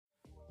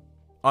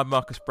I'm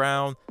Marcus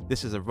Brown.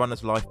 This is a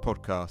Runner's Life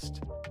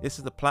podcast. This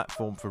is the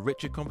platform for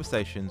richer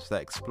conversations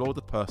that explore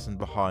the person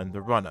behind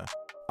the runner.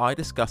 I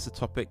discuss the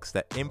topics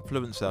that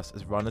influence us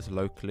as runners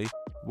locally,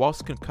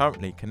 whilst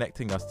concurrently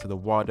connecting us to the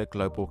wider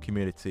global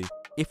community.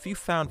 If you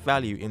found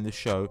value in the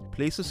show,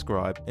 please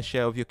subscribe and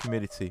share with your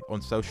community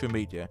on social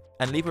media,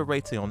 and leave a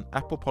rating on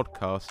Apple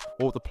Podcasts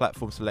or the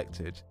platform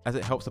selected, as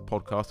it helps the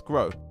podcast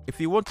grow.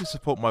 If you want to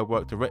support my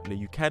work directly,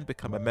 you can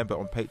become a member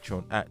on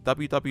Patreon at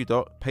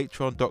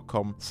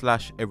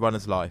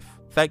www.patreon.com/arunnerslife.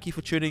 Thank you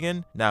for tuning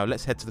in. Now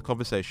let's head to the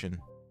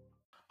conversation.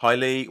 Hi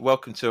Lee,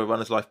 welcome to a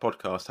Runner's Life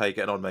podcast. How you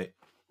getting on, mate?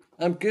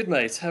 I'm good,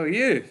 mate. How are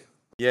you?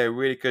 Yeah,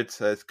 really good.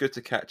 It's good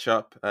to catch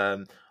up.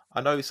 I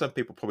know some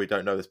people probably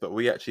don't know this, but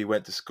we actually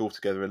went to school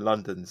together in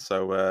London,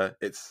 so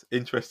it's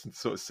interesting to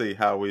sort of see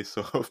how we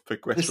sort of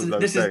progressed from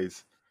those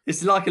days.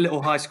 It's like a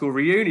little high school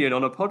reunion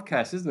on a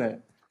podcast, isn't it?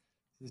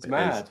 It's It is.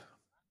 mad.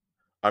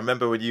 I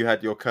remember when you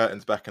had your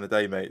curtains back in the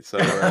day, mate. So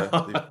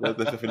they're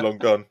definitely long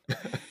gone.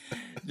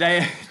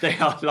 They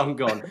are long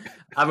gone.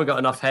 I haven't got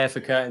enough hair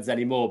for curtains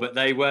anymore, but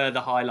they were the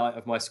highlight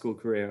of my school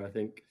career, I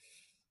think.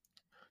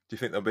 Do you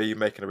think they'll be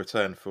making a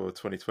return for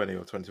 2020 or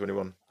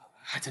 2021?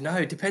 I don't know.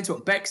 It depends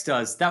what Bex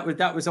does. That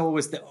was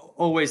always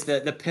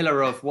the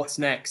pillar of what's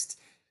next.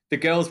 The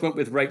girls went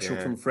with Rachel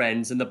from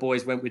Friends, and the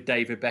boys went with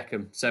David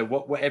Beckham. So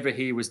whatever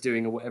he was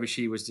doing or whatever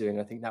she was doing,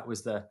 I think that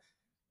was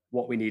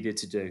what we needed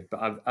to do.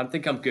 But I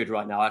think I'm good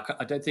right now.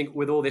 I don't think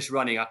with all this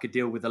running, I could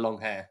deal with the long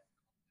hair.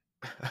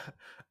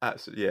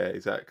 Absolutely, yeah,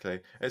 exactly.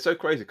 And it's so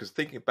crazy because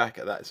thinking back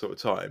at that sort of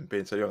time,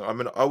 being so young, I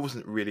mean, I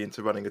wasn't really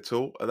into running at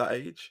all at that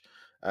age.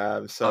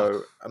 And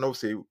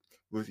obviously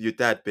with your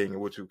dad being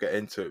able to get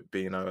into it,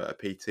 being a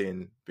PT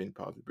and being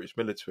part of the British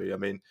military, I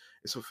mean,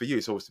 it's for you,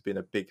 it's always been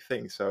a big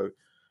thing. So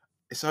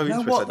it's so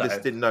interesting. I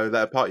just didn't know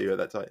that about you at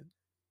that time.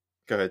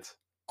 Go ahead.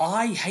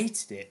 I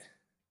hated it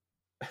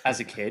as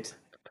a kid.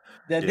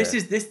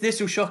 This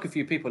will shock a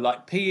few people.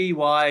 Like PE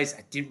wise,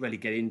 I didn't really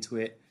get into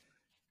it.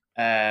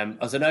 I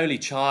was an only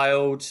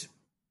child,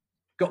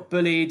 got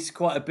bullied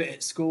quite a bit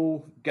at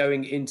school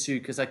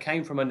because I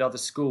came from another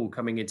school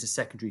coming into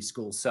secondary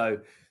school.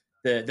 So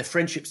the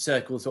friendship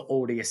circles were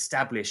already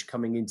established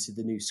coming into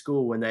the new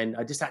school. And then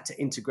I just had to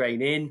integrate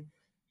in.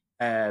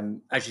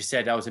 As you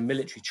said, I was a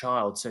military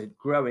child. So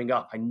growing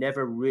up, I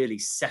never really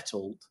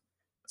settled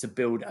to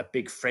build a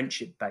big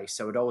friendship base.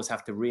 So I'd always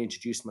have to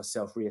reintroduce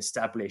myself,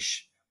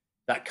 reestablish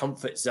that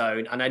comfort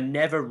zone. And I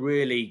never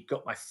really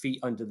got my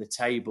feet under the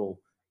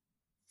table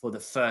for the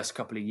first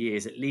couple of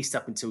years, at least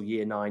up until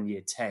year 9,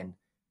 year 10.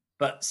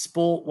 But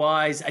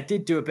sport-wise, I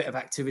did do a bit of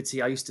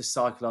activity. I used to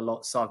cycle a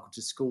lot, cycle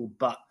to school.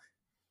 But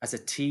as a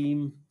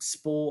team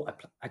sport,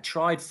 I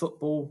tried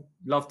football,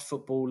 loved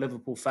football,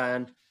 Liverpool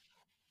fan.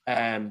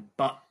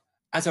 But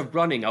as a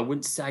running, I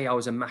wouldn't say I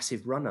was a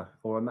massive runner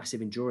or a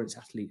massive endurance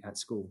athlete at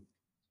school.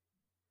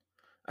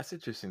 That's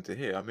interesting to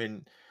hear. I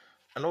mean,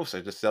 and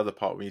also just the other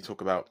part when you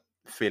talk about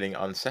feeling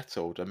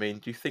unsettled, I mean,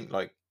 do you think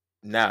like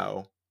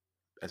now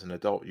as an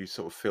adult you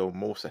sort of feel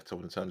more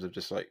settled in terms of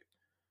just like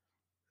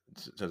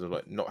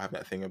not having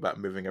that thing about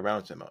moving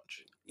around so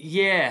much?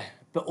 Yeah,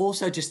 but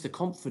also just the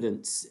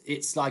confidence.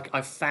 It's like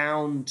I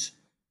found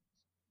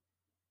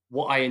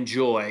what I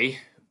enjoy,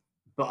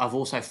 but I've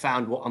also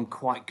found what I'm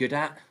quite good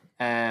at.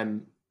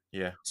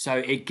 So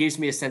it gives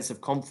me a sense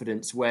of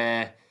confidence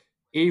where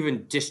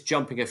even just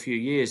jumping a few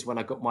years when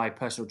I got my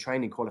personal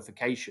training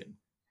qualification,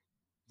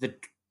 the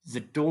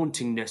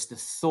dauntingness, the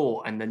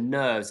thought and the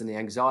nerves and the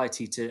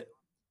anxiety to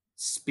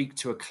speak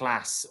to a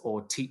class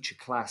or teach a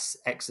class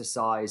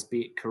exercise,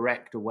 be it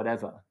correct or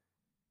whatever.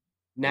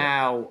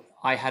 Now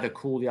I had a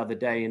call the other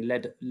day and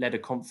led a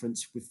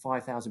conference with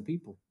 5,000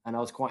 people, and I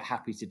was quite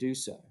happy to do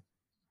so.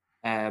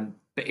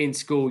 But in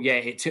school,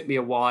 it took me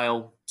a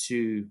while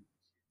to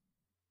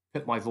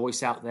put my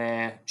voice out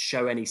there,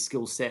 show any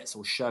skill sets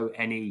or show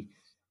any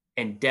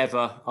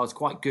endeavor. I was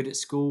quite good at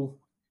school,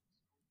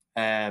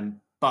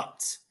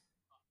 but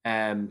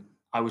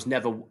I was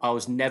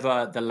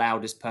never the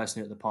loudest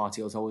person at the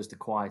party. I was always the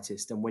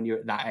quietest. And when you're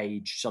at that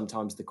age,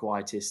 sometimes the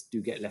quietest do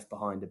get left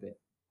behind a bit.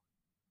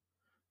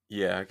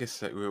 Yeah, I guess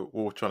that we're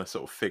all trying to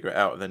sort of figure it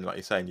out. And then, like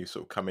you're saying, you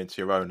sort of come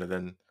into your own, and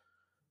then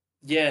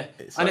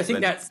it's and like I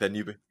think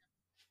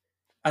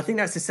I think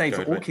that's the same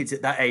for all kids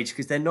at that age,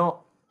 because they're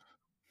not.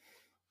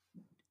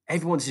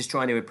 Everyone's just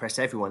trying to impress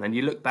everyone, and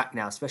you look back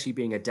now, especially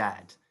being a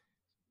dad,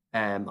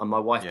 and my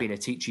wife being a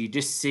teacher, you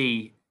just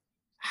see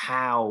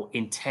how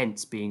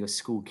intense being a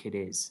school kid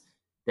is.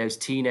 Those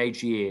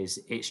teenage years,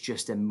 it's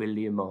just a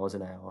million miles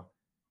an hour.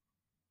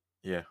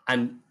 Yeah.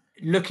 And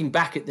looking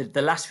back at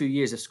the last few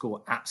years of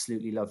school,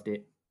 absolutely loved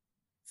it.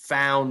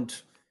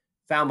 Found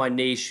my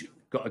niche,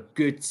 got a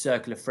good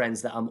circle of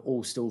friends that I'm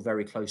all still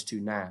very close to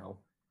now.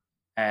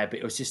 But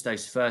it was just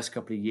those first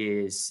couple of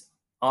years,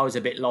 I was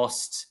a bit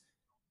lost,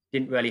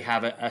 didn't really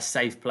have a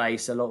safe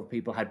place. A lot of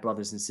people had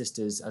brothers and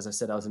sisters. As I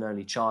said, I was an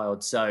only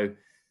child. So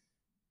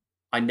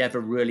I never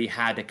really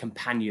had a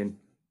companion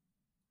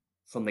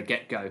from the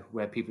get-go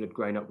where people had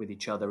grown up with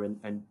each other.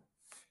 And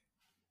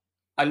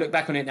I look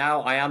back on it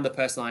now, I am the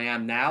person I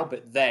am now,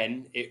 but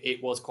then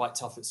it was quite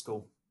tough at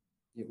school.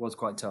 It was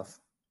quite tough.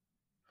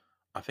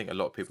 I think a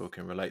lot of people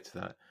can relate to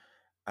that.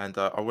 And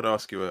I want to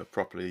ask you a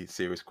properly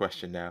serious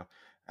question now.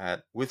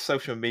 With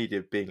social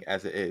media being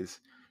as it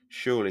is,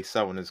 surely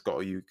someone has got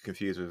you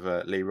confused with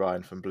Lee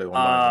Ryan from Blue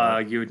Online,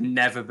 right? You would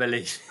never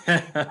believe.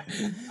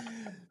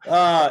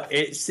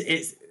 It's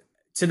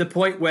to the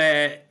point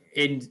where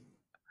in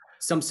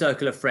some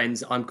circle of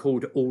friends, I'm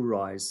called All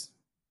Rise.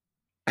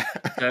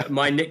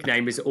 My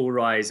nickname is All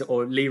Rise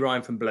or Lee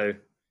Ryan from Blue.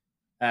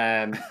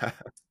 And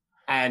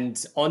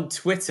on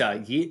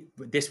Twitter,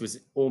 this was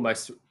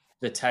almost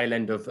the tail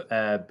end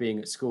of being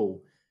at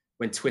school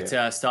when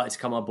Twitter started to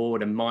come on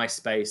board and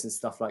MySpace and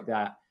stuff like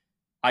that.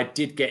 I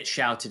did get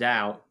shouted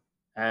out,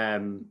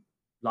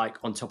 like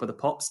on Top of the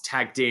Pops,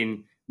 tagged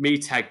in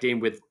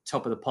with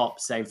Top of the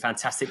Pops saying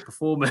fantastic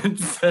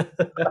performance.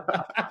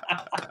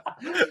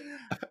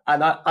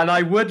 And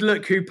I would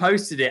look who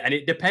posted it, and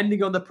it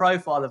depending on the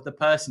profile of the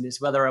person, it's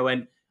whether I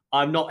went,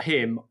 I'm not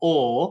him,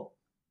 or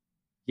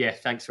yeah,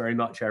 thanks very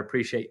much. I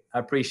appreciate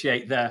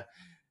the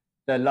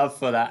love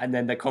for that. And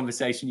then the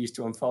conversation used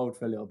to unfold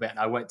for a little bit, and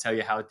I won't tell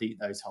you how deep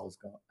those holes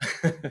got.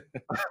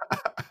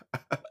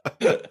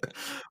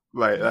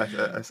 Right,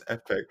 that's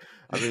epic.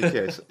 I mean,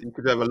 yes, you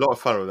could have a lot of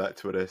fun with that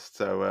Twitter.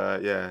 So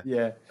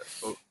yeah.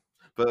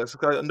 But it's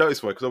kind of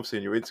noticeable because obviously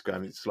in your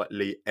Instagram it's like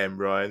Lee M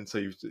Ryan, so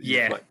you've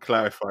like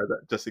clarified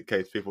that just in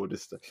case people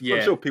just.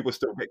 I'm sure people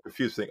still get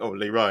confused, think, "Oh,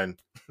 Lee Ryan."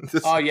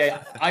 Oh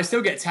yeah, I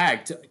still get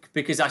tagged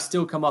because I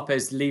still come up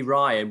as Lee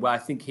Ryan, where I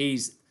think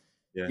he's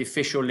the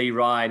official Lee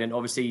Ryan, and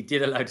obviously he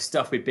did a load of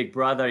stuff with Big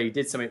Brother. He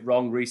did something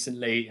wrong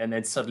recently, and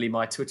then suddenly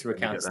my Twitter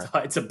account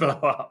started to blow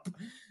up.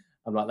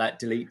 I'm like, that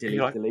delete.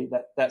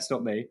 That's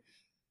not me.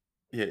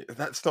 Yeah,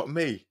 that's not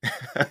me.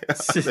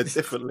 They're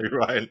definitely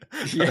Ryan.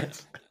 Yeah.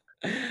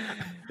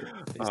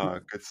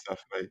 Good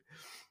stuff, mate.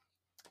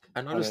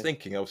 And I was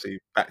thinking, obviously,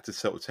 back to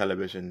sort of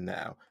television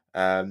now.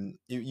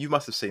 You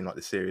must have seen like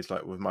the series,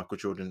 like with Michael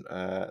Jordan,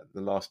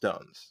 The Last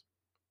Dance.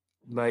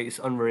 Mate, it's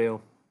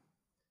unreal.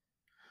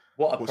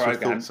 What a What's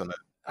program! Your thoughts on it?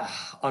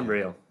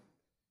 Unreal.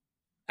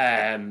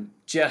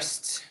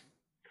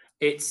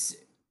 It's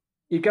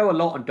you go a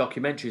lot on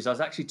documentaries. I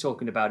was actually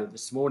talking about it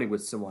this morning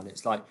with someone.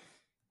 It's like,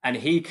 and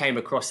he came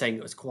across saying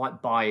it was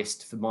quite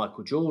biased for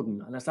Michael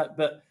Jordan, and I was like,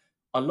 but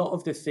a lot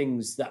of the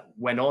things that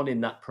went on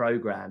in that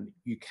program,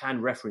 you can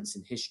reference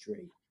in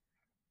history,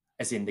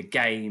 as in the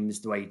games,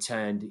 the way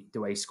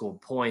he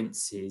scored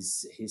points,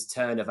 his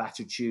turn of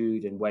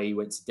attitude, and where he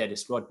went to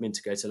Dennis Rodman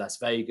to go to Las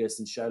Vegas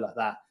and show like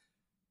that.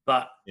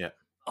 But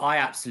I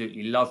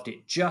absolutely loved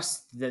it.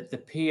 Just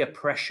the peer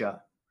pressure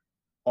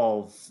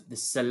of the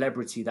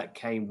celebrity that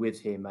came with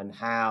him, and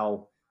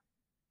how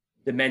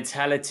the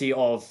mentality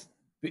of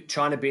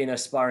trying to be an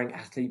aspiring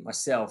athlete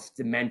myself,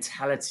 the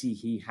mentality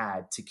he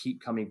had to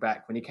keep coming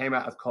back when he came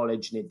out of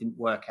college and it didn't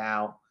work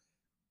out,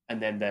 and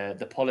then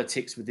the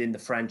politics within the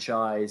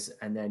franchise,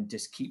 and then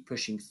just keep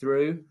pushing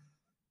through.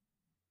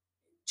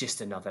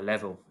 Just another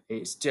level.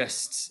 It's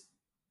just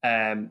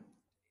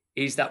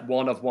he's that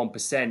one of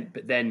 1%.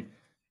 But then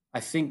I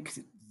think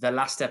the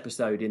last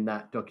episode in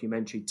that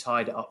documentary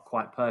tied it up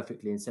quite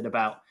perfectly and said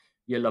about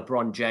your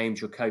LeBron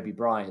James, your Kobe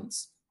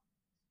Bryants.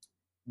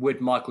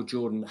 Would Michael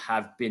Jordan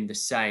have been the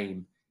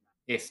same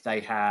if they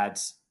had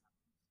the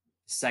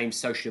same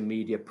social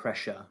media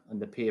pressure and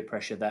the peer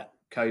pressure that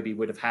Kobe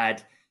would have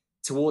had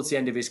towards the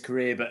end of his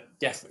career? But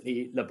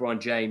definitely LeBron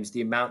James,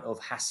 the amount of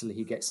hassle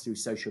he gets through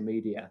social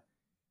media,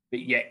 but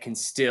yet can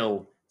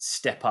still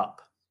step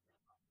up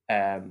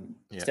on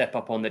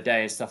the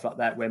day and stuff like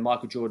that, where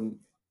Michael Jordan,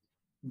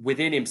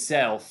 within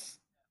himself,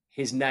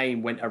 his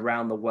name went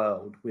around the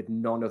world with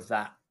none of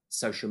that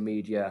social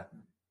media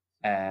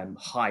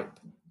hype.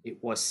 It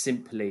was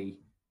simply,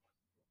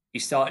 he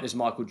started as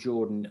Michael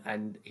Jordan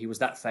and he was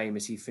that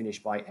famous. He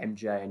finished by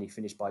MJ and he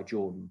finished by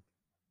Jordan.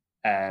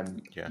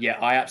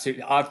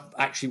 I've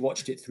actually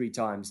watched it 3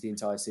 times, the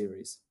entire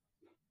series.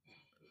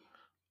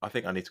 I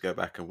think I need to go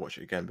back and watch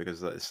it again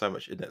because there's so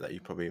much in it that you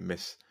probably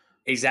miss.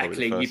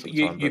 Exactly.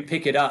 You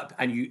pick it up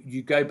and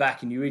you go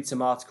back and you read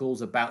some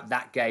articles about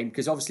that game,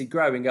 because obviously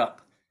growing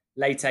up,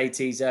 late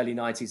 80s, early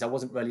 90s, I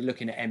wasn't really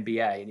looking at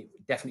NBA, and it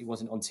definitely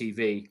wasn't on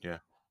TV. Yeah.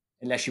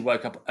 Unless you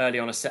woke up early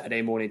on a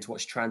Saturday morning to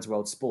watch Trans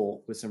World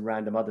Sport with some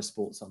random other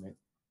sports on it.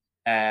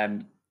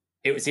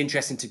 It was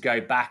interesting to go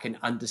back and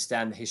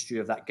understand the history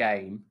of that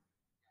game.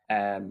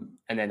 And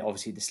then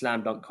obviously the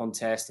slam dunk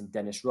contest and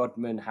Dennis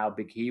Rodman, how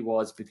big he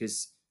was,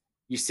 because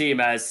you see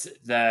him as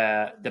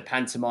the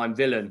pantomime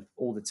villain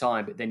all the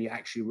time, but then you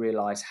actually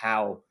realize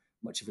how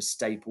much of a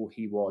staple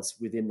he was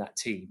within that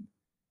team.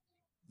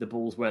 The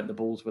Bulls weren't the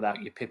Bulls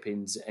without your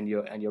Pippins and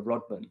your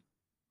Rodman.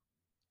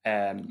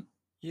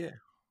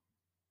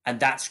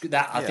 And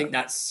I think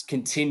that's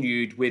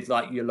continued with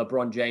like your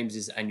LeBron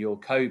Jameses and your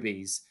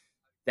Kobe's.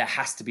 There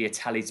has to be a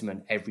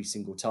talisman every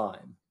single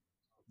time.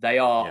 They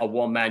are a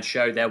one-man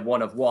show. They're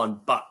one of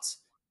one, but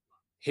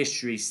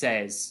history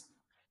says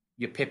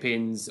your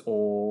Pippins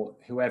or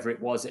whoever it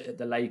was at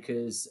the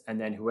Lakers,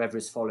 and then whoever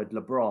has followed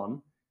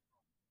LeBron,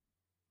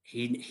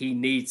 he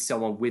needs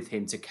someone with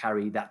him to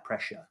carry that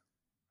pressure.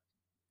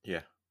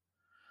 Yeah.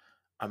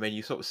 I mean,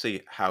 you sort of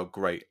see how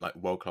great like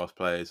world-class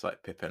players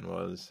like Pippen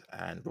was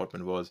and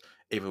Rodman was,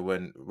 even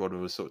when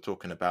Rodman was sort of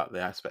talking about the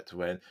aspect of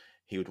when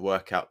he would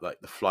work out like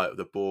the flight of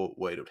the ball,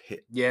 where it would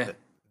hit Yeah.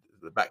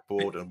 the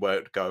backboard and where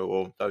it would go,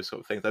 or those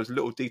sort of things. Those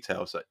little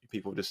details that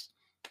people just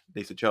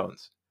need a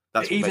chance. But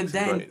That's what even makes him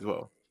then, great as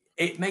well.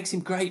 it makes him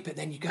great. But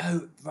then you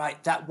go,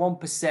 right, that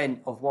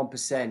 1% of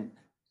 1%,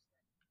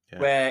 Yeah.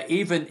 where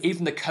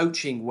even the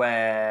coaching,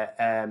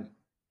 where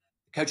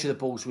coach of the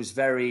Bulls was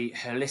very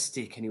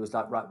holistic, and he was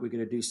like, right, we're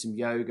going to do some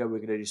yoga, we're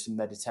going to do some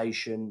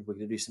meditation, we're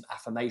going to do some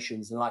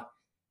affirmations, and like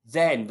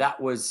then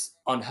that was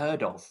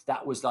unheard of.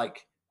 That was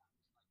like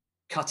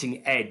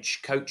cutting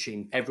edge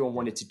coaching. Everyone Yeah.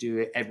 wanted to do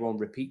it. Everyone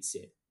repeats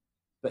it.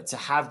 But to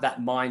have that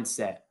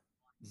mindset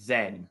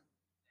then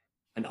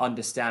and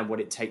understand what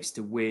it takes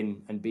to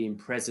win and being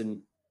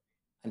present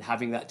and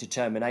having that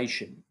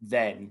determination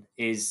then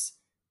is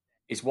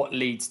what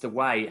leads the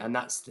way. And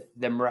that's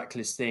the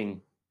miraculous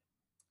thing.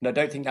 And I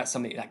don't think that's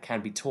something that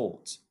can be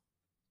taught.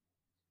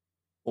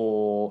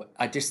 Or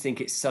I just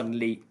think it's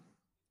suddenly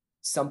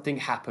something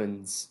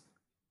happens,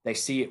 they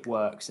see it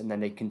works, and then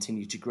they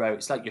continue to grow.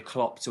 It's like your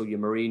Klopps or your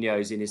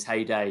Mourinho's in his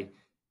heyday.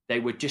 They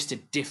were just a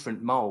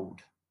different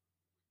mold.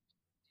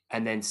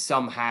 And then Yeah.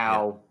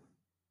 somehow,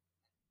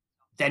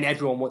 then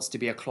everyone wants to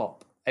be a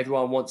Klopp.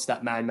 Everyone wants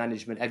that man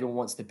management. Everyone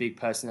wants the big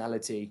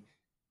personality.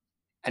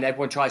 And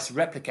everyone tries to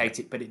replicate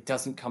it, but it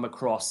doesn't come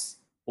across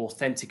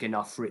authentic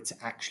enough for it to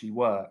actually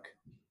work.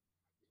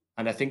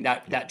 And I think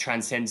that that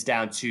transcends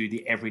down to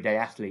the everyday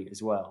athlete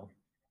as well,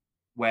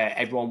 where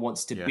everyone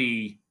wants to Yeah.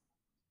 be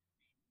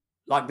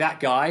like that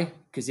guy,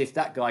 because if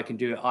that guy can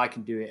do it, I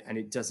can do it. And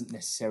it doesn't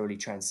necessarily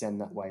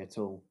transcend that way at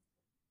all.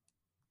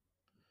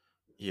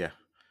 Yeah.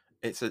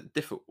 It's a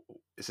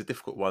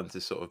difficult one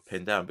to sort of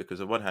pin down, because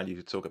on one hand you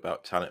could talk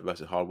about talent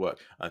versus hard work.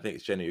 I think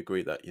it's generally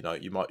agreed that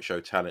you might show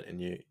talent in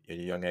your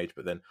young age,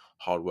 but then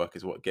hard work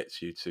is what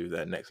gets you to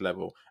their next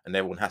level, and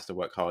everyone has to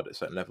work hard at a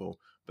certain level.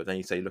 But then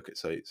you say look at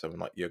say someone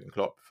like Jurgen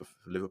Klopp for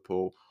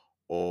Liverpool,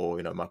 or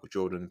Michael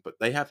Jordan, but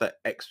they have that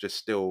extra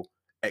still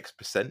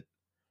X%,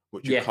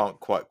 which you Yeah. can't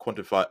quite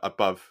quantify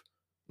above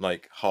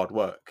like hard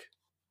work.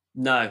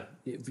 No.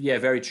 Yeah,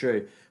 very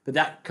true. But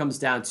that comes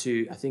down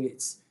to, I think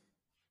it's,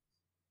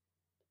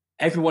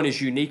 everyone is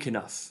unique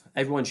enough.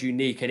 Everyone's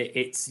unique, and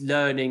it's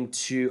learning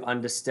to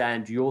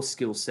understand your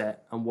skill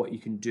set and what you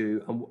can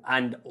do,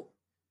 and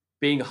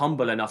being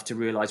humble enough to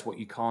realize what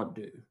you can't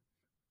do.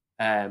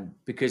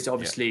 Because Yeah.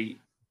 obviously,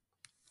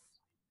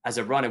 as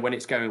a runner, when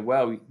it's going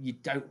well, you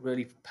don't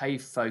really pay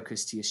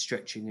focus to your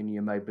stretching and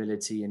your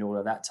mobility and all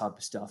of that type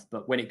of stuff.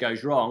 But when it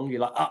goes wrong, you're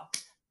like, oh,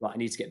 right, I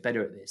need to get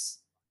better at this.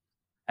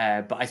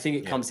 But I think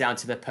it Yeah. comes down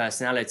to the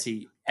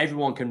personality.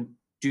 Everyone can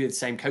do the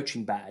same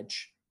coaching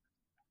badge,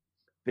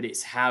 but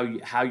it's how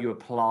you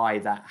apply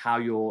that, how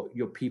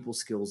your people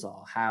skills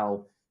are,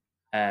 how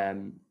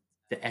the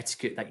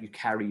etiquette that you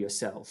carry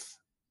yourself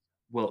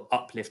will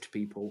uplift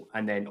people,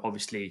 and then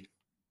obviously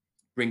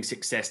bring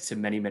success to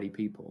many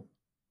people.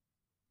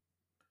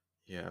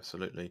 Yeah,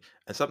 absolutely.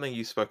 And something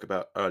you spoke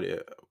about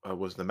earlier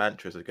was the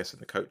mantras, I guess, in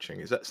the coaching.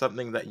 Is that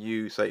something that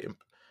you say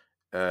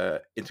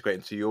integrate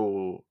into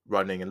your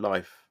running and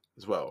life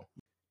as well?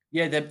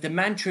 Yeah, the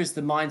mantras,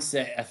 the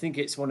mindset. I think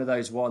it's one of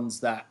those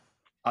ones that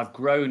I've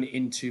grown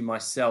into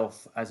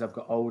myself as I've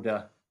got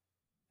older,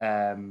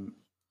 um,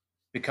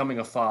 becoming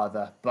a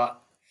father.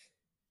 But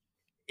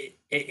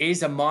it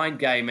is a mind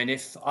game, and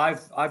if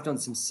I've done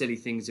some silly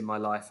things in my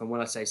life, and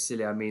when I say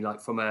silly, I mean like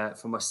from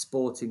a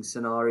sporting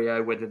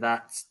scenario, whether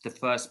that's the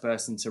first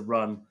person to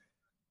run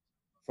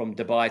from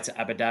Dubai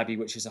to Abu Dhabi,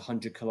 which is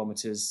 100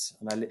 kilometers,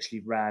 and I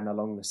literally ran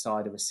along the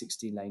side of a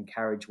 16-lane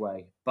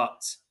carriageway.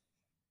 But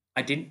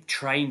I didn't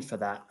train for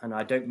that, and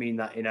I don't mean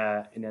that in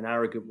an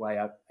arrogant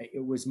way.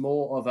 It was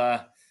more of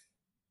a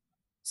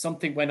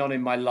something went on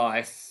in my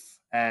life,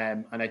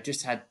 and I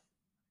just had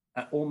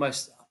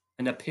almost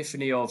an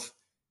epiphany of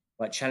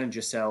like challenge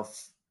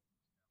yourself,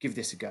 give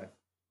this a go.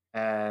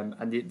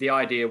 And the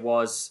idea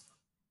was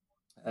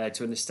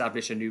to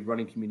establish a new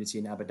running community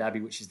in Abu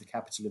Dhabi, which is the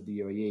capital of the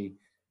UAE.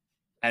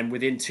 And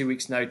within 2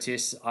 weeks'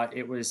 notice,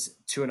 it was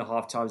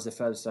 2.5 times the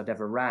furthest I'd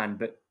ever ran.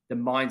 But the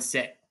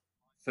mindset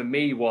for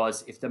me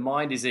was, if the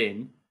mind is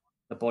in,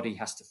 the body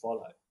has to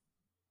follow.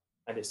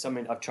 And it's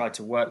something I've tried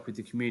to work with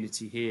the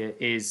community here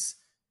is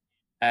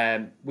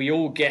we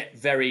all get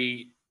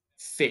very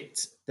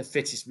fit, the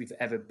fittest we've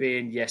ever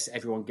been. Yes,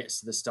 everyone gets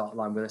to the start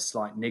line with a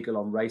slight niggle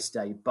on race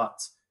day,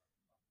 but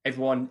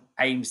everyone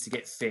aims to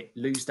get fit,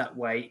 lose that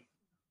weight,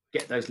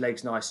 get those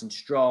legs nice and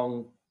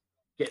strong,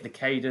 get the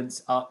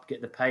cadence up,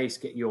 get the pace,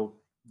 get your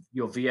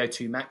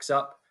VO2 max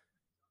up.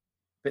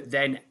 But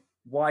then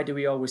why do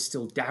we always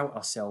still doubt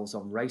ourselves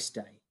on race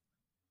day?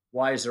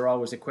 Why is there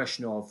always a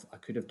question of, I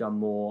could have done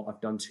more,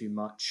 I've done too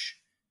much,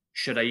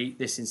 should I eat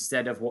this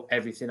instead of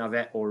everything I've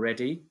ate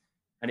already?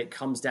 And it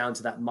comes down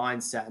to that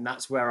mindset. And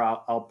that's where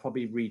I'll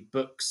probably read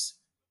books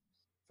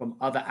from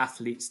other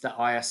athletes that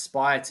I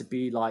aspire to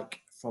be like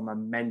from a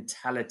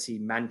mentality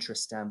mantra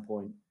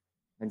standpoint,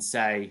 and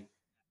say,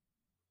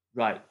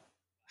 right,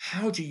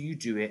 how do you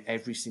do it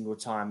every single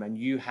time? And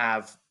you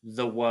have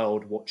the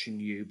world watching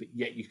you, but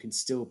yet you can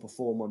still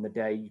perform on the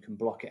day, you can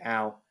block it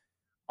out.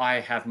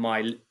 I have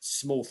my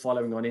small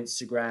following on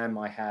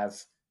Instagram. I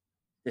have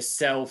the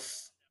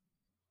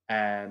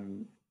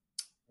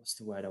what's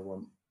the word I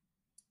want?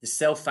 The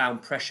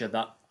self-found pressure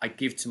that I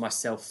give to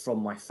myself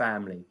from my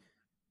family.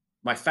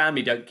 My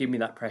family don't give me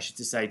that pressure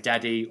to say,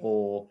 Daddy,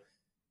 or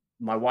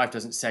my wife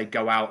doesn't say,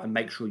 go out and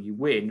make sure you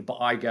win. But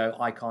I go,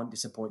 I can't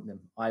disappoint them.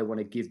 I want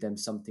to give them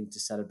something to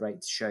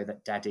celebrate, to show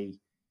that Daddy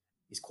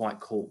is quite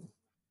cool.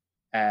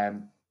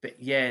 But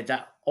yeah,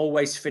 that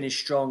always finish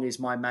strong is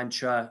my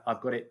mantra.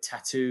 I've got it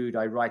tattooed.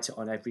 I write it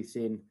on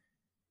everything.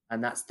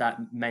 And that's that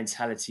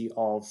mentality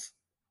of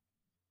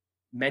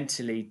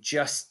mentally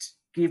just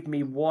give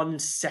me 1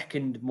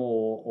 second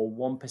more or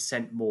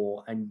 1%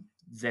 more, and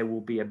there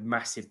will be a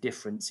massive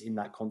difference in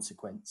that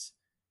consequence.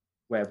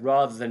 Where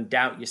rather than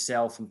doubt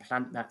yourself and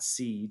plant that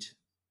seed,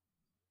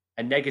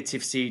 a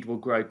negative seed will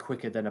grow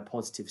quicker than a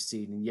positive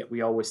seed. And yet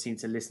we always seem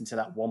to listen to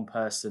that one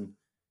person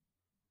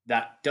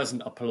that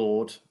doesn't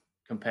applaud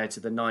compared to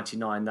the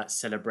 99 that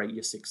celebrate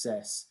your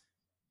success.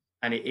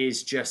 And it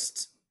is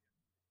just,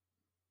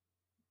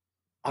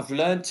 I've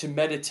learned to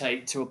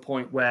meditate to a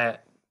point where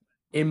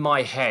in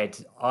my head,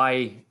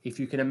 if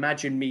you can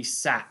imagine me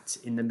sat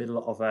in the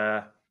middle of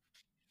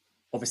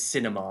a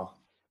cinema,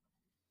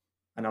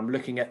 and I'm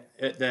looking at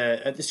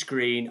the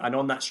screen, and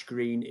on that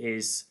screen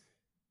is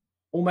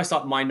almost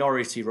like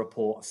Minority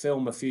Report, a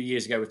film a few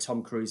years ago with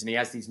Tom Cruise, and he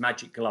has these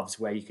magic gloves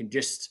where you can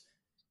just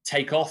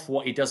take off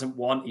what he doesn't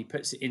want, he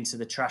puts it into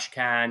the trash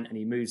can, and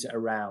he moves it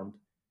around.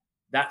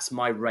 That's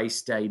my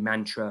race day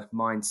mantra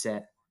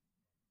mindset.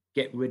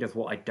 Get rid of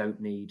what I don't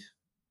need.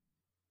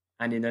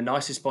 And in the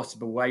nicest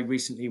possible way,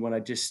 recently when I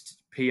just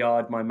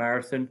PR'd my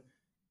marathon,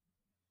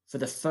 for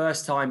the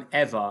first time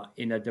ever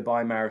in a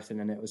Dubai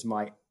marathon, and it was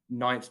my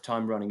 9th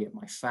time running it,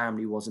 my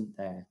family wasn't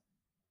there.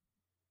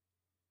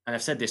 And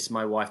I've said this to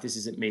my wife, this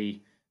isn't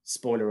me,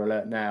 spoiler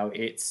alert now,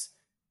 it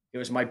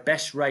was my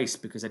best race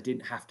because I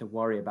didn't have to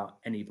worry about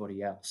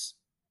anybody else.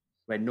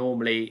 Where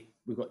normally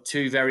we've got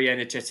 2 very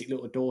energetic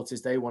little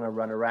daughters, they want to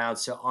run around.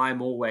 So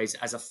I'm always,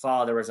 as a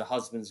father, as a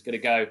husband, going to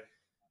go,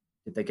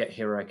 did they get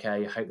here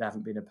okay? I hope they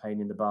haven't been a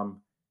pain in the bum.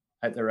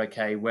 Hope they're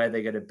okay. Where are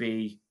they going to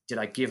be? Did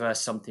I give her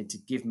something to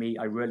give me?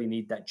 I really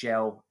need that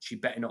gel. She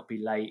better not be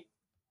late.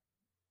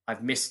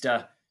 I've missed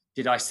her.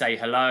 Did I say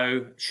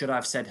hello? Should I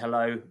have said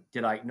hello?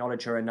 Did I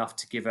acknowledge her enough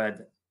to give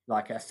her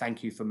like a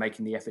thank you for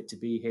making the effort to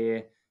be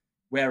here?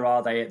 Where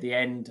are they at the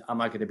end?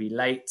 Am I going to be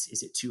late?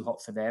 Is it too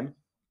hot for them?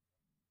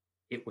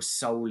 It was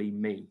solely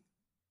me.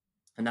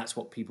 And that's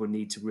what people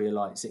need to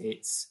realize.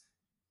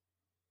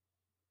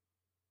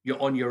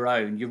 You're on your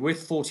own. You're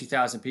with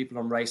 40,000 people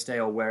on race day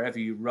or wherever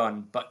you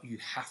run, but you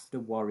have to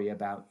worry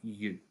about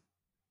you.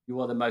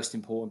 You are the most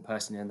important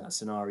person in that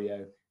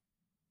scenario,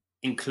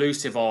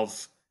 inclusive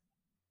of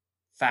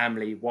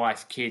family,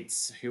 wife,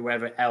 kids,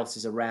 whoever else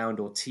is around,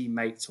 or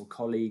teammates or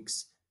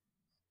colleagues.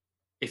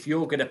 If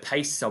you're going to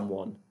pace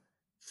someone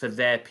for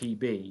their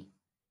PB,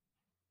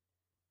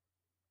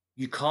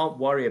 you can't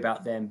worry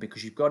about them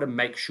because you've got to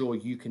make sure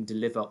you can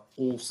deliver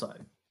also.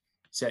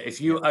 So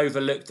if you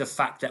overlook the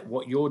fact that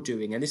what you're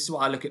doing, and this is what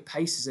I look at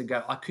pacers and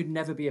go, I could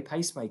never be a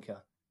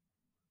pacemaker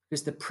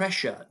because the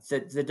pressure,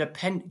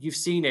 you've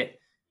seen it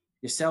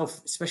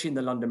yourself, especially in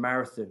the London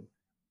Marathon.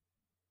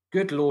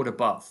 Good Lord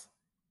above.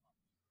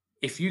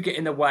 If you get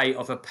in the way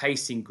of a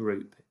pacing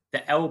group,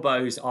 the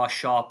elbows are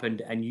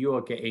sharpened and you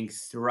are getting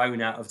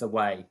thrown out of the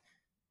way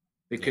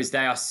because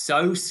they are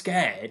so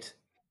scared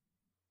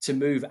to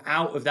move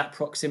out of that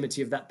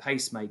proximity of that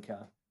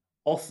pacemaker,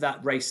 off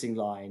that racing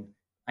line.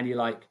 And you're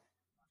like,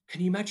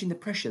 can you imagine the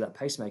pressure that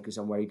pacemaker's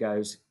on where he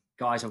goes,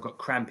 guys, I've got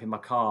cramp in my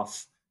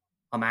calf.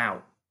 I'm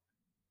out.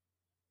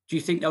 Do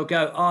you think they'll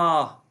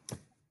go,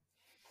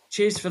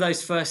 cheers for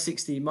those first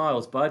 16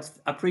 miles, bud.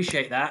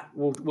 Appreciate that.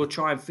 We'll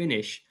try and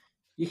finish.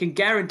 You can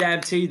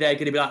guarantee they're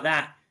going to be like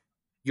that.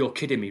 You're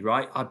kidding me,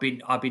 right? I've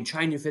been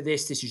training for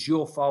this. This is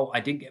your fault. I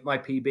didn't get my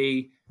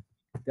PB.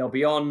 They'll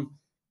be on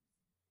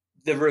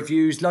the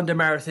reviews. London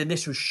Marathon,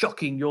 this was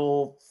shocking.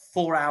 Your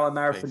 4-hour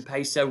marathon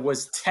pacer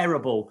was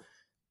terrible.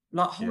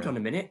 Like, hold on a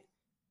minute.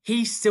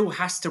 He still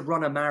has to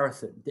run a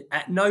marathon.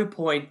 At no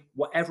point,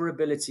 whatever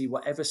ability,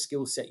 whatever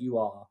skill set you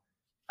are,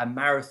 a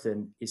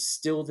marathon is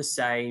still the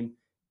same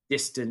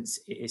distance.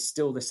 It is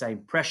still the same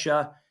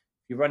pressure.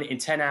 You run it in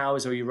 10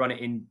 hours or you run it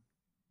in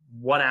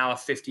 1 hour,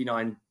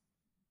 59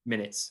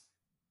 minutes.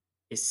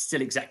 It's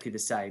still exactly the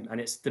same. And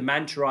it's the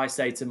mantra I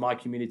say to my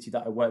community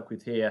that I work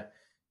with here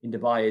in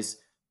Dubai is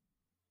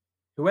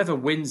whoever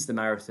wins the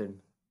marathon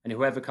and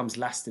whoever comes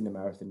last in the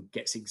marathon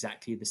gets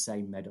exactly the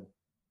same medal.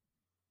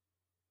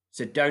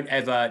 So don't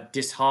ever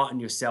dishearten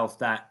yourself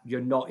that you're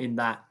not in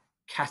that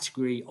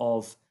category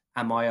of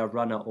am I a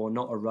runner or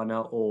not a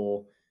runner,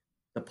 or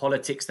the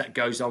politics that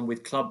goes on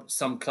with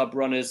some club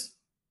runners.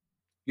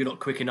 You're not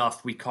quick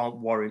enough. We can't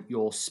warrant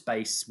your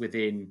space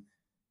within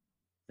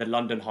the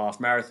London Half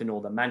Marathon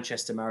or the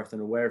Manchester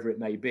Marathon or wherever it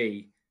may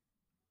be.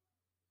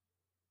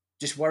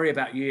 just worry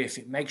about you. If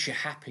it makes you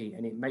happy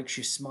and it makes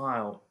you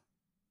smile,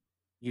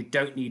 you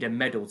don't need a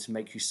medal to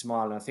make you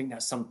smile. And I think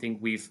that's something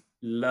we've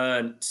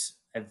learnt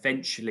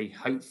eventually.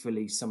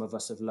 Hopefully, some of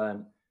us have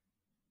learned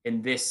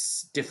in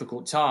this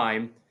difficult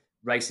time.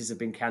 Races have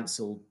been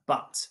cancelled,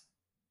 but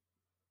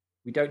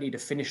we don't need a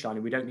finish line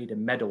and we don't need a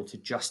medal to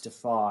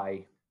justify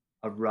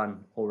a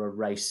run or a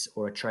race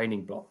or a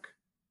training block.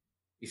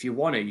 If you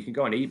want to, you can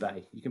go on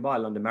eBay. You can buy a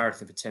London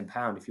Marathon for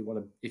 £10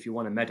 if you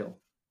want a medal.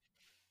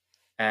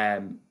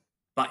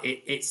 But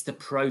it's the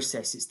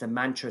process. It's the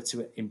mantra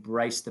to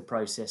embrace the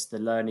process, the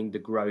learning, the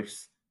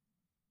growth.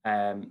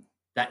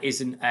 That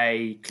isn't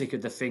a click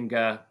of the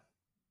finger,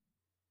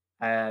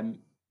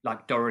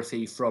 like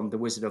Dorothy from The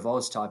Wizard of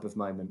Oz type of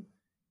moment.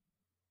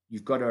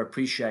 You've got to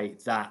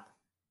appreciate that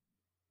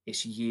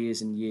it's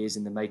years and years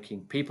in the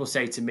making. People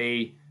say to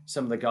me,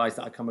 some of the guys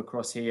that I come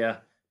across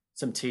here,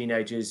 some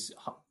teenagers,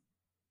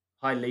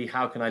 "Hi Lee,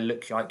 how can I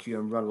look like you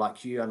and run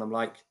like you?" And I'm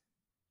like,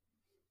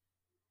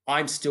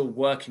 I'm still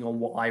working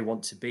on what I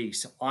want to be.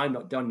 So I'm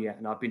not done yet.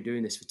 And I've been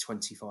doing this for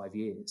 25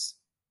 years.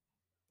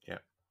 Yeah.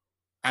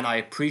 And I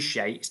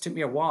appreciate, it's took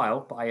me a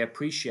while, but I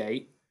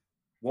appreciate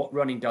what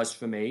running does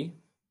for me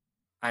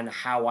and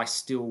how I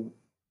still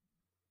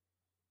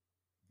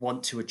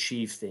want to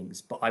achieve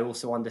things. But I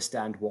also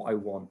understand what I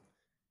want.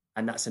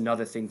 And that's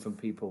another thing from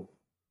people.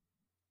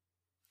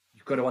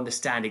 You've got to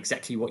understand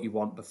exactly what you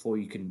want before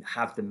you can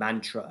have the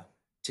mantra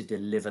to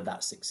deliver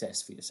that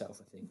success for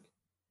yourself, I think.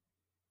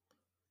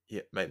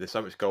 Yeah, mate, there's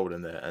so much gold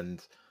in there, and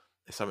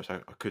there's so much I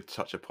could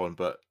touch upon.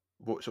 But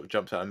what sort of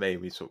jumps out at me,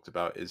 we talked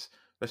about, is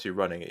especially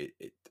running.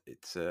 It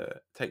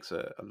takes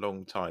a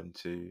long time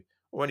to,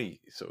 or any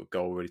sort of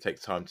goal really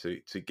takes time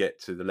to get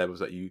to the levels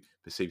that you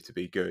perceive to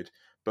be good.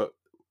 But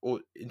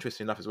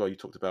interesting enough as well, you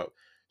talked about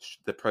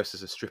the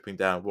process of stripping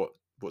down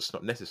what's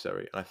not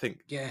necessary, and I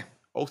think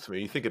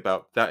ultimately you think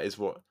about that is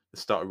what the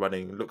start of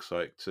running looks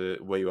like to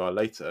where you are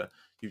later.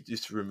 You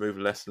just remove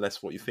less and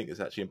less what you think is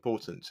actually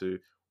important to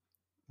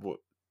what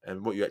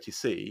you actually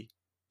see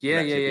can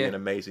actually be an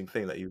amazing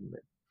thing that you.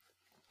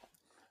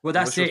 Well,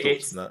 that's it.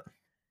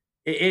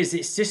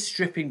 It's just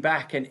stripping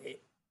back, and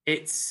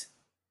it's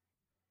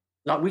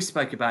like we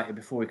spoke about it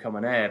before we come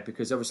on air,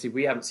 because obviously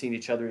we haven't seen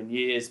each other in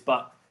years,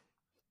 but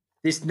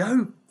there's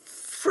no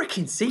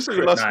freaking secret,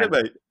 we last man. year,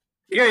 mate.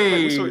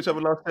 Mate, we saw each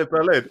other last year in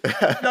Berlin.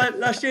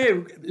 Last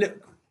year,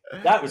 look,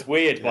 that was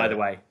weird, by the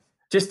way.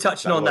 Just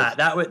touching on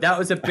that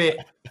was a bit.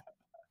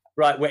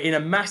 Right, we're in a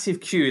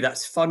massive queue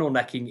that's funnel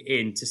necking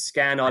in to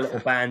scan our little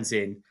bands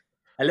in.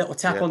 A little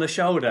tap on the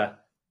shoulder.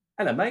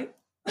 Hello, mate.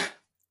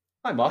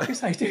 Hi, Marcus.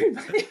 How you doing,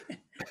 mate?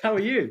 How are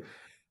you?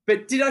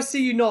 But did I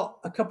see you not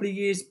a couple of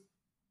years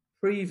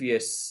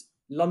previous,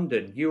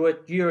 London? You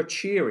were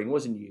cheering,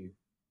 wasn't you?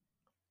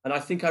 And I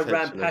think I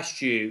ran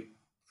past you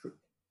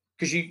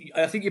because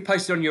I think you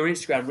posted on your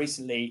Instagram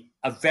recently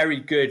a very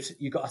good.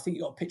 I think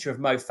you got a picture of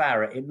Mo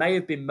Farah. It may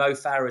have been Mo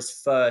Farah's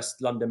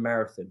first London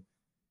Marathon.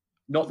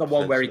 Not the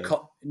one where he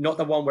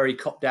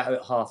copped out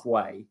at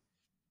halfway.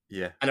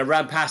 Yeah. And I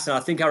ran past, and I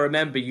think I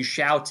remember you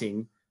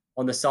shouting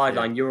on the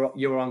sideline. You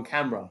were on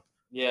camera.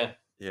 Yeah.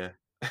 Yeah.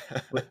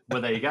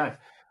 Well, there you go.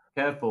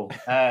 Careful.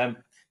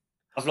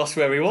 I've lost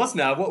where he was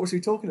now. What was we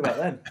talking about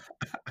then?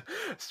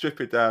 Strip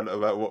it down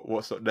about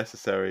what's not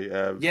necessary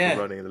for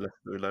running, and the lesson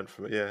we learned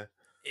from it. Yeah.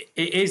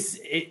 It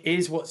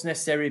is what's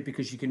necessary,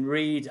 because you can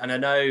read, and I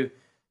know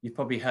you've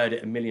probably heard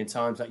it a million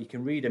times, like you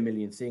can read a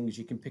million things.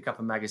 You can pick up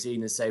a magazine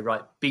and say,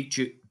 right,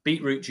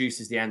 beetroot juice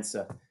is the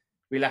answer.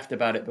 We laughed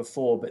about it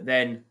before, but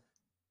then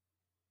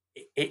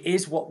it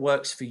is what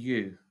works for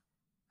you.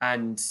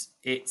 And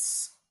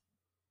it's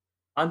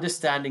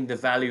understanding the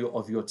value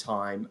of your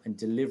time and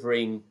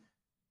delivering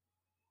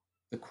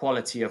the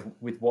quality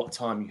with what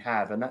time you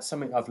have. And that's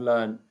something I've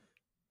learned.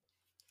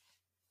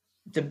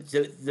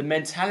 The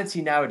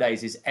mentality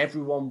nowadays is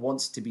everyone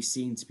wants to be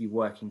seen to be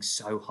working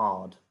so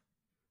hard.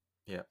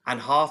 Yeah. And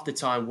half the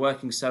time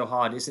working so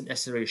hard isn't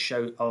necessarily a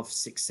show of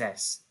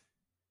success.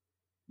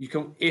 You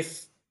can,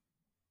 if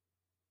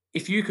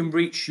you can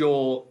reach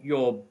your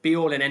be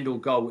all and end all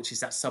goal, which is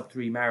that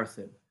sub-3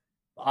 marathon,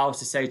 I was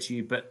to say to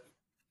you, but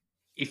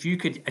if you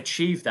could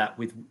achieve that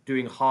with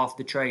doing half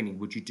the training,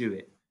 would you do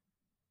it?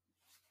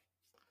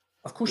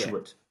 Of course you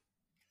would.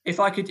 If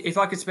I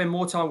could spend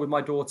more time with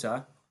my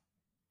daughter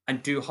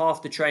and do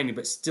half the training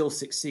but still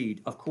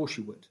succeed, of course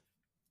you would.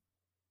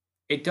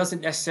 It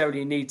doesn't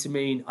necessarily need to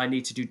mean I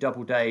need to do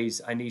double days.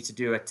 I need to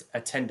do a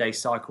 10-day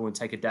cycle and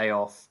take a day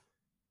off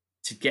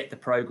to get the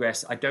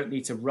progress. I don't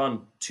need to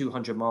run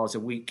 200 miles a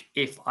week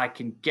if I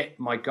can get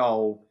my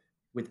goal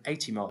with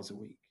 80 miles a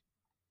week.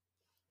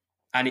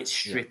 And it's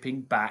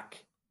stripping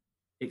back,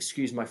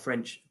 excuse my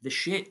French, the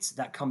shit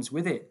that comes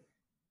with it.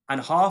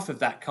 And half of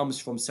that comes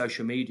from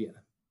social media.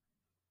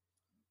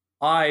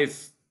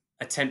 I've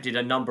attempted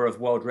a number of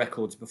world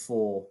records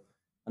before,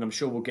 and I'm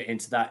sure we'll get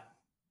into that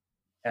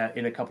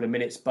in a couple of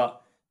minutes.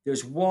 But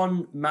there's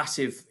one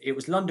massive, it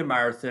was London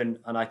Marathon,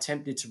 and I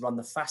attempted to run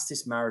the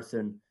fastest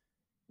marathon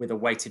with a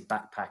weighted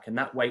backpack. And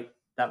that weight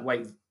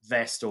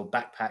vest or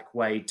backpack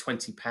weighed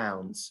 20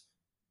 pounds.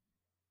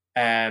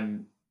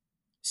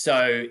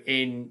 So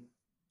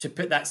to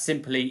put that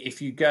simply,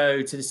 if you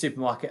go to the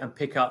supermarket and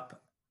pick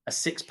up a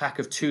 6-pack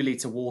of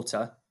 2-litre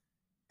water,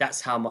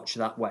 that's how much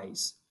that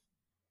weighs.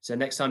 So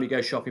next time you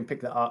go shopping,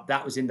 pick that up.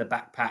 That was in the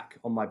backpack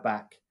on my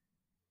back.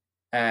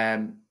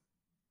 And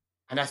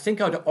I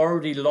think I'd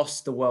already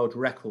lost the world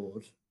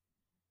record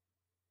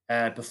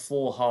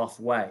before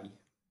halfway.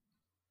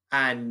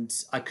 And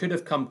I could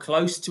have come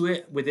close to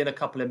it within a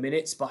couple of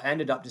minutes, but I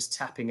ended up just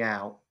tapping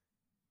out.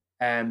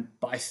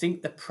 But I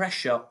think the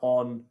pressure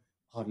on,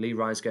 Lee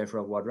Ryan's going for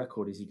a world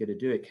record. Is he going to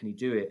do it? Can he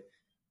do it?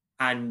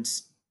 And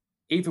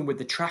even with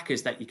the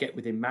trackers that you get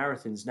within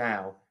marathons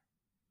now,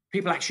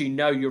 people actually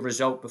know your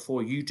result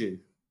before you do,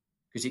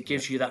 because it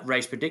gives you that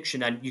race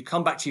prediction. And you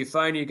come back to your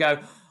phone and you go,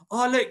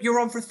 oh, look, you're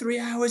on for 3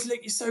 hours. Look,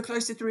 you're so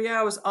close to 3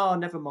 hours. Oh,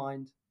 never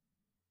mind.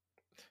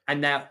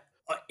 And now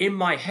in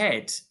my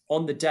head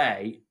on the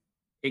day,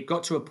 it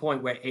got to a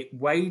point where it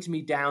weighed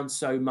me down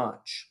so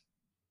much.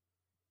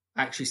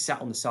 I actually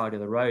sat on the side of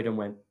the road and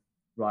went,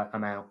 right,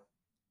 I'm out.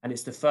 And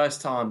it's the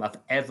first time I've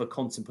ever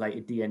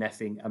contemplated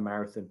DNFing a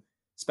marathon,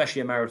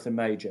 especially a marathon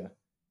major.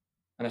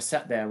 And I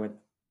sat there and went,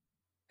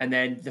 and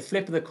then the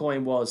flip of the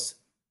coin was,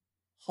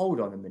 hold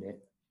on a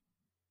minute.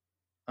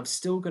 I'm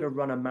still going to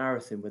run a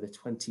marathon with a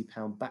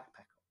 20-pound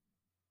backpack on.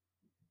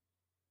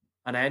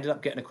 And I ended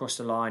up getting across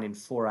the line in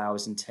 4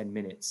 hours and 10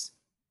 minutes.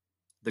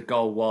 The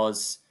goal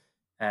was,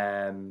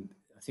 I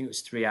think it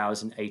was 3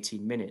 hours and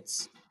 18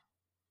 minutes.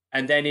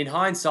 And then in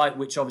hindsight,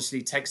 which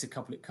obviously takes a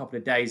couple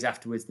of days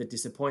afterwards, the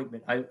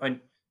disappointment,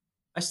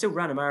 I still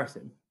ran a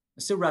marathon.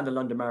 I still ran the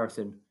London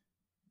Marathon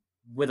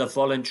with a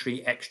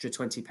voluntary extra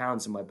 20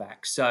 pounds on my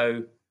back.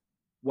 So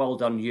well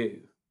done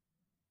you.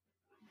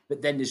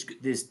 But then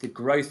there's the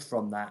growth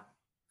from that.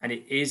 And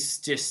it is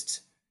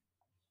just,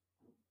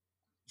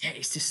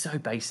 it's just so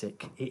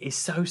basic. It is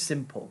so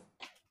simple.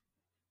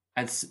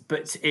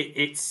 But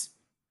it's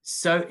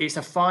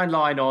a fine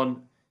line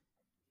on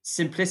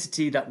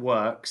simplicity that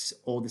works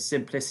or the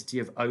simplicity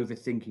of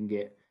overthinking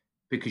it,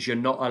 because you're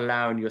not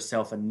allowing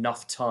yourself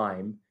enough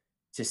time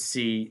to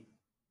see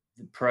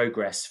the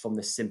progress from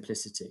the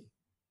simplicity,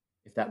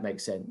 if that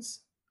makes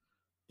sense.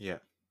 Yeah.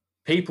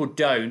 People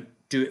don't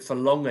do it for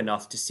long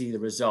enough to see the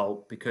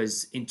result,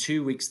 because in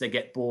 2 weeks they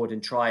get bored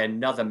and try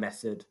another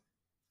method.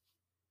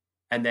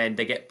 And then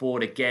they get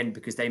bored again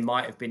because they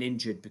might have been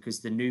injured because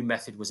the new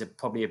method was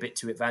probably a bit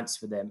too advanced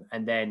for them.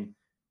 And then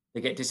they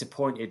get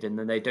disappointed and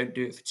then they don't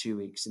do it for 2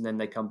 weeks and then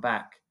they come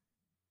back.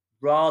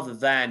 Rather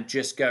than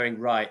just going,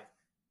 right,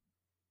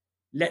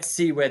 let's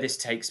see where this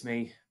takes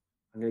me.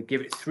 I'm going to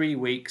give it 3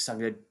 weeks. I'm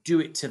going to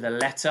do it to the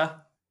letter.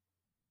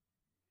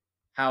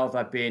 How have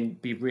I been?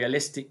 Be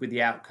realistic with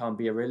the outcome,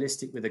 be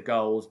realistic with the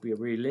goals, be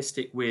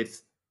realistic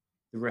with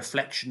the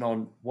reflection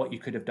on what you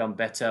could have done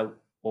better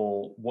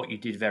or what you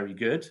did very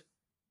good.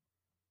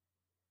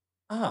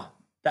 That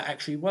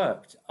actually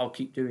worked. I'll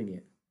keep doing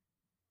it.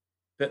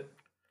 But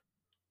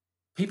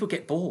people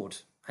get bored.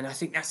 And I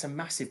think that's a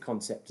massive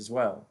concept as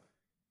well.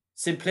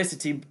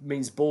 Simplicity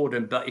means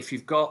boredom. But if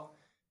you've got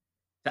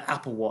the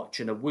Apple Watch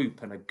and a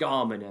Whoop and a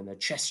Garmin and a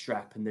chest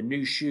strap and the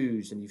new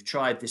shoes and you've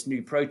tried this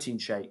new protein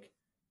shake,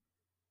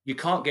 you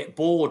can't get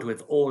bored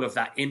with all of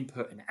that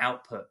input and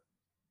output.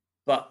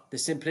 But the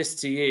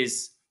simplicity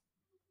is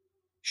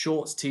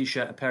shorts,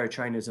 t-shirt, a pair of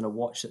trainers and a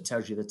watch that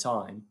tells you the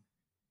time.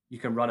 You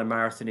can run a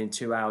marathon in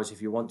 2 hours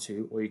if you want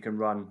to, or you can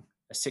run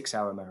a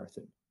 6-hour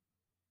marathon.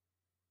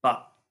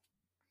 But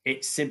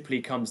it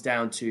simply comes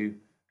down to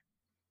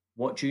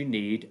what do you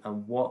need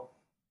and what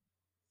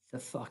the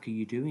fuck are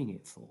you doing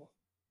it for?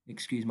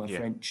 Excuse my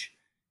French.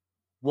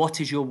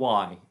 What is your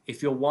why?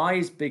 If your why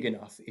is big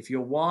enough, if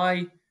your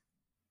why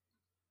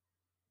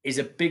is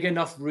a big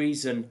enough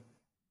reason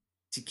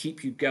to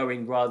keep you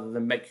going rather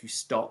than make you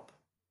stop,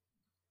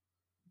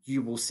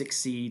 you will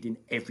succeed in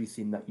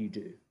everything that you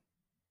do.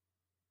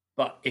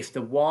 But if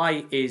the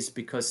why is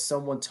because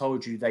someone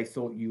told you they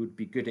thought you would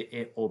be good at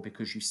it, or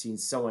because you've seen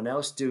someone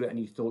else do it and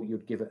you thought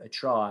you'd give it a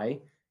try,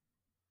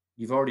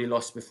 you've already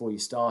lost before you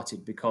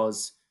started.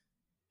 Because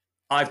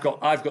I've got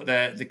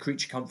the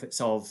creature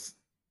comforts of,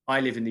 I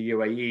live in the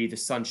UAE, the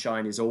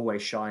sunshine is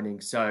always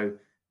shining. So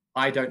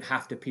I don't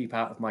have to peep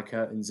out of my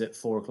curtains at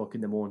 4 o'clock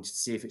in the morning to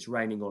see if it's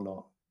raining or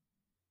not.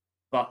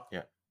 But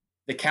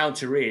the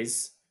counter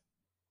is,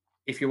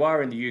 if you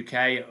are in the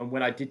UK, and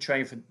when I did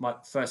train for my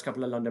first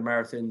couple of London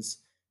marathons,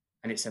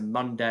 and it's a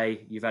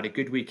Monday, you've had a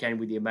good weekend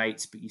with your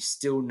mates, but you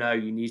still know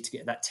you need to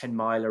get that 10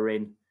 miler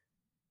in,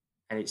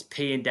 and it's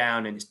peeing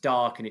down and it's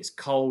dark and it's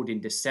cold in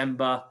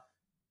December.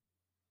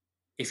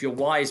 If your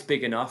why is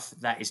big enough,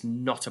 that is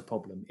not a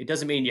problem. It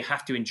doesn't mean you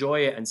have to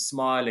enjoy it and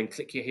smile and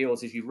click your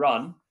heels as you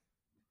run,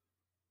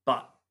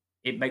 but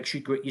it makes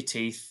you grit your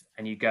teeth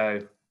and you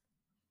go,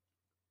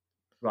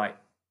 right,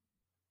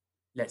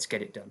 let's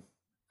get it done.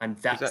 And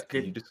that's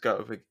exactly. You just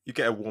go. You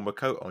get a warmer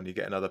coat on. You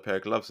get another pair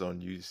of gloves on.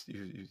 You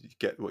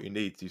get what you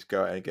need. You just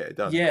go out and get it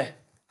done. Yeah,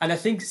 and I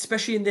think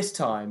especially in this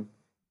time,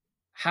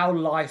 how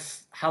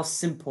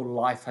simple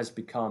life has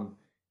become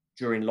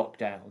during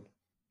lockdown.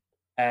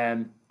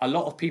 A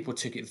lot of people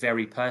took it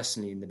very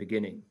personally in the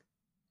beginning,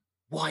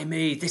 why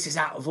me? This is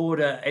out of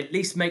order. At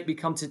least let me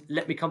come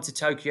to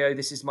Tokyo.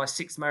 This is my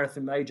 6th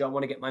marathon major. I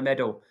want to get my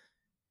medal.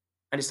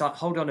 And it's like,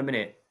 hold on a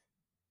minute.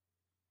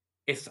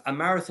 If a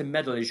marathon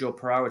medal is your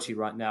priority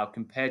right now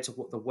compared to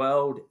what the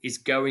world is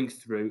going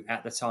through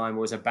at the time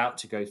or is about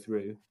to go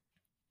through,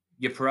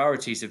 your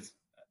priorities are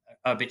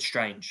a bit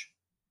strange.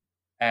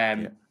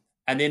 Yeah.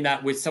 And in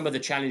that, with some of the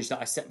challenge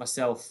that I set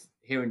myself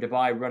here in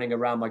Dubai, running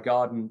around my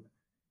garden,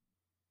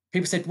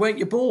 people said, weren't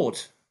you bored?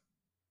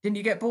 Didn't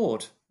you get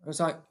bored? I was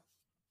like,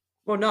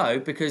 well, no,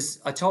 because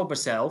I told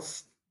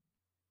myself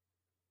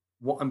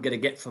what I'm going to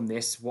get from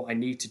this, what I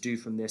need to do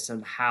from this,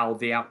 and how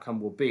the outcome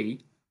will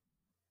be.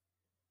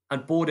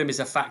 And boredom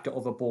is a factor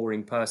of a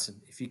boring person.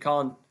 If you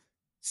can't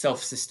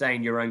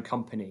self-sustain your own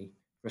company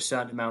for a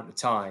certain amount of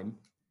time,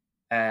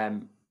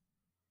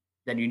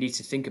 then you need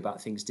to think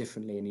about things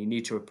differently and you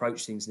need to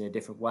approach things in a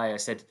different way. I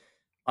said,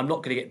 I'm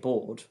not going to get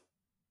bored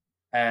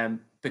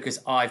because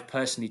I've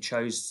personally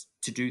chose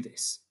to do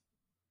this.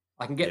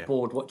 I can get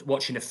bored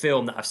watching a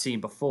film that I've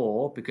seen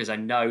before because I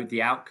know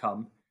the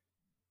outcome,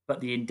 but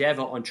the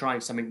endeavor on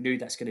trying something new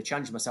that's going to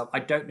challenge myself, I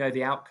don't know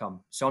the outcome.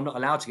 So I'm not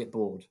allowed to get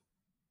bored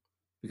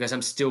because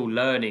I'm still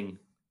learning.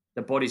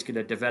 The body's going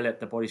to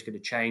develop, the body's going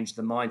to change,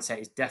 the mindset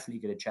is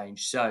definitely going to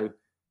change. So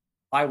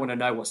I want to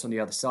know what's on the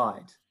other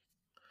side.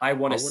 I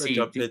want to see.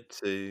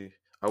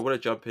 I want to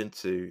jump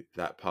into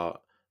that part,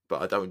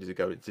 but I don't want you to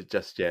go into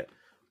just yet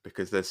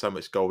because there's so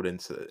much gold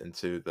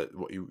into that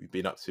what you've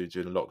been up to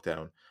during the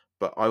lockdown.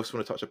 But I also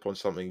want to touch upon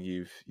something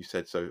you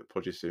said. So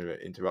apologies for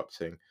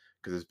interrupting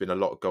because there's been a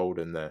lot of gold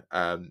in there.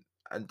 And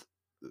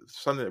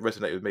something that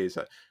resonated with me is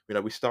that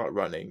we start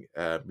running,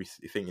 we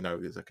think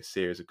there's like a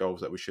series of goals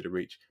that we should have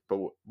reached, but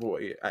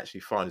what we actually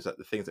find is that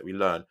the things that we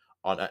learn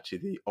aren't actually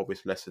the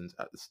obvious lessons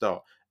at the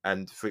start.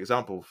 And for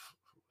example,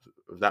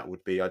 that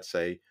would be, I'd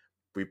say,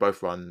 we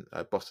both run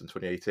Boston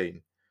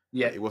 2018.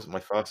 Yeah, It wasn't my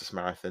fastest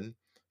marathon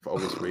for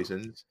obvious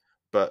reasons,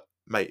 but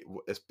mate,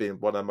 it's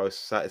been one of the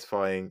most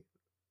satisfying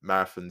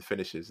marathon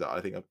finishes that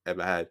I think I've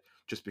ever had,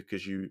 just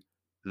because you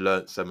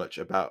learnt so much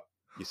about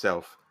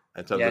yourself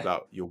in terms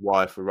about your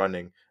why for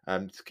running.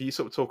 Can you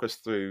sort of talk us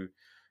through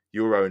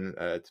your own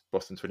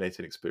Boston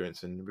 2018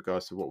 experience in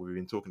regards to what we've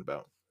been talking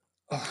about?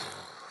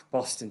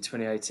 Boston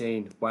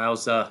 2018,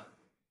 wowza.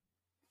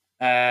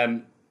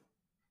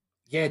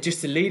 Yeah, just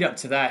to lead up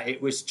to that,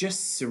 it was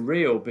just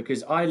surreal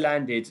because I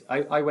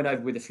went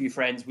over with a few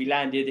friends. We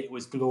landed, it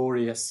was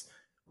glorious.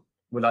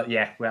 We're like,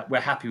 yeah, we're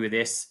happy with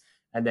this.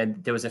 And then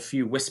there was a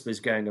few whispers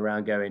going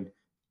around going,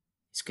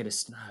 it's going to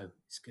snow.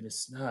 It's going to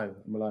snow.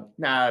 And we're like,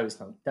 no,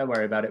 it's not. Don't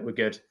worry about it. We're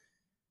good.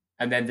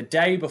 And then the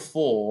day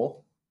before,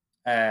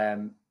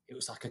 it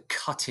was like a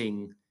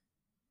cutting,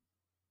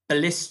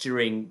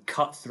 blistering,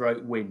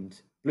 cutthroat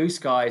wind. Blue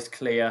skies,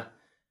 clear.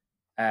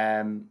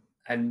 And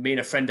me and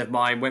a friend of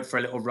mine went for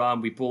a little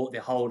run. We bought the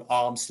whole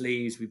arm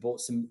sleeves. We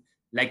bought some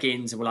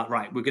leggings, and we're like,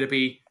 right, we're going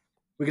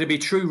to be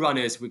true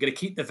runners. We're going to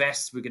keep the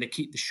vests. We're going to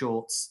keep the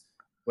shorts.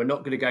 We're not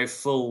going to go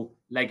full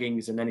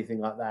leggings and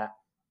anything like that.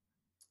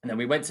 And then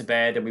we went to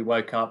bed and we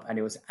woke up and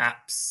it was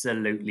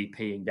absolutely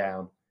peeing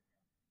down.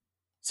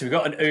 So we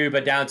got an Uber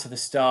down to the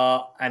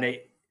start, and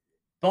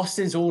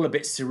Boston's all a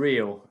bit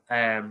surreal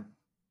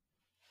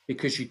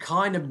because you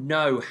kind of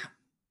know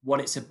what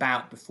it's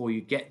about before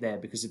you get there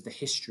because of the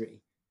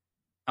history.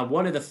 And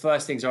one of the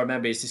first things I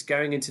remember is just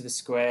going into the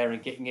square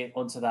and getting it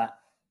onto that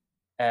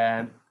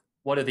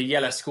one of the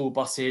yellow school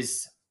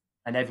buses,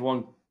 and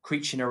everyone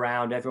creaching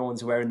around.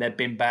 Everyone's wearing their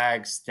bin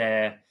bags,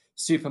 their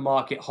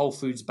supermarket Whole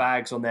Foods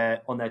bags on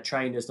their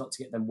trainers, not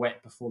to get them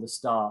wet before the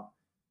start.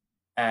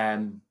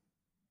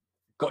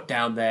 Got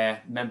down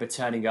there, remember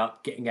turning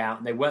up, getting out,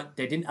 and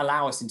they didn't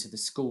allow us into the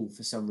school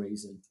for some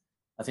reason.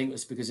 I think it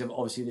was because of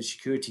obviously the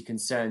security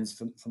concerns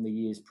from the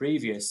years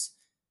previous.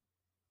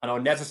 And I'll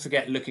never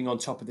forget looking on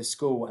top of the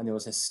school, and there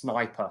was a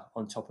sniper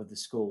on top of the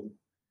school.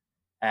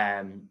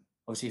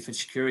 Obviously, for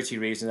security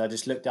reasons, I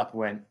just looked up and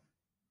went,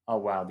 oh,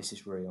 wow, this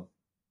is real.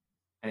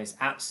 And it's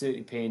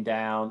absolutely peeing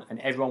down, and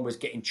everyone was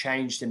getting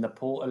changed in the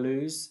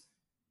portaloos.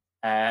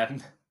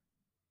 And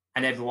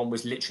everyone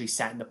was literally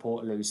sat in the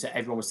portaloos. So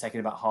everyone was taking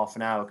about half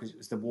an hour because it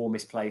was the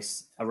warmest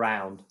place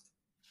around.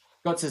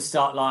 Got to the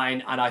start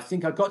line, and I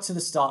think I got to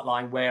the start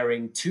line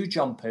wearing 2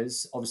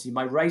 jumpers, obviously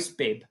my race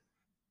bib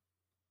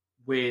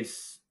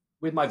with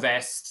my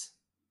vest,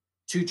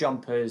 2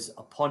 jumpers,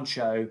 a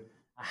poncho,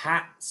 a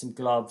hat, some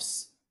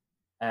gloves,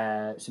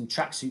 some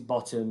tracksuit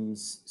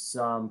bottoms,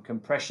 some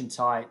compression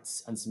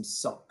tights, and some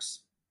socks.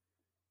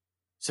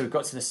 So we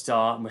got to the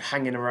start and we're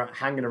hanging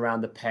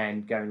around the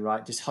pen, going,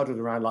 right, just huddled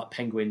around like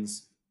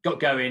penguins. Got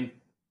going,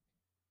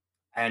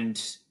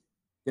 and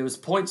there was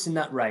points in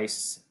that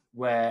race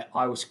where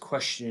I was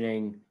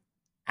questioning,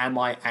 am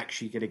I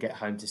actually going to get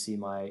home to see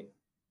my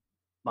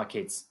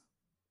kids?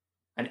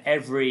 And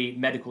every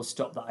medical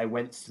stop that I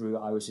went through,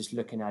 I was just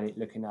looking at it.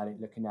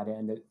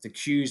 And the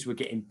queues were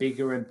getting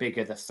bigger and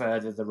bigger the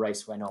further the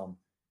race went on.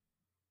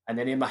 And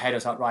then in my head, I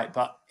was like, right,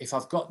 but if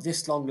I've got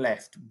this long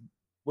left,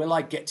 will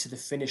I get to the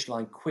finish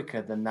line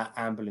quicker than that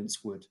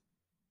ambulance would?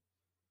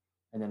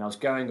 And then I was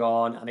going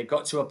on, and it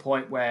got to a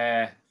point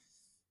where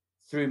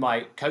through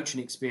my coaching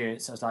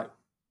experience, I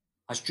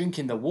was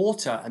drinking the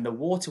water, and the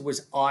water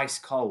was ice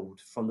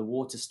cold from the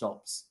water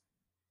stops.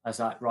 I was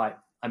like, right,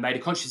 I made a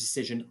conscious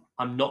decision.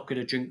 I'm not going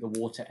to drink the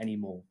water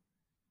anymore,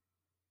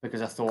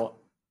 because I thought,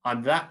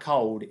 I'm that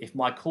cold. If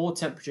my core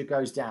temperature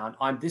goes down,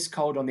 I'm this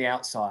cold on the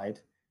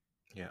outside.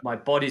 Yeah. My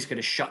body's going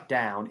to shut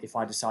down if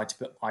I decide to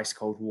put ice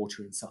cold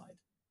water inside.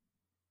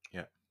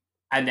 Yeah.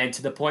 And then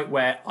to the point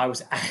where I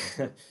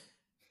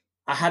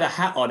had a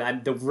hat on,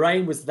 and the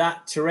rain was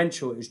that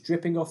torrential. It was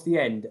dripping off the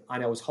end,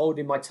 and I was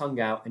holding my tongue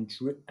out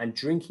and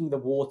drinking the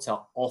water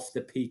off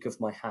the peak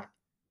of my hat.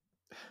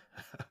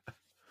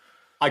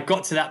 I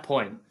got to that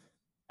point,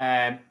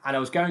 and I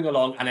was going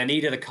along, and I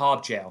needed a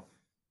carb gel.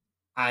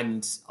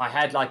 And I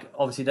had, like,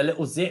 obviously the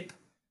little zip.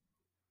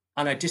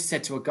 And I just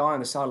said to a guy on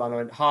the sideline, I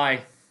went,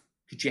 hi,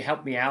 could you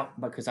help me out?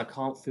 Because I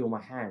can't feel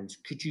my hands.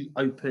 Could you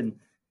open?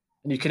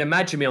 And you can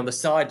imagine me on the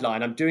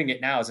sideline. I'm doing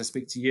it now as I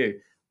speak to you.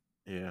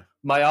 Yeah.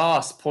 My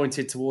ass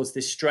pointed towards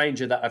this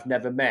stranger that I've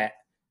never met.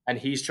 And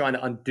he's trying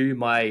to undo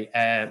my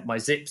my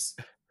zips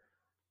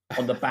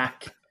on the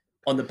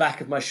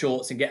back of my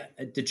shorts and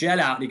get the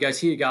gel out. And he goes,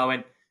 here you go. I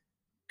went,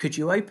 could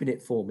you open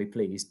it for me,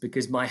 please?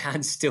 Because my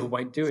hands still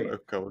won't do it. So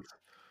cold.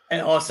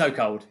 So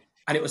cold.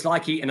 And it was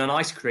like eating an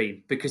ice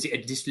cream, because it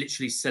had just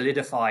literally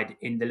solidified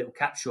in the little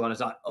capsule. And I was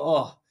like,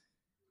 oh,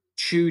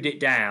 chewed it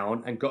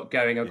down and got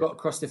going. I got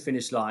across the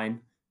finish line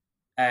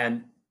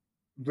and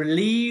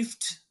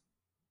relieved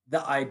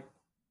that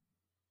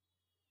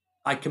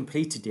I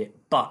completed it,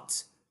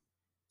 but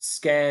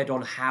scared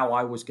on how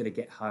I was going to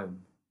get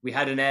home. We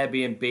had an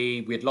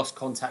Airbnb. We had lost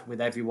contact with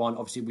everyone.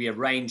 Obviously, we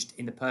arranged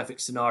in the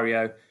perfect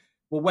scenario,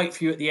 we'll wait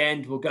for you at the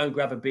end. We'll go and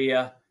grab a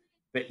beer.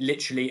 But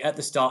literally at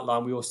the start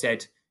line, we all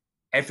said,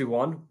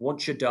 everyone,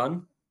 once you're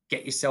done,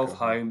 get yourself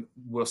home.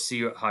 We'll see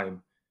you at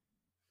home.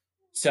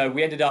 So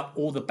we ended up,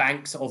 all the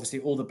banks and all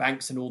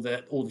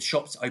the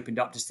shops opened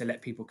up just to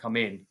let people come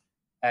in.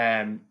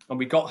 And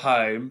we got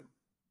home,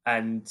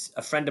 and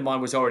a friend of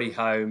mine was already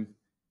home.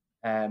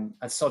 And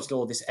sod's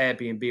law, this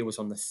Airbnb was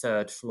on the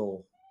 3rd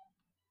floor.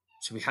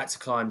 So we had to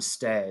climb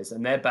stairs,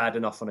 and they're bad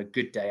enough on a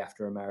good day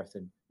after a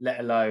marathon,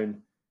 let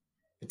alone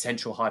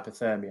potential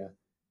hypothermia.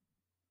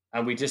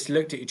 And we just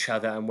looked at each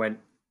other and went,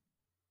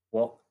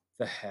 what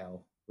the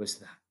hell was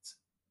that?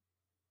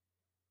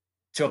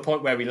 To a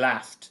point where we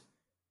laughed.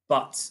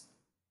 But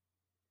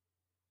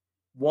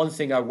one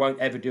thing I won't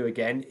ever do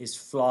again is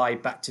fly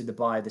back to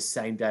Dubai the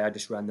same day I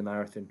just ran the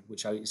marathon,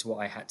 which is what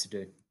I had to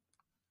do.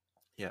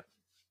 Yeah.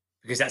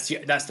 Because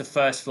that's the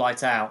first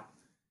flight out,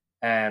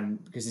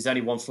 because there's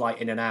only one flight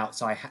in and out.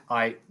 So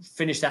I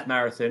finished that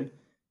marathon.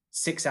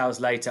 6 hours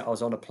later, I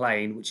was on a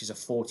plane, which is a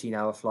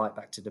 14-hour flight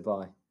back to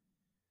Dubai.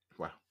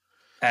 Wow.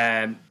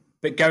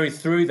 But going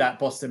through that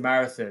Boston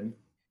Marathon,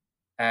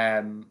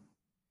 there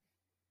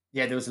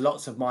was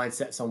lots of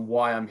mindsets on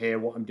why I'm here,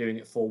 what I'm doing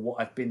it for,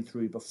 what I've been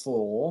through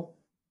before.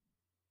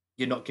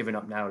 You're not giving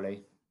up now,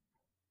 Lee.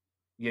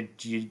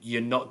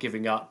 You're not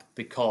giving up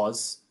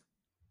because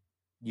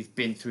you've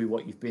been through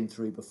what you've been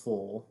through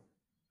before.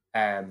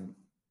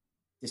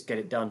 Just get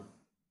it done.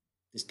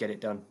 Just get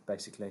it done,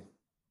 basically.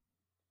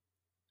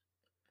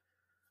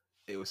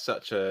 It was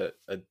such a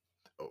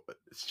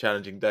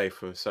challenging day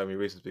for so many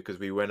reasons, because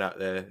we went out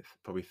there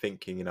probably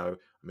thinking, I'm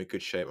in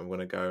good shape, I'm going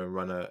to go and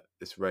run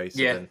this race.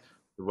 Yeah. And then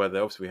the weather,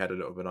 obviously we had a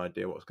little bit of an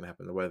idea what was going to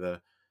happen in the weather.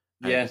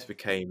 And it just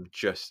became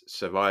just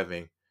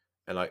surviving,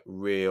 and like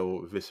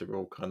real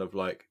visceral kind of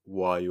like,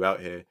 why are you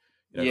out here?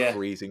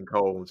 Freezing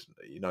cold.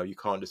 You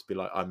can't just be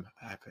like, I'm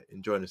happy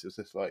enjoying this. It's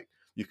just like,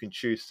 you can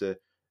choose to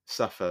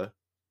suffer.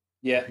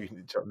 Yeah. You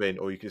know what I mean?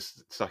 Or you can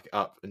just suck it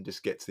up and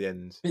just get to the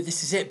end. But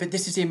this is it. But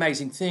this is the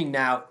amazing thing.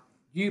 Now,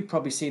 you've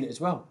probably seen it as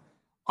well.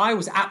 I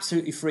was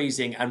absolutely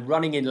freezing and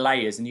running in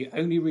layers. And the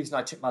only reason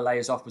I took my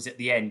layers off was at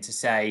the end to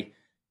say,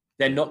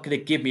 they're not going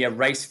to give me a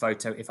race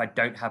photo if I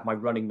don't have my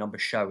running number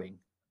showing.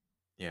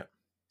 Yeah.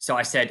 So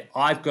I said,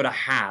 I've got to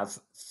have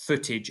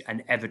footage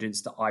and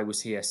evidence that I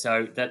was here.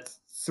 So that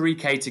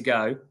 3K to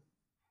go,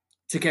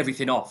 took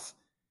everything off.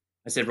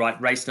 I said, right,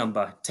 race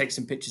number, take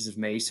some pictures of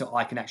me so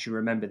I can actually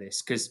remember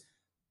this. Because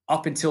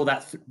up until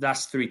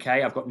that's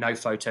 3K, I've got no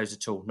photos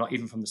at all, not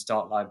even from the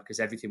start line, because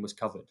everything was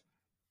covered.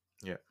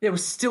 Yeah. There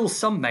was still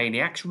some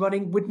maniacs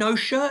running with no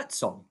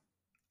shirts on.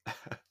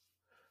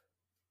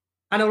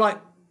 And I'm like,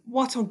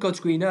 what on God's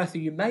green earth are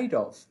you made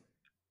of?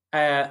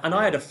 And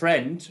I had a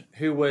friend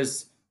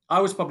I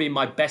was probably in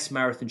my best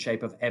marathon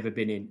shape I've ever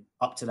been in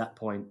up to that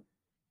point.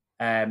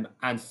 And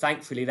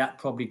thankfully that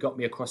probably got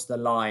me across the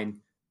line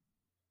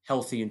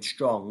healthy and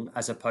strong,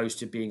 as opposed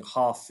to being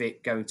half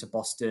fit going to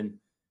Boston.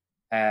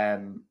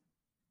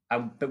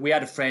 But we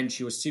had a friend,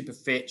 she was super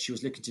fit. She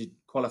was looking to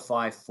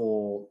qualify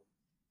for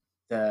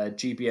the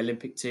GB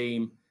Olympic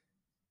team.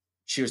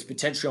 She was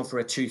potentially on for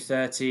a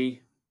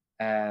 2:30.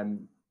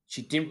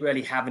 She didn't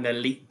really have an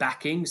elite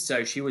backing,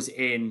 so she was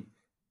in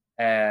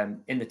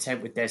the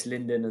tent with Des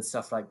Linden and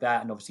stuff like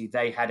that. And obviously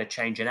they had a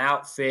change in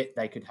outfit.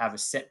 They could have a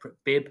separate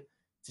bib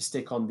to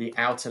stick on the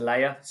outer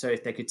layer. So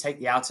if they could take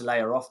the outer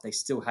layer off, they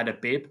still had a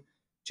bib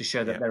to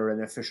show that they were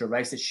an official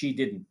racer. She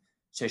didn't.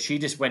 So she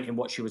just went in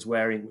what she was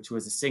wearing, which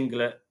was a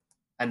singlet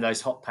and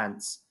those hot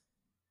pants.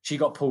 She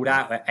got pulled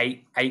out at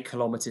 8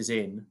 kilometers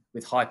in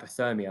with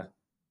hypothermia.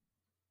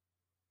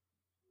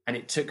 And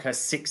it took her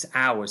 6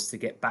 hours to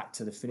get back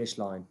to the finish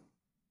line.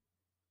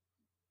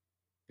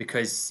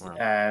 Because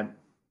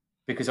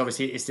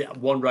obviously it's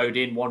one road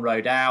in, one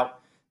road out.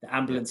 The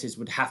ambulances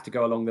would have to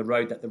go along the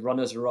road that the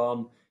runners are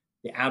on.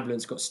 The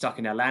ambulance got stuck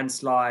in a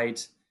landslide.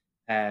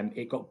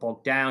 It got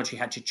bogged down. She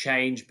had to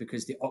change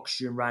because the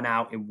oxygen ran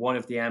out in one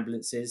of the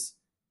ambulances.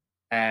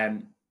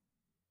 It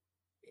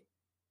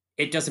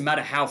doesn't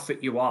matter how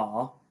fit you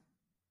are.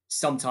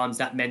 Sometimes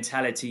that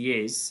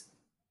mentality is,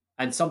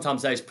 and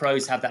sometimes those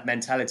pros have that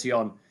mentality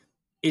on,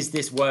 is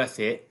this worth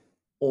it?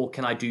 Or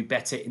can I do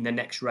better in the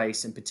next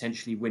race and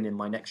potentially win in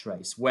my next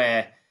race?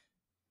 Where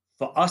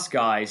for us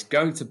guys,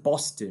 going to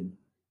Boston,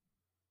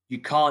 you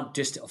can't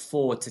just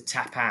afford to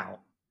tap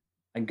out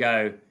and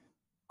go,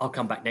 I'll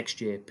come back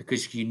next year,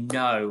 because you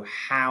know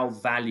how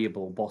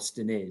valuable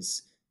Boston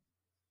is.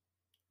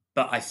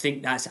 But I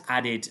think that's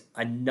added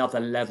another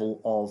level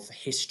of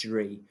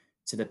history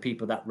to the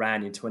people that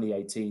ran in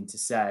 2018 to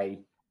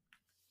say,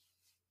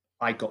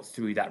 I got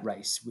through that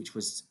race, which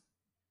was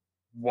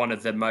one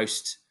of the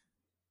most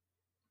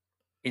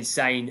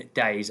insane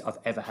days I've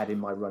ever had in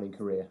my running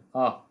career.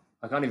 Oh,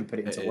 I can't even put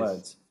it into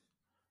words.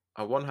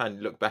 On one hand,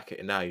 you look back at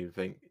it now, you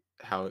think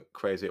how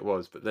crazy it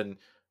was. But then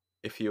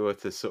if you were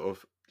to sort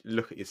of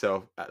look at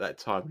yourself at that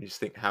time, you just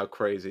think how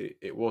crazy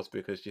it was,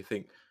 because you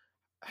think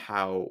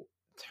how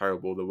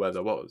terrible the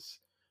weather was.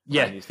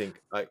 Yeah. And you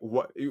think, like,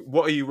 what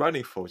are you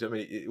running for? Do you know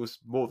what I mean? It was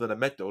more than a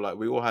medal. Like,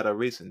 we all had our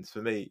reasons.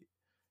 For me,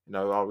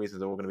 our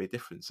reasons are all going to be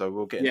different. So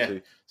we'll get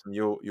into some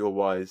your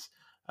whys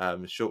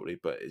shortly.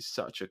 But it's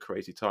such a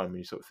crazy time when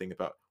you sort of think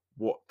about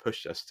what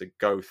pushed us to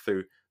go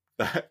through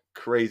that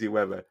crazy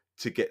weather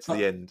to get to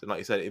the end. And like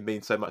you said, it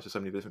means so much to so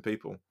many different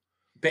people.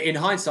 But in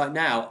hindsight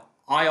now,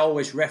 I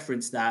always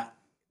reference that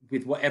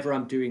with whatever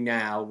I'm doing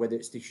now, whether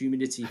it's the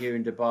humidity here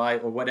in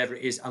Dubai or whatever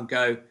it is,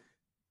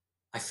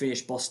 I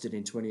finished Boston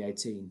in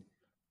 2018.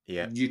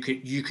 Yeah.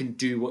 You can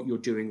do what you're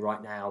doing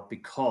right now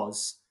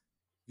because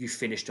you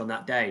finished on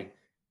that day.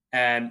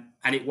 And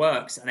it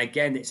works. And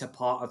again, it's a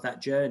part of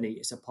that journey.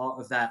 It's a part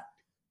of that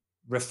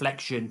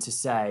reflection to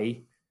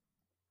say,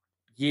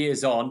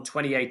 years on,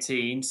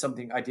 2018,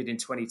 something I did in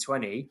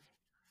 2020,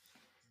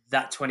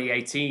 that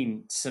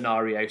 2018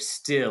 scenario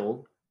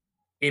still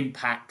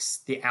impacts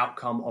the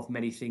outcome of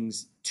many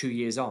things 2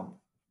 years on.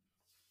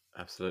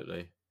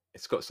 Absolutely.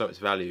 It's got so much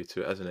value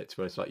to it, hasn't it? To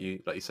be honest, like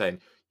you're saying,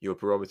 your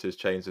barometer's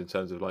changed in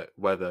terms of like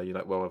weather. You're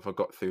like, well, if I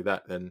got through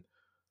that, then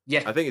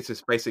I think it's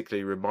just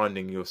basically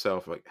reminding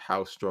yourself like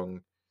how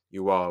strong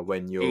you are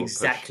when you're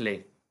exactly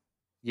pushed.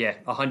 Yeah,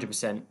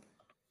 100%.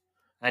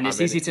 And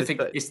it's easy to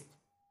forget.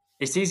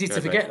 It's easy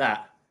to forget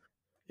that.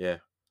 Yeah,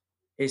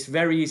 it's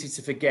very easy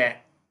to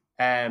forget.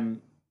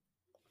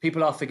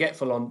 People are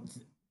forgetful on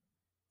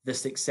the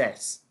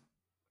success,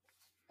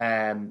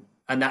 and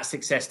that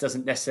success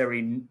doesn't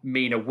necessarily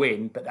mean a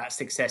win, but that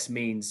success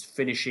means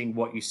finishing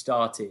what you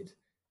started.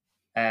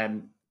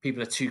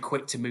 People are too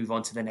quick to move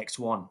on to the next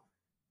one.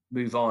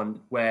 Move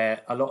on,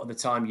 where a lot of the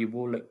time you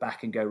will look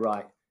back and go,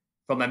 right,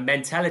 from a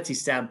mentality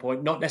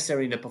standpoint, not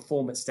necessarily in a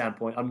performance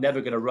standpoint, I'm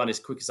never going to run as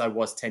quick as I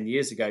was 10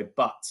 years ago,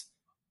 but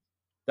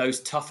those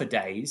tougher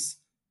days,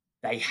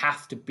 they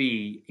have to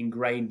be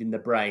ingrained in the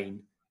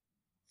brain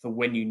for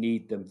when you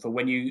need them, for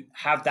when you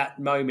have that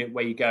moment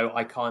where you go,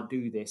 I can't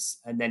do this.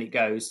 And then it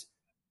goes,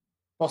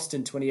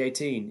 Boston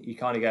 2018, you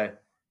kind of go,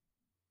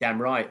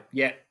 damn right.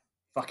 Yeah,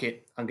 fuck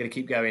it. I'm going to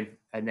keep going.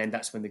 And then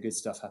that's when the good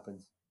stuff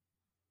happens.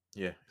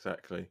 Yeah,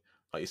 exactly.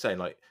 Like you're saying,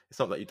 like, it's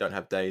not that you don't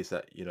have days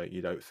that,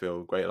 you don't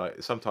feel great.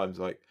 Like sometimes,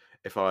 like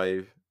if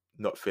I'm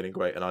not feeling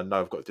great and I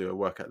know I've got to do a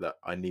workout that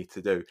I need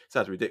to do, it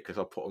sounds ridiculous.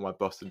 I'll put on my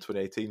Boston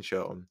 2018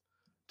 shirt on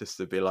just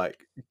to be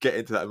like, get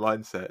into that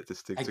mindset,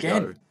 just to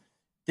go.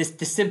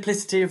 The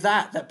simplicity of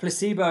that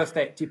placebo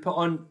effect. You put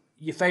on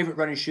your favorite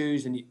running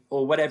shoes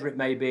or whatever it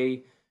may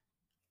be,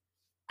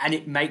 and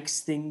it makes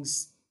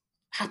things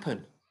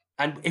happen.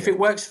 And if it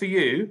works for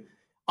you,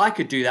 I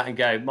could do that and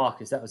go,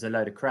 Marcus, that was a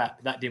load of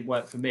crap. That didn't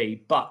work for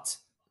me. But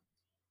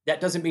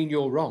that doesn't mean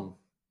you're wrong.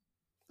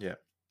 Yeah.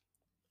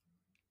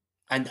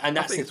 And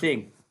that's the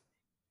thing.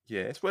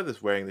 Yeah, it's whether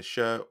it's wearing the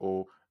shirt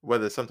or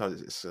whether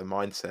sometimes it's a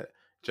mindset.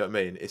 Do you know what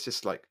I mean? It's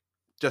just like,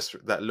 just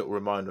that little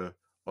reminder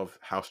of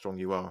how strong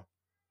you are.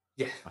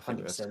 Yeah, 100%. I think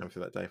that's come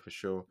through that day for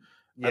sure.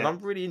 Yeah. And I'm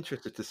really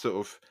interested to sort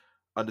of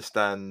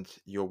understand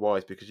your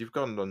whys, because you've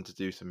gone on to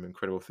do some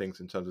incredible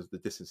things in terms of the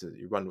distances that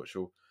you run, which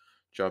we'll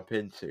jump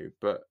into.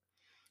 But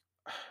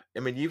I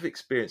mean, you've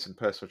experienced some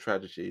personal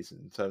tragedies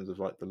in terms of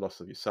like the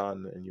loss of your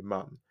son and your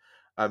mum.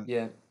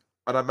 Yeah.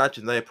 And I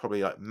imagine they're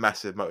probably like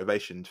massive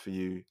motivation for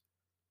you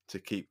to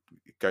keep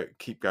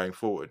going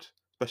forward,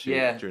 especially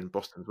during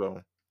Boston as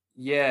well.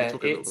 Yeah,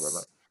 Talk a little bit about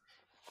that.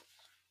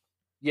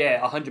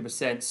 Yeah,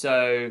 100%.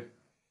 So,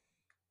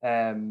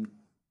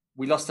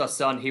 we lost our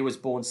son. He was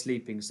born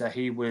sleeping. So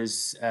he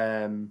was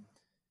born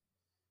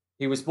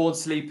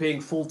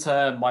sleeping full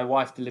term. My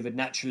wife delivered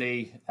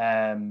naturally.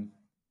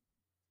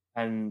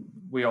 and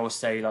we always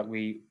say like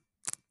we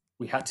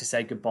had to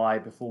say goodbye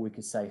before we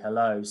could say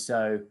hello.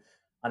 So,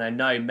 and I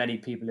know many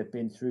people have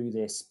been through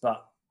this,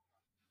 but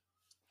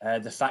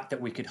the fact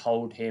that we could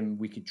hold him,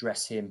 we could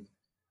dress him,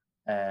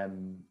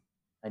 and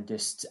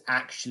just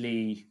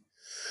actually,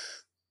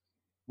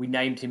 we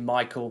named him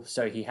Michael,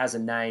 so he has a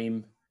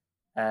name.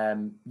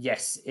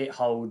 Yes, it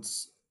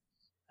holds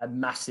a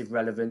massive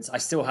relevance. I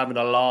still have an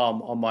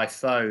alarm on my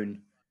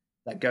phone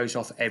that goes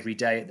off every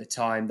day at the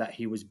time that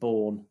he was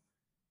born,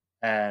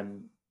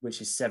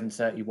 which is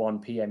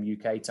 7:31 p.m.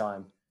 UK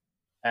time.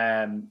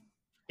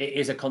 It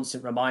is a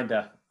constant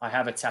reminder. I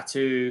have a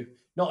tattoo,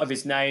 not of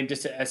his name,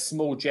 just a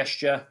small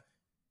gesture.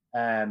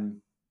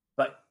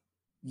 But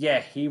yeah,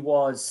 he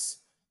was,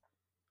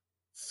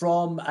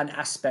 from an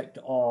aspect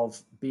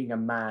of being a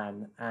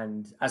man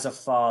and as a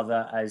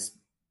father, as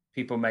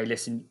people may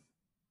listen,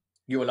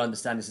 you will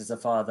understand this as a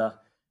father.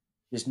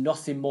 There's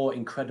nothing more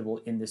incredible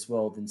in this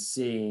world than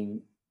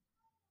seeing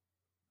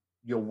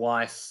your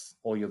wife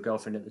or your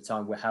girlfriend at the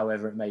time,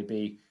 however it may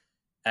be,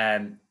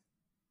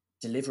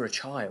 deliver a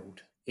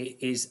child. It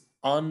is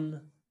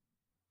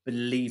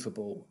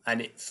unbelievable.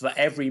 And for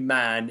every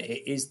man,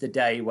 it is the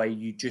day where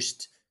you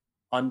just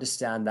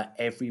understand that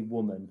every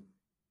woman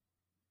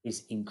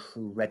is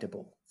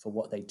incredible for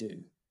what they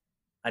do.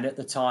 And at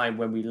the time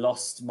when we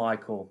lost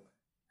Michael,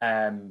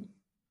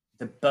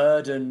 the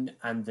burden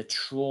and the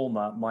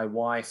trauma my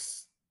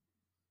wife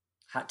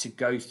had to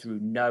go through,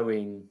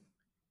 knowing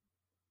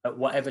at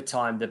whatever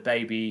time the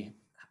baby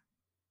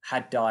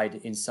had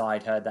died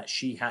inside her, that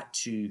she had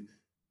to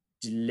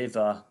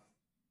deliver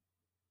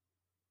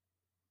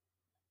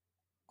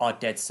our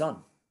dead son,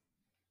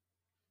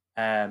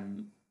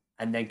 and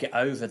then get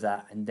over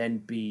that, and then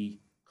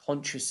be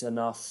conscious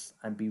enough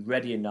and be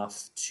ready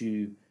enough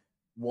to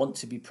want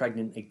to be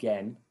pregnant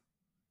again.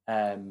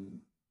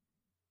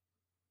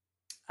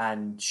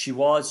 And she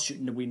was.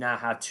 We now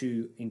have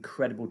two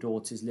incredible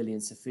daughters, Lily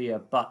and Sophia,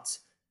 but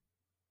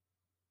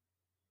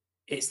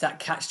it's that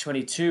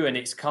catch-22, and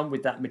it's come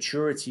with that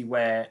maturity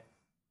where,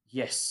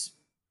 yes,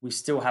 we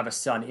still have a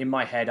son. In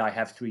my head, I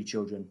have three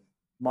children.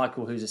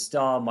 Michael, who's a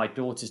star. My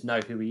daughters know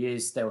who he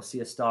is. They'll see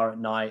a star at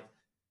night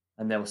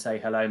and they'll say,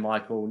 hello,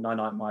 Michael.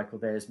 Night, Michael.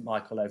 There's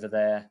Michael over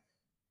there.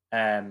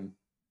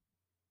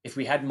 If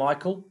we had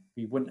Michael,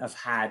 we wouldn't have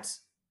had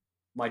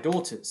my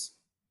daughters.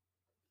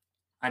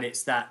 And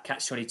it's that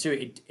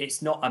catch-22.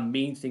 It's not a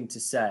mean thing to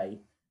say,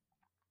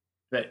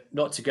 but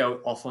not to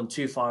go off on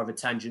too far of a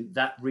tangent.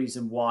 That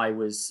reason why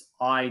was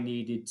I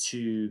needed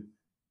to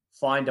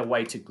find a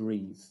way to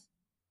grieve.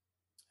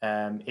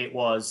 It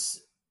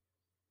was,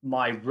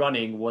 my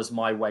running was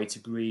my way to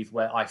grieve,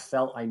 where I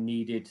felt I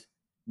needed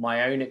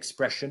my own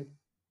expression,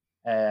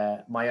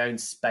 my own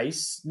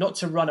space, not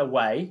to run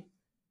away,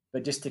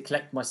 but just to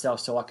collect myself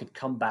so I could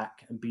come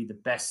back and be the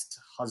best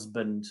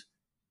husband,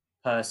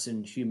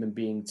 person, human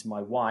being to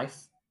my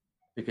wife,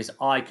 because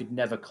I could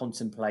never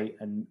contemplate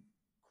and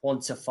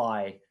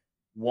quantify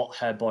what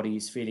her body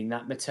is feeling.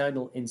 That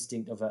maternal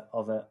instinct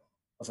of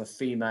a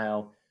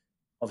female.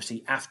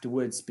 Obviously,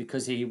 afterwards,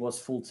 because he was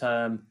full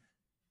term,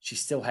 she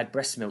still had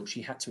breast milk.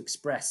 She had to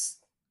express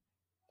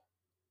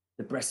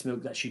the breast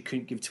milk that she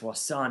couldn't give to our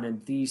son.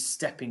 And these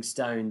stepping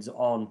stones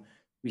on,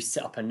 we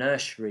set up a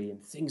nursery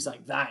and things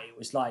like that. It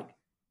was like,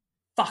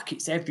 fuck,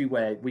 it's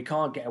everywhere. We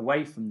can't get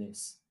away from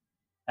this.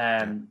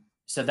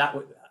 So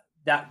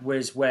that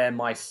was where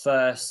my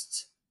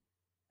first,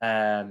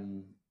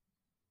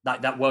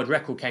 that world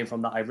record came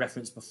from that I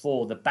referenced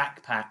before. The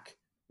backpack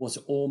was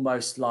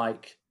almost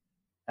like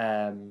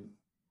the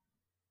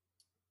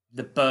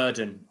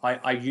burden.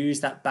 I use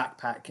that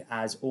backpack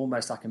as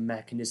almost like a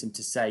mechanism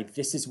to say,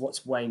 this is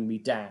what's weighing me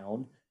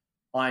down.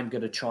 I'm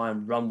going to try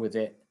and run with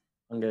it.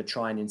 I'm going to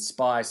try and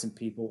inspire some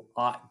people.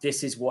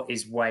 This is what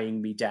is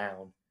weighing me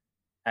down.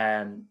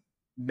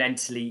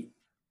 Mentally,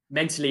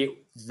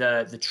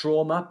 the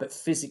trauma, but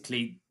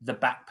physically, the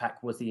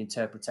backpack was the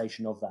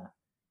interpretation of that.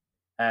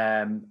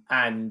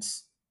 And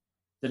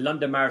the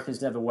London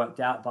Marathons never worked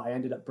out, but I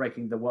ended up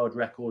breaking the world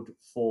record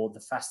for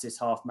the fastest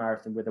half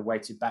marathon with a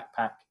weighted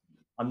backpack.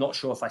 I'm not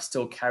sure if I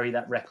still carry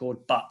that record,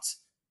 but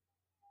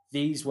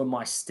these were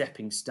my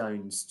stepping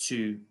stones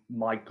to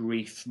my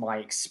grief, my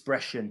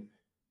expression.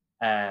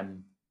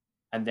 And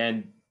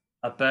then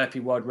a burpee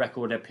world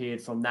record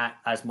appeared from that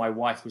as my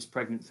wife was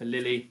pregnant for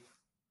Lily.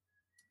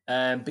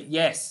 But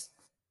yes,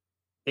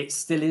 it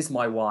still is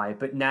my why.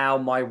 But now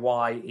my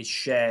why is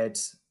shared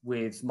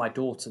with my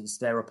daughters.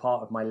 They're a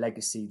part of my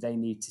legacy. They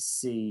need to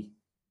see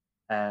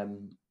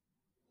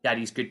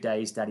daddy's good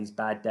days, daddy's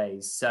bad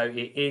days. So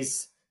it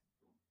is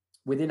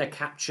within a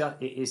capture.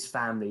 It is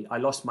family. I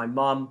lost my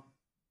mum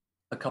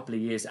a couple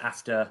of years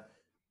after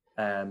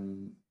I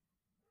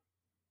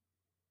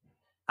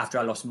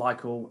lost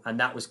Michael, and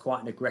that was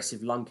quite an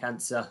aggressive lung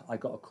cancer. I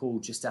got a call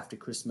just after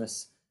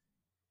Christmas.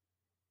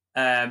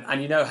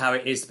 And you know how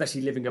it is,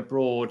 especially living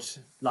abroad.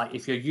 Like,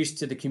 if you're used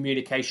to the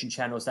communication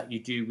channels that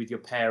you do with your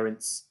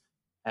parents,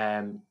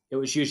 it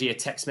was usually a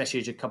text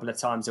message a couple of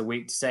times a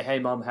week to say, hey,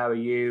 Mum, how are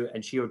you?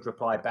 And she would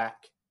reply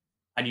back.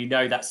 And you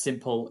know that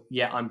simple,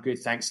 yeah, I'm good,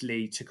 thanks,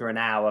 Lee, took her an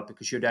hour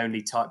because you'd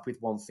only type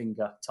with one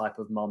finger type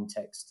of mom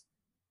text.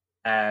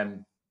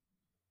 And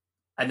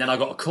then I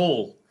got a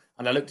call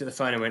and I looked at the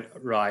phone and went,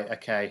 right,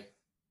 okay,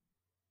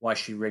 why is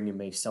she ringing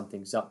me?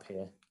 Something's up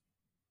here.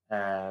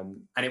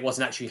 And it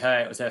wasn't actually her,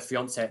 it was her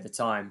fiance at the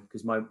time,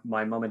 because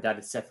my mum and dad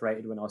had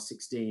separated when I was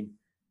 16.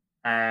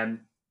 And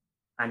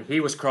he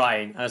was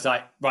crying. And I was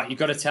like, right, you've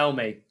got to tell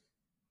me. And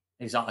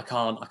he's like, I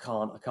can't.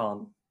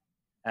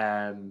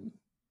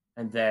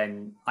 And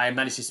then I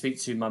managed to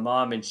speak to my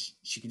mum, and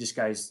she just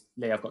goes,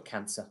 Lee, I've got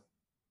cancer.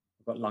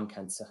 I've got lung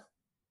cancer.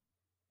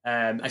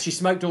 And she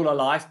smoked all her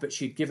life, but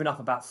she'd given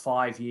up about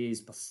 5 years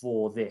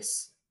before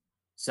this.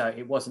 So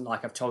it wasn't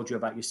like I've told you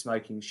about your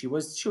smoking. She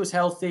was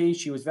healthy.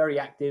 She was very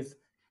active.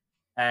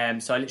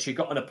 So I literally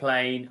got on a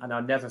plane, and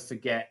I'll never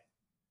forget.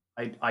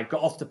 I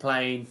got off the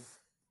plane,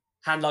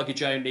 hand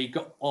luggage only,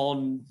 got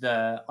on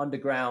the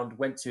underground,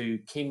 went to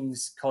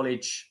King's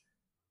College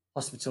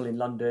Hospital in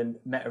London,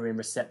 met her in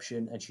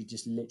reception, and she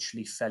just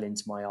literally fell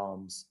into my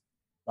arms.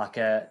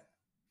 The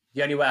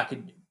only way I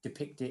could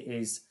depict it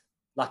is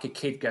like a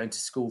kid going to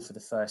school for the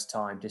first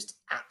time, just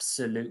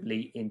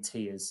absolutely in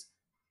tears.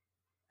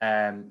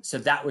 So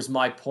that was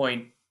my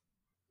point.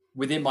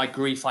 Within my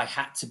grief, I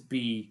had to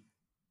be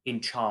in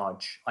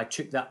charge. I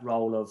took that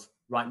role of,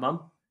 right,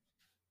 Mum,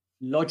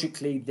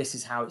 logically, this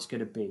is how it's going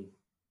to be.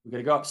 We're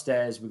going to go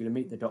upstairs. We're going to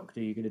meet the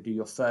doctor. You're going to do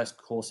your first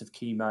course of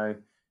chemo.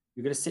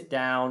 You're going to sit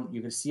down.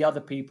 You're going to see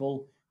other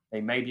people. They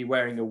may be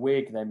wearing a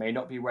wig. They may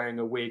not be wearing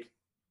a wig.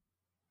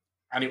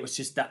 And it was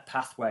just that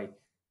pathway.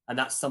 And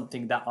that's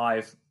something that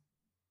I've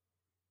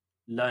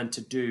learned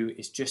to do,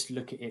 is just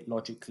look at it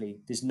logically.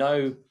 There's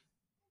no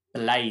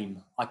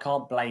blame. I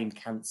can't blame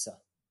cancer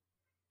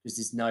because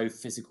there's no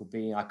physical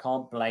being. I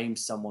can't blame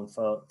someone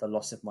for the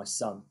loss of my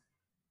son.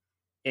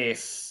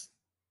 If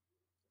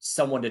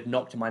someone had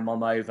knocked my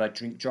mum over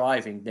drink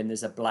driving, then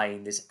there's a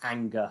blame, there's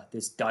anger,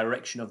 there's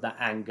direction of that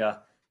anger,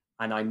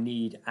 and I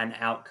need an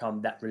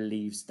outcome that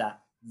relieves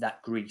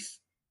that grief.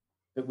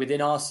 But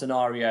within our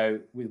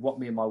scenario, with what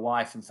me and my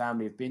wife and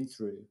family have been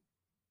through,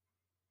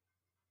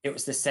 it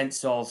was the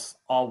sense of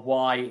our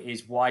why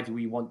is, why do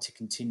we want to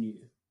continue?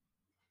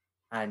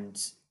 And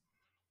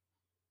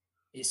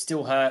it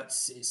still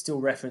hurts. It's still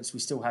referenced.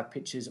 We still have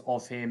pictures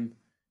of him.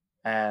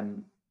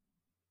 And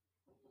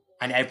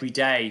every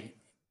day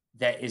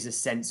there is a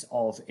sense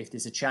of, if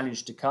there's a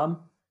challenge to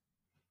come,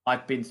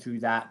 I've been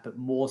through that, but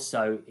more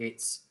so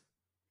it's,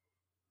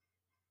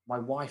 my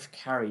wife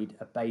carried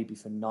a baby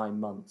for 9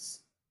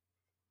 months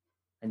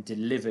and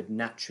delivered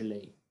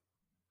naturally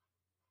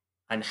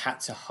and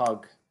had to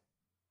hug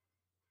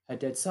her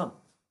dead son.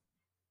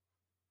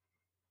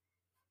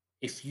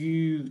 If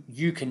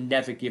you can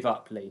never give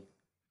up, Lee.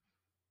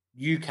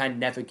 You can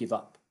never give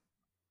up.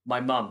 My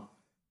mum,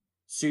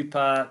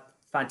 super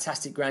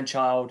fantastic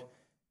grandchild.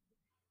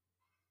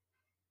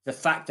 The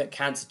fact that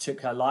cancer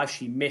took her life,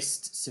 she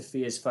missed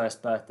Sophia's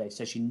first birthday,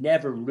 so she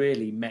never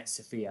really met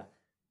Sophia.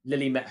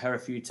 Lily met her a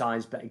few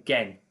times, but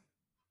again,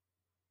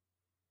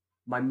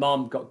 my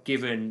mum got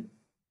given,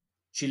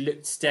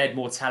 stared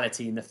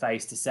mortality in the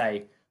face to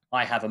say,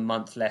 I have a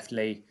month left,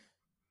 Lee.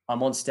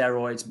 I'm on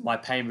steroids, my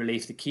pain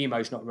relief, the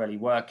chemo's not really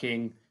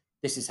working.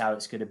 This is how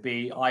it's going to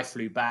be. I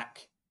flew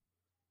back,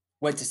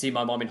 went to see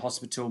my mum in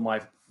hospital.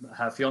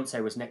 Her fiance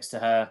was next to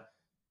her,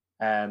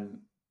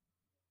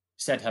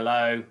 said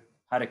hello,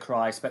 had a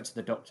cry, spoke to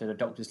the doctor. The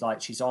doctor's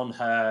like, she's on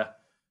her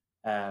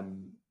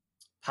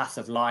path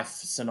of life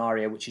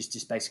scenario, which is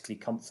just basically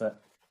comfort.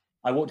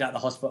 I walked out of the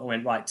hospital and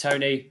went, right,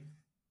 Tony,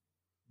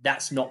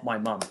 that's not my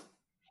mum.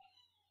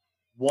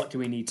 What do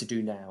we need to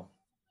do now?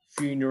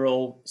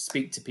 Funeral,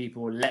 speak to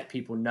people, let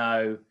people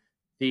know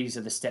these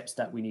are the steps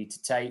that we need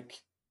to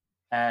take.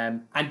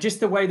 And just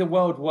the way the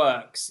world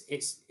works,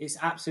 it's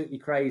absolutely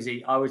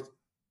crazy. I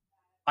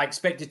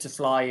expected to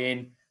fly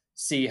in,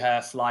 see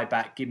her, fly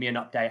back, give me an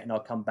update, and I'll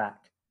come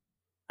back.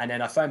 And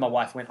then I phoned my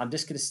wife and went, I'm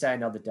just going to stay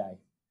another day.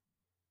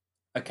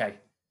 Okay.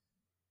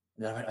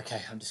 And then I went,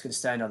 okay, I'm just going to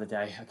stay another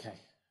day. Okay.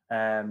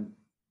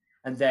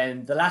 And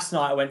then the last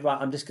night I went,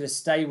 right, I'm just going to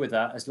stay with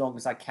her as long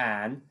as I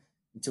can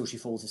until she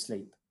falls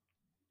asleep.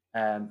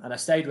 And I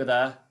stayed with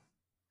her,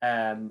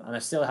 and I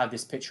still have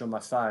this picture on my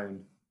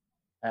phone.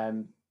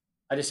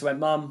 I just went,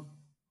 Mum,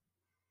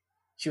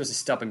 she was a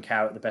stubborn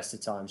cow at the best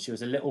of times. She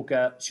was a little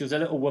girl. She was a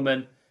little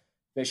woman,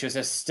 but she was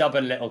a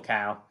stubborn little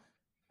cow.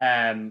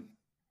 And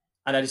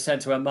I just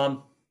said to her,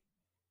 Mum,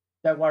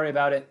 don't worry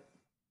about it.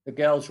 The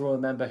girls will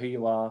remember who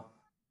you are.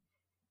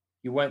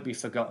 You won't be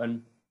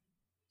forgotten.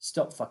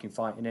 Stop fucking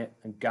fighting it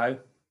and go.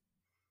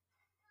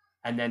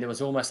 And then there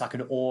was almost like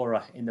an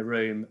aura in the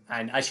room.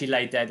 And as she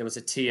laid there was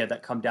a tear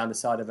that come down the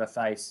side of her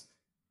face.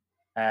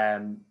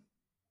 And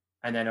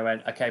then I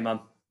went, okay,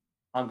 Mum,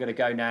 I'm going to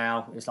go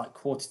now. It was like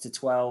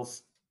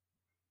 11:45.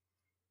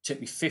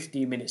 Took me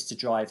 15 minutes to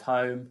drive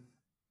home.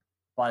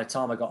 By the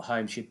time I got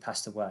home, she'd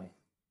passed away.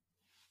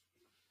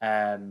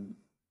 And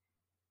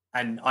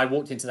I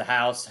walked into the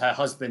house. Her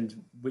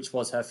husband, which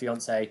was her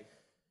fiance,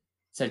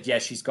 said, yeah,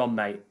 she's gone,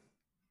 mate.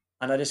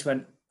 And I just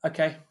went,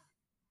 okay.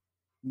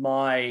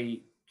 My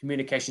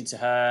Communication to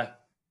her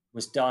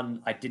was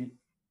done. I didn't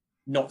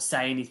not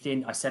say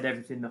anything. I said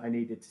everything that I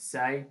needed to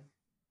say.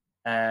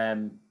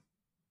 And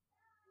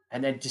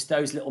then just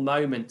those little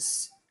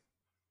moments,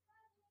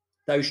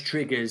 those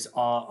triggers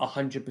are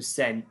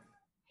 100%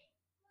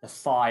 the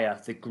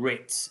fire, the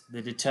grit,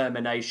 the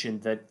determination,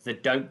 the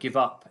don't give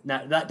up.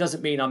 Now, that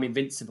doesn't mean I'm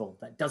invincible.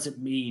 That doesn't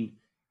mean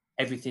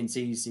everything's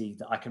easy,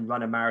 that I can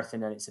run a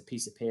marathon and it's a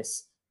piece of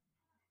piss.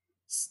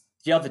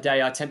 The other day,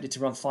 I attempted to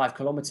run 5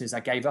 kilometers. I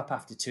gave up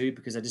after 2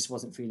 because I just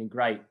wasn't feeling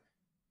great.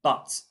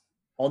 But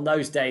on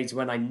those days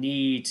when I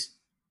need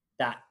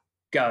that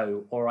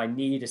go, or I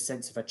need a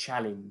sense of a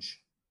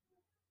challenge,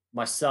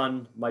 my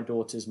son, my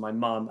daughters, my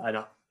mum, and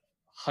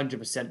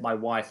 100% my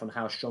wife on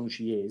how strong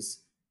she is,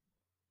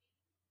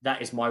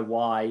 that is my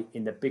why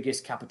in the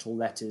biggest capital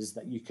letters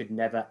that you could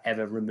never,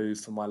 ever remove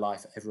from my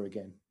life ever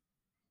again.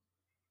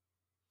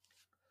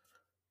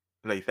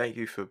 Lee, thank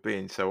you for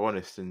being so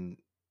honest and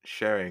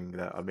sharing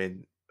that. I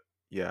mean,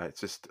 yeah,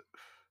 it's just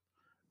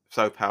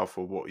so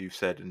powerful what you've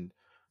said, and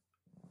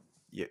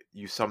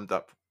you summed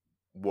up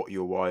what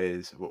your why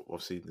is. Well,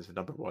 obviously, there's a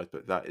number of whys,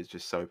 but that is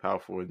just so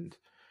powerful. And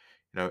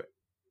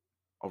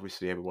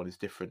obviously, everyone is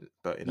different.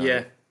 But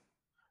Yeah,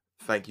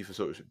 thank you for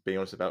sort of being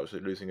honest about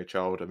sort of losing a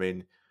child. I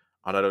mean,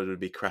 I know it would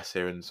be crass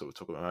here and sort of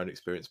talk about my own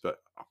experience, but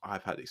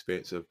I've had the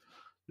experience of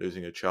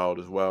losing a child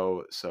as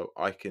well, so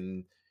I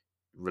can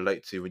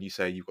relate to when you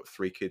say you've got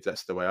 3 kids.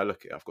 That's the way I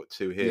look at it. I've got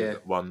 2 here, yeah,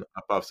 but 1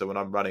 above. So when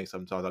I'm running,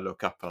 sometimes I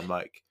look up and I'm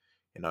like,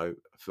 I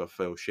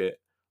feel shit.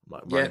 I'm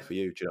like, I'm yeah, running for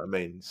you. Do you know what I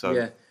mean? So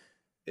yeah.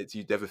 it's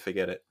you never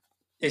forget it.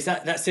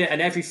 That's it.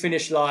 And every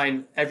finish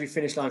line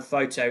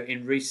photo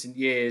in recent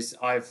years,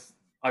 I've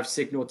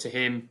signaled to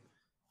him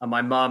and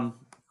my mum.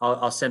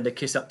 I'll send a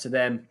kiss up to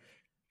them.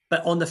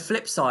 But on the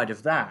flip side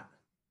of that,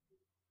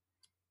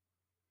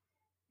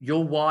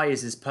 your why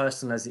is as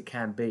personal as it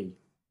can be.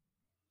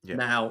 Yeah.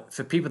 Now,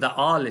 for people that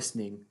are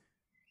listening,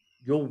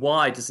 your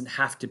why doesn't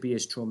have to be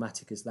as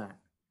traumatic as that.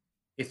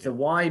 If the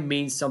why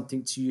means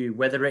something to you,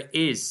 whether it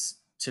is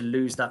to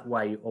lose that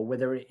weight, or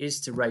whether it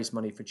is to raise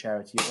money for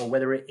charity, or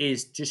whether it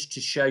is just to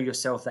show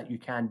yourself that you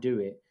can do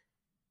it,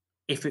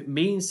 if it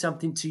means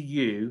something to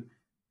you,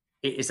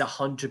 it is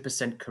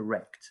 100%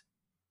 correct.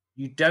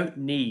 You don't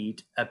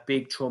need a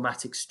big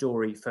traumatic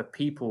story for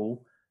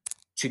people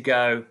to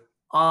go,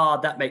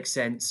 that makes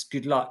sense.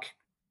 Good luck.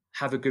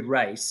 Have a good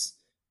race.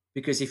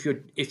 Because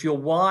if your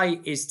why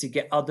is to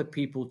get other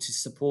people to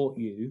support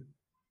you,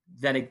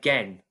 then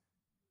again,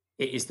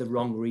 it is the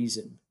wrong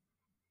reason.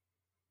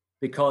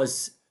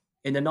 Because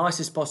in the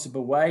nicest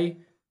possible way,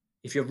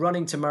 if you're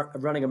running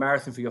a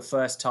marathon for your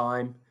first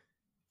time,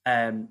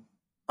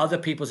 other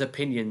people's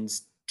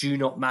opinions do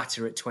not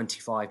matter at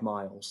 25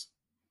 miles.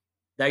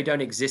 They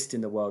don't exist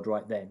in the world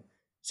right then.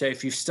 So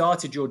if you've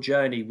started your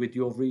journey with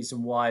your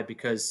reason why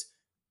because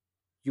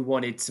you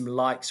wanted some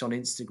likes on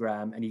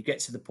Instagram, and you get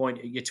to the point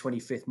at your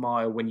 25th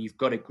mile when you've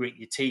got to grit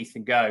your teeth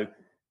and go,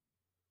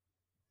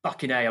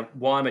 fucking A,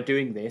 why am I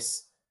doing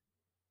this?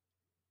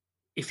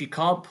 If you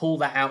can't pull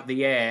that out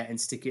the air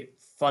and stick it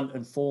front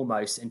and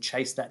foremost and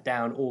chase that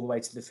down all the way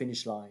to the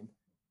finish line,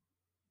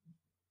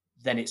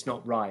 then it's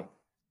not right.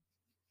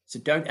 So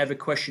don't ever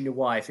question your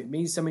why. If it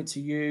means something to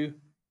you,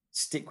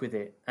 stick with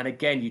it. And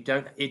again,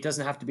 it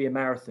doesn't have to be a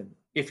marathon.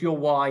 If your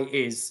why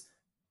is,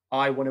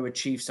 I want to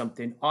achieve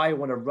something, I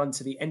want to run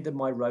to the end of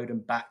my road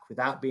and back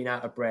without being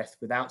out of breath,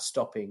 without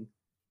stopping,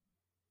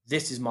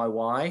 this is my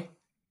why,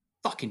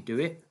 fucking do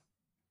it.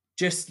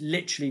 Just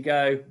literally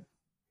go,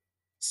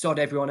 sod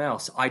everyone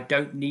else. I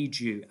don't need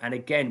you. And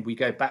again, we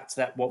go back to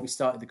that, what we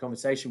started the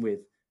conversation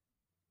with,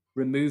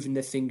 removing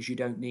the things you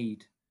don't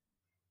need.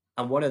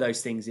 And one of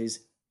those things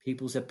is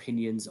people's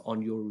opinions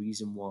on your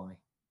reason why.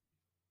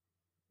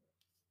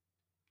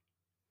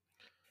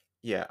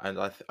 Yeah, and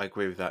I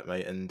agree with that,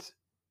 mate. And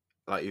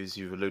like as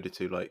you've alluded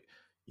to, like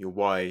your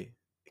why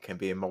can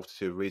be a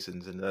multitude of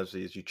reasons, and as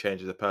you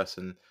change as a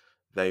person,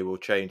 they will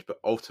change. But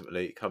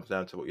ultimately, it comes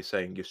down to what you're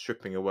saying. You're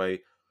stripping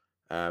away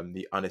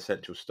the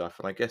unessential stuff,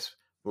 and I guess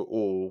we're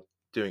all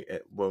doing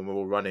it when we're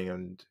all running,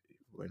 and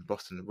we're in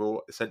Boston, we're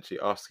all essentially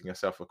asking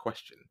ourselves a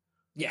question.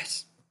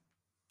 Yes.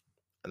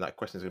 And that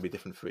question is going to be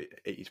different for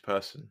each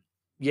person.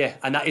 Yeah,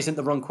 and that isn't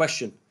the wrong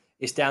question.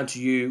 It's down to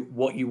you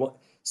what you want.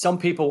 Some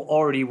people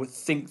already would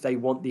think they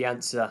want the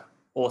answer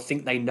or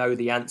think they know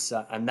the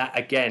answer. And that,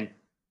 again,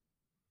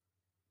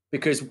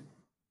 because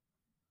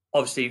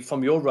obviously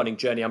from your running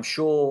journey, I'm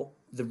sure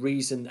the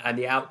reason and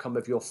the outcome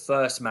of your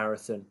first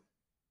marathon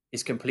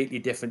is completely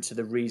different to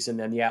the reason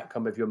and the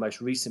outcome of your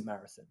most recent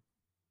marathon.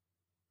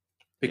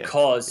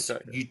 Because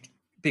exactly.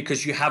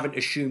 because you haven't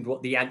assumed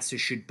what the answer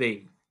should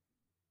be.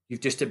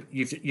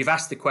 You've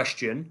asked the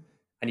question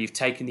and you've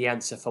taken the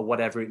answer for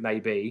whatever it may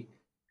be,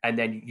 and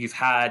then you've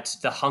had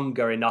the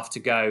hunger enough to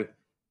go,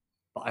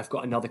 but I've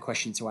got another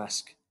question to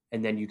ask,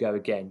 and then you go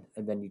again,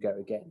 and then you go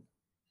again.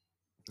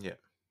 Yeah,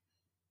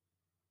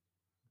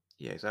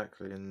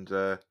 exactly. And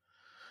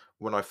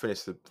when I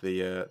finished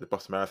the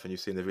Boston Marathon, you've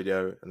seen the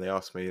video, and they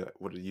asked me, like,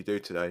 "What did you do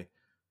today?"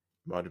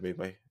 Reminded me of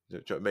do you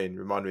know what I mean?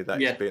 Reminded me of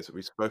that experience that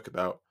we spoke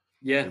about.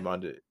 Yeah.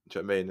 reminded. Do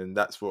you know what I mean? And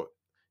that's what,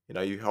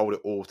 you hold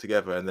it all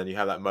together, and then you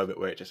have that moment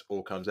where it just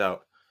all comes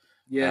out.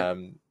 Yeah.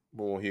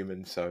 More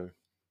human. So,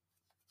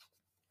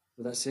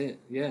 Well, that's it.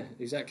 Yeah,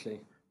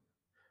 exactly.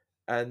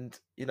 and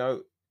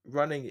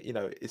running,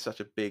 is such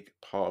a big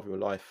part of your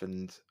life.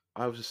 And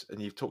and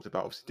you've talked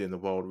about obviously doing the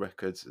world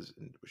records,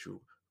 which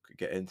we'll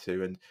get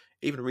into, and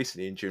even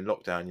recently in June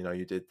lockdown,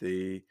 you did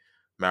the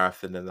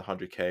marathon and the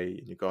 100K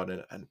in your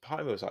garden. And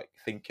part of me was like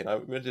thinking, I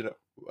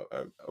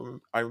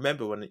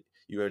remember when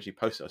you actually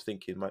posted, I was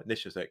thinking, my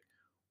initial was like,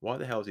 why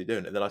the hell is he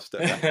doing it? And then I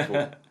stepped back and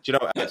thought, do you know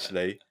what,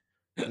 actually,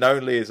 not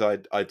only as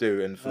I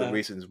do, and for the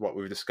reasons what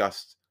we've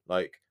discussed,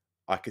 like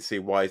I could see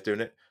why he's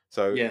doing it.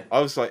 So Yeah. I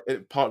was like,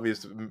 part of me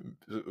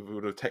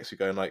would have texted you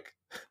going like,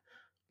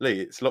 Lee,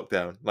 it's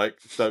lockdown. Like,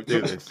 don't do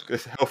this.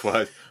 It's health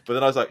wise. But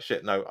then I was like,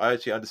 shit, no, I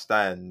actually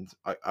understand.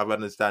 I'm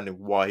understanding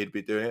why he'd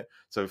be doing it.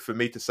 So for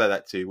me to say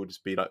that to you would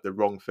just be like the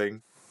wrong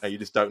thing. And you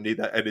just don't need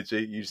that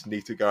energy. You just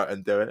need to go out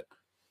and do it.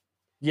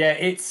 Yeah,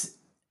 it's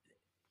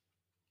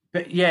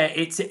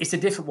a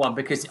different one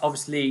because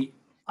obviously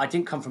I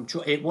didn't come from.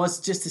 It was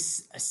just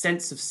a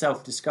sense of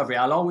self discovery.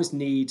 I'll always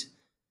need,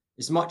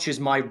 as much as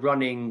my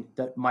running,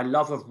 that my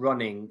love of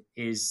running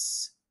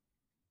is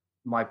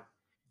my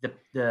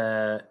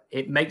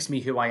it makes me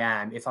who I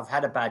am. If I've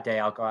had a bad day,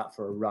 I'll go out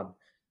for a run.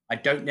 I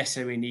don't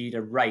necessarily need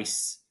a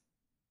race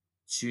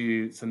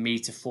for me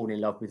to fall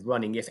in love with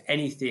running. If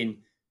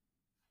anything,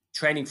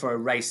 training for a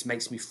race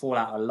makes me fall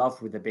out of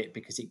love with a bit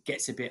because it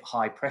gets a bit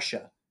high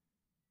pressure.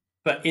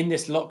 But in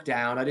this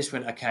lockdown, I just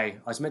went, okay,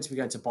 I was meant to be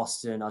going to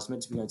Boston. I was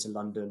meant to be going to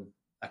London.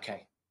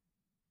 Okay.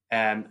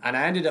 And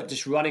I ended up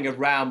just running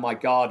around my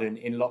garden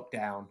in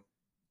lockdown.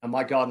 And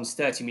my garden's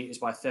 30 meters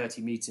by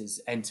 30 meters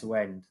end to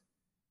end.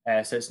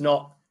 So it's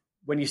not,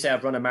 when you say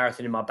I've run a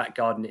marathon in my back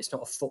garden, it's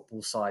not a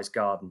football sized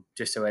garden,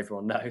 just so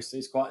everyone knows. So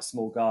it's quite a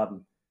small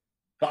garden.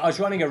 But I was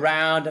running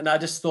around and I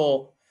just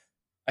thought,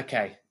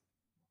 okay,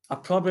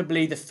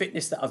 the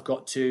fitness that I've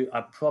got to,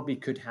 I probably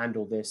could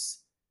handle this.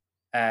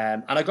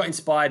 And I got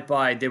inspired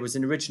by, there was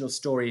an original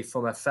story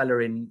from a fella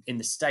in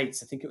the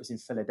States, I think it was in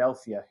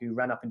Philadelphia, who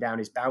ran up and down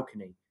his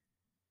balcony.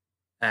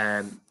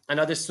 And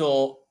I just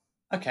thought,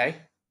 okay,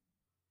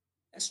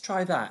 let's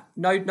try that.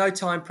 No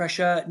time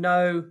pressure,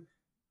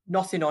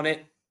 nothing on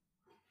it.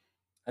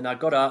 And I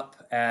got up,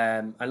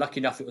 and lucky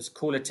enough, it was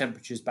cooler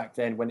temperatures back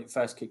then when it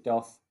first kicked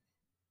off.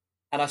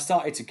 And I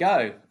started to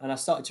go, and I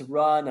started to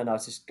run, and I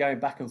was just going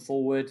back and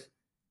forward.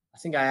 I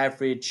think I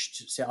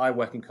averaged, I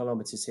work in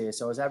kilometers here,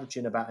 so I was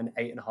averaging about an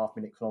 8.5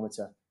 minute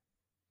kilometer.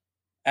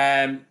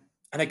 And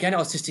again, I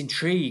was just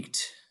intrigued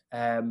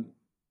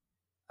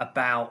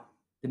about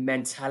the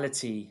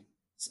mentality.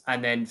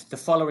 And then the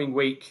following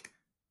week,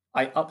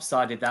 I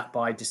upsided that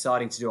by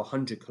deciding to do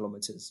 100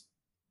 kilometers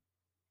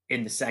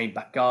in the same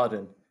back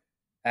garden.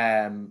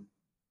 And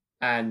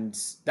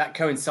that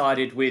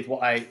coincided with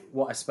what I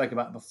spoke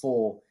about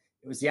before.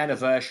 It was the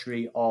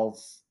anniversary of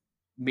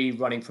me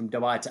running from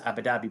Dubai to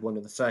Abu Dhabi, one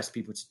of the first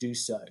people to do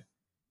so.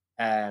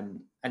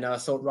 And I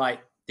thought, right,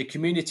 the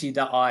community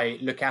that I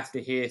look after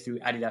here through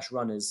Adidas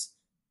Runners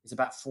is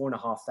about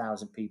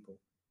 4,500 people.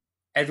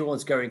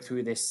 Everyone's going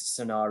through this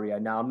scenario.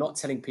 Now, I'm not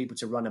telling people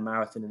to run a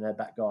marathon in their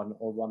back garden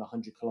or run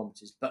 100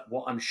 kilometers, but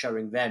what I'm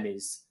showing them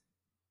is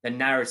the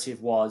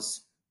narrative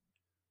was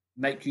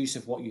make use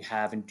of what you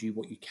have and do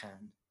what you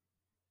can.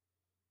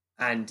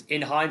 And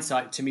in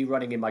hindsight, to me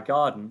running in my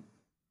garden,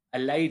 a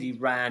lady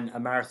ran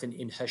a marathon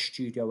in her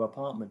studio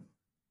apartment.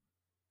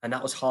 And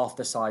that was half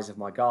the size of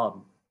my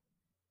garden.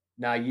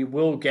 Now you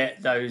will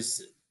get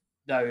those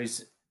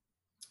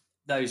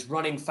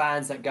running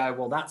fans that go,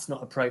 well, that's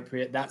not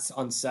appropriate, that's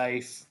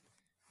unsafe,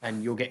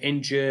 and you'll get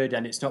injured,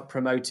 and it's not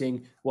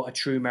promoting what a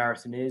true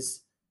marathon is.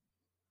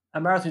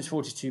 A marathon is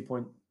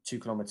 42.2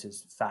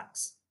 kilometers,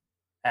 facts.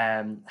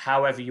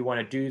 However you want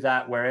to do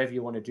that, wherever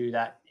you want to do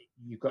that,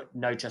 you've got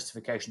no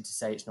justification to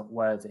say it's not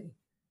worthy.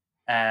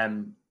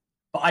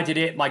 But I did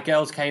it. My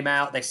girls came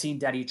out. They seen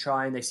Daddy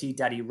trying. They see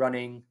Daddy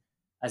running,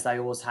 as they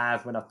always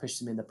have when I've pushed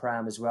them in the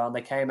pram as well. And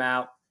they came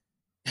out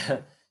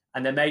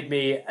and they made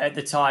me, at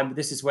the time,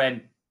 this is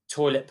when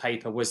toilet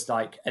paper was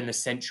like an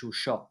essential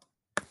shop.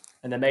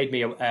 And they made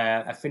me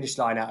a finish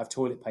line out of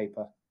toilet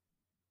paper.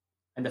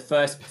 And the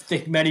first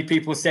thing many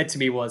people said to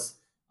me was,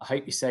 I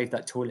hope you saved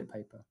that toilet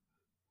paper.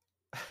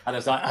 And I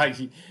was like,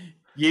 oh,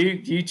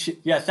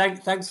 yeah,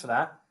 thanks for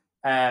that.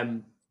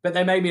 But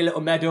they made me a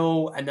little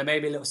medal and they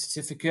made me a little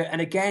certificate.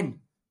 And again,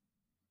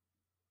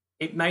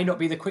 it may not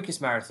be the quickest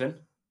marathon,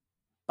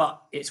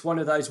 but it's one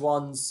of those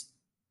ones.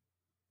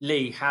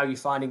 Lee, how are you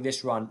finding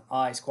this run?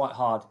 It's quite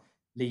hard.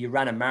 Lee, you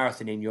ran a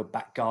marathon in your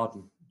back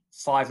garden.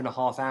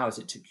 5.5 hours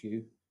it took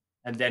you.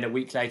 And then a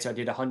week later, I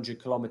did 100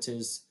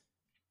 kilometers.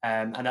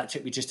 And that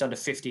took me just under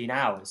 15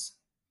 hours.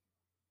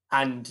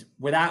 And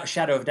without a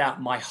shadow of a doubt,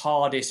 my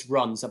hardest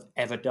runs I've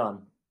ever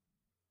done,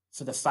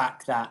 for the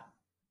fact that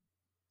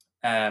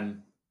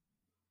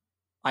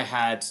I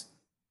had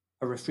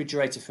a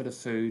refrigerator full of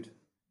food,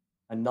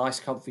 a nice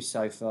comfy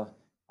sofa.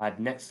 I had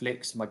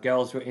Netflix. My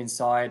girls were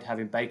inside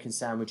having bacon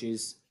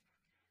sandwiches.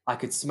 I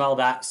could smell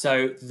that.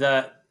 So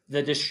the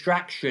the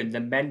distraction,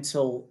 the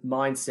mental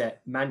mindset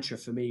mantra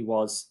for me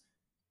was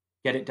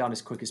get it done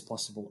as quick as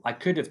possible. I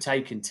could have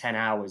taken 10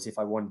 hours if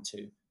I wanted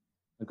to.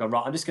 I've gone,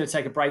 right, I'm just going to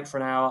take a break for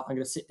an hour. I'm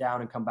going to sit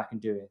down and come back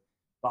and do it.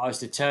 But I was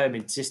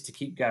determined just to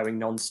keep going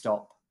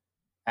nonstop.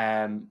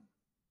 And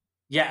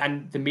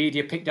the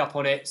media picked up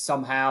on it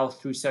somehow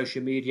through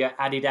social media.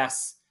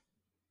 Adidas,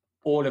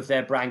 all of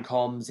their brand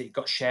comms, it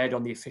got shared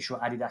on the official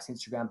Adidas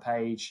Instagram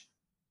page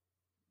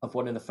of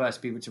one of the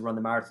first people to run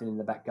the marathon in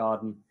the back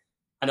garden.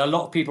 And a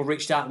lot of people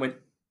reached out and went,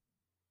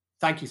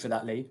 thank you for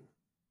that, Lee.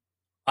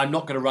 I'm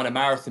not going to run a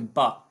marathon,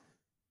 but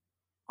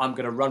I'm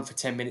going to run for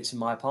 10 minutes in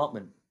my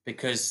apartment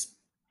because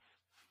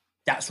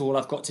that's all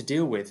I've got to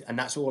deal with. And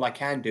that's all I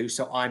can do.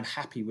 So I'm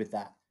happy with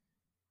that.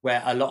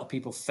 Where a lot of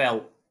people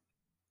felt,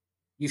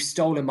 you've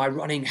stolen my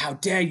running. How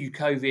dare you,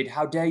 COVID?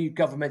 How dare you,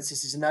 governments?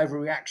 This is an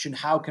overreaction.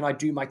 How can I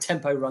do my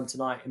tempo run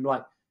tonight? I'm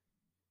like,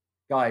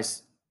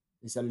 guys,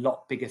 there's a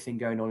lot bigger thing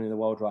going on in the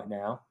world right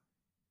now.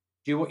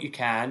 Do what you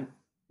can.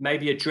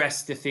 Maybe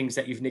address the things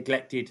that you've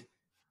neglected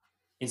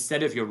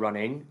instead of your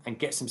running and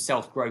get some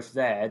self-growth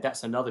there.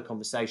 That's another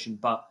conversation.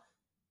 But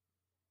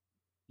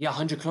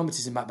 100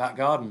 kilometers in my back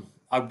garden.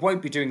 I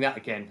won't be doing that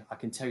again. I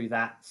can tell you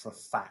that for a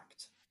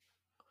fact.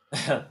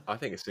 I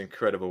think it's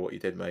incredible what you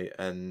did, mate.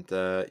 And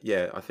I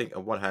think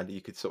on one hand,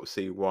 you could sort of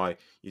see why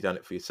you've done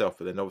it for yourself,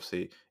 but then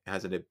obviously it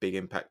has a big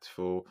impact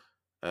for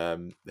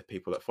the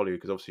people that follow you,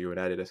 because obviously you're an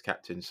Adidas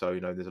captain. So,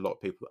 there's a lot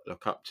of people that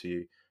look up to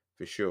you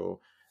for sure.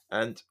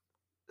 And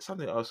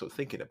something I was sort of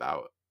thinking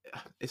about,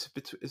 it's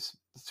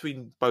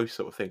between both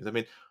sort of things. I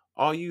mean,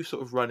 are you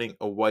sort of running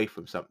away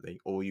from something,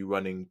 or are you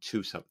running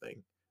to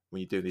something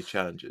when you do these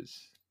challenges?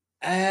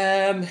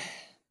 It's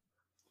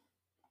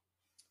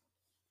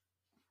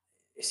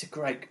a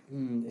great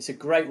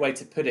way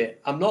to put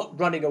it. I'm not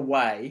running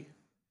away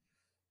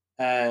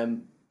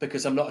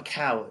because I'm not a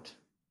coward.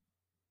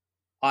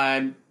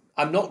 I'm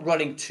not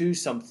running to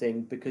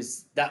something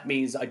because that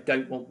means I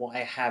don't want what I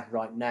have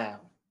right now.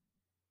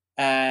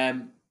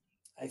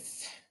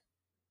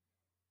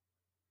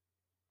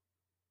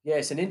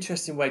 It's an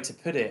interesting way to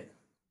put it.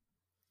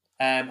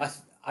 I'm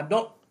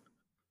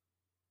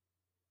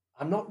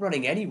not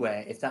running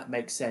anywhere, if that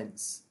makes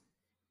sense.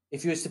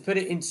 If you was to put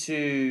it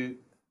into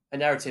a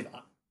narrative,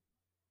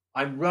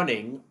 I'm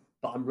running,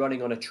 but I'm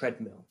running on a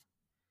treadmill.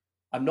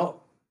 I'm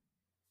not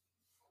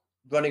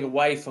running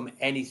away from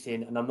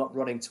anything, and I'm not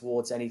running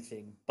towards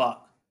anything, but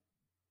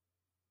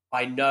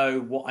I know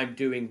what I'm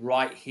doing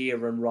right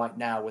here and right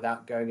now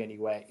without going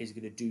anywhere is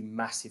going to do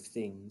massive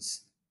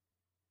things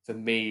for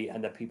me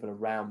and the people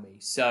around me.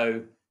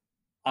 So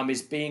I'm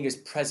being as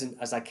present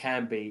as I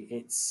can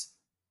be.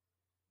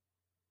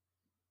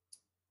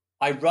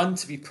 I run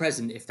to be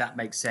present, if that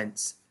makes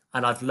sense.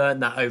 And I've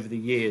learned that over the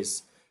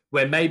years,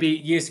 where maybe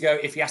years ago,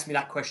 if you asked me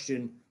that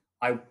question,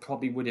 I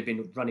probably would have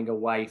been running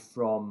away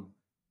from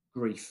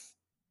grief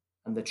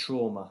and the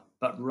trauma.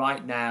 But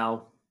right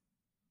now,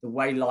 the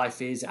way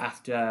life is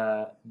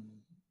after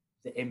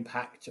the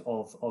impact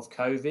of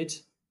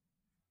COVID,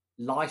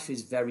 life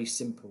is very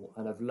simple.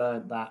 And I've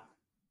learned that,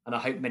 and I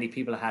hope many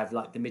people have,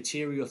 like the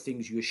material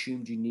things you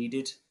assumed you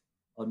needed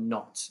are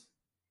not.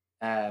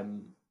 I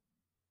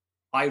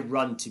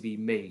run to be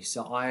me.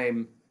 So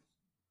I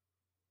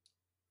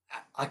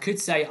could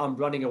say I'm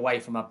running away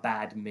from a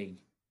bad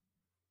me.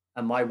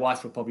 And my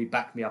wife would probably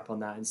back me up on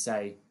that and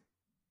say,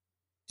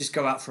 just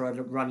go out for a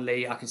run,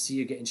 Lee. I can see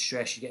you getting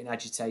stressed, you're getting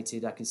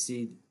agitated. I can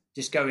see,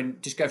 just go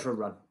for a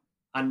run.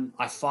 And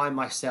I find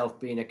myself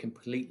being a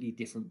completely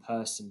different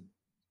person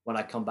when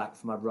I come back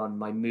from my run.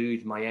 My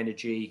mood, my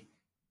energy,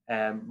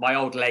 my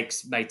old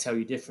legs may tell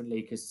you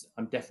differently because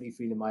I'm definitely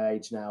feeling my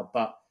age now.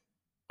 But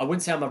I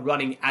wouldn't say I'm a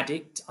running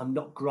addict. I'm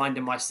not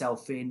grinding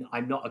myself in.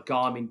 I'm not a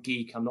Garmin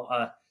geek.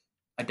 I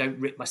don't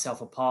rip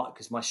myself apart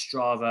because my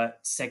Strava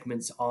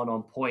segments aren't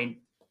on point.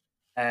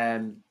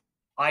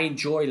 I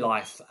enjoy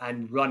life,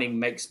 and running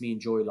makes me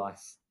enjoy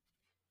life.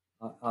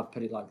 I'll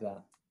put it like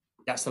that.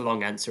 That's the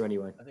long answer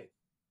anyway. I think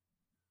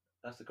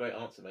that's a great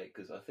answer, mate,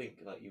 because I think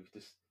like you've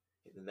just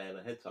hit the nail on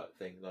the head type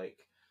thing.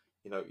 Like,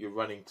 you're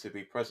running to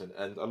be present.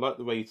 And I like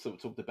the way you sort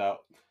of talked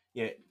about,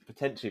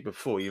 potentially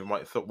before you might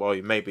have thought, well,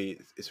 maybe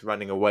it's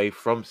running away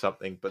from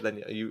something. But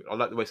then I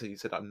like the way you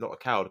said, I'm not a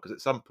coward, because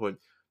at some point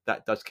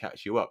that does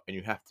catch you up and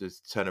you have to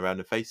turn around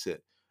and face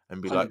it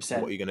and be 100%. Like,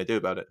 what are you going to do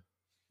about it?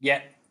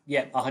 Yeah,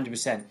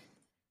 100%.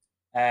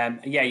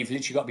 You've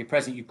literally got to be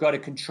present. You've got to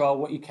control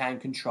what you can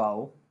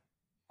control.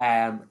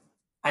 And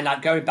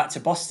like going back to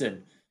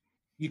Boston,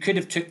 you could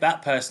have took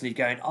that personally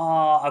going,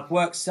 I've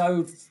worked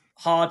so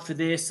hard for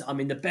this. I'm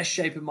in the best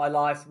shape of my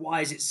life.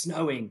 Why is it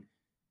snowing?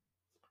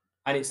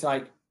 And it's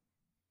like,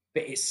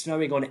 but it's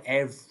snowing on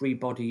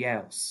everybody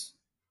else.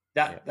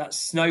 That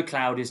snow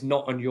cloud is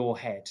not on your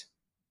head.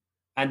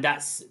 And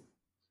that's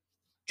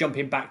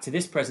jumping back to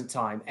this present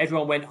time.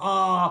 Everyone went,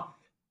 I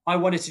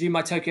wanted to do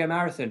my Tokyo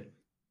Marathon.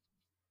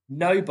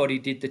 Nobody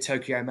did the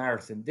Tokyo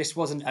Marathon. This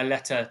wasn't a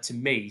letter to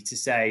me to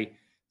say,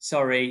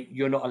 sorry,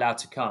 you're not allowed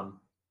to come.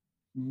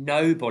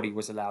 Nobody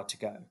was allowed to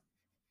go.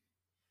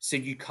 So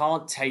you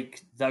can't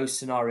take those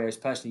scenarios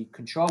personally.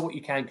 Control what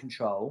you can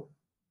control,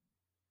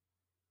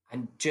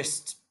 and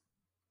just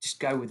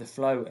go with the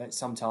flow at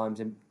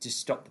sometimes, and just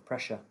stop the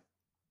pressure.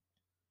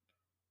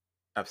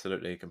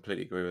 Absolutely,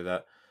 completely agree with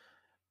that.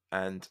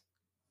 And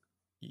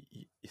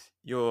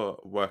you're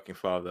a working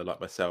father like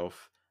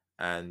myself,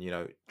 and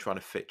trying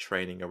to fit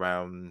training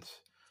around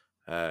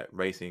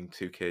raising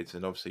two kids,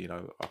 and obviously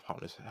our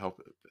partners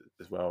help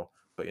as well.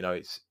 But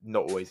it's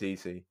not always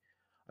easy.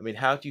 I mean,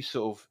 how do you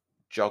sort of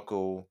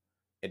juggle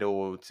it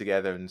all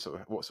together, and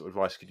sort of what sort of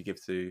advice could you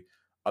give to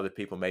other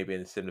people maybe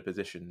in similar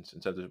positions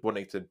in terms of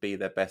wanting to be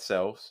their best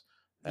selves,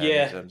 in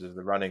Yeah. terms of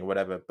the running or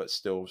whatever, but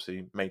still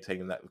obviously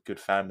maintaining that good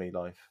family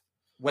life?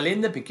 Well,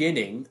 in the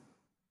beginning,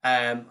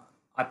 I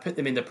put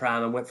them in the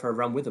pram and went for a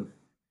run with them.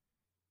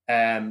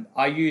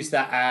 I use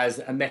that as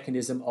a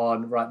mechanism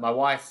on, right, my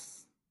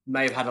wife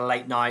may have had a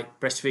late night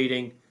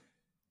breastfeeding.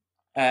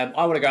 I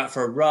want to go out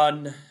for a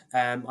run.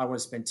 I want to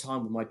spend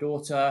time with my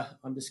daughter.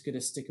 I'm just going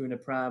to stick her in a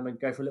pram and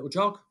go for a little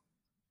jog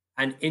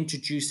and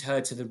introduce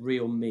her to the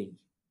real me.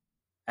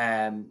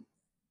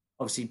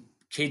 Obviously,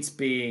 kids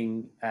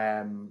being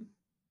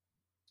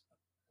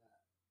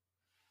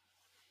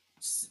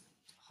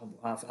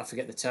I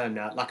forget the term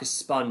now, like a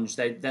sponge.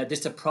 They're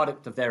just a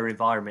product of their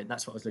environment.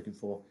 That's what I was looking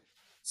for.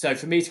 So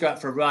for me to go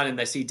out for a run and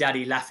they see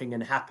daddy laughing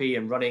and happy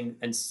and running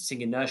and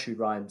singing nursery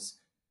rhymes.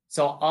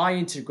 So I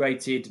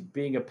integrated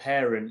being a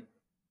parent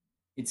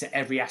into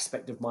every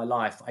aspect of my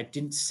life. I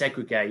didn't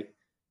segregate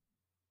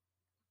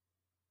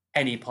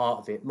any part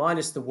of it,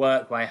 minus the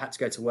work where I had to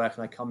go to work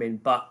and I come in,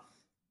 but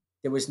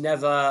there was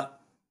never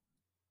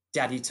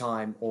daddy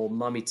time or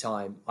mummy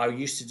time. I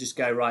used to just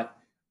go, right,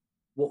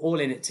 we're all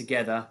in it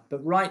together.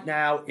 But right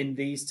now, in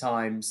these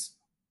times,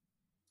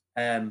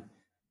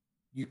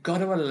 you've got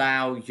to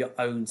allow your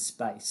own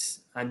space,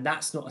 and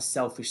that's not a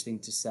selfish thing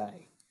to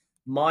say.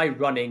 My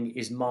running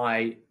is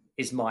my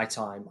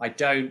time. I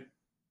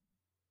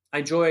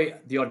enjoy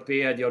the odd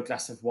beer, the odd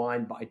glass of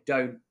wine, but I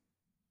don't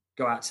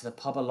go out to the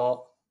pub a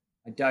lot.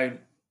 I don't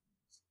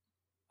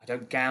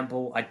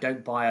gamble. I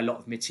don't buy a lot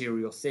of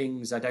material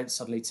things. I don't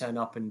suddenly turn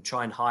up and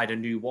try and hide a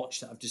new watch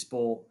that I've just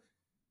bought.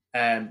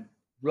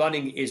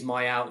 Running is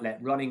my outlet.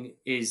 Running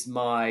is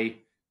my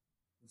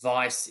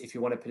vice, if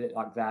you want to put it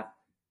like that.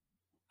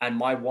 And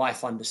my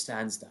wife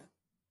understands that.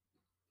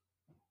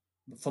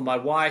 For my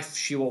wife,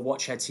 she will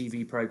watch her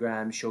TV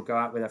program. She'll go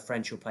out with her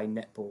friends. She'll play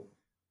netball.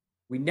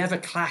 We never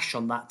clash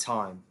on that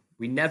time.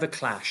 We never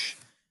clash,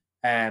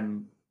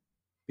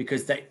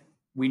 because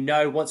we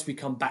know once we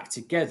come back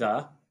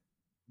together,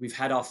 we've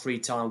had our free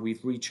time.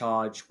 We've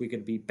recharged. We're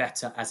going to be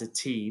better as a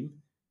team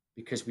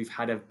because we've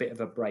had a bit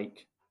of a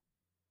break.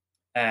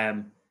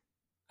 And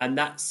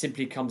that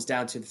simply comes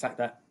down to the fact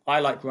that I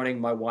like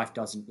running, my wife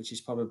doesn't, which is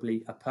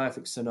probably a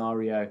perfect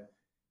scenario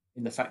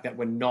in the fact that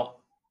we're not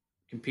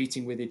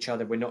competing with each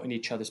other. We're not in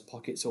each other's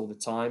pockets all the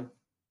time.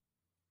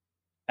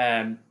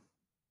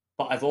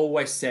 But I've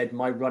always said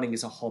my running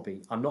is a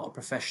hobby. I'm not a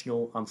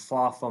professional. I'm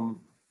far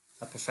from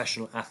a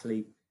professional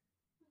athlete.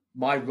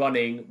 My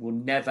running will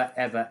never,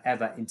 ever,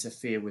 ever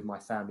interfere with my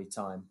family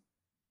time,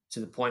 to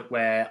the point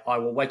where I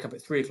will wake up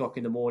at 3 o'clock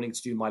in the morning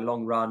to do my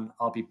long run.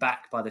 I'll be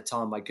back by the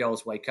time my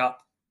girls wake up,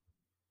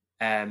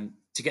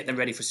 to get them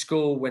ready for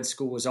school when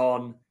school was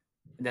on.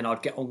 And then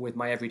I'd get on with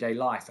my everyday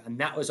life. And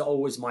that was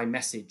always my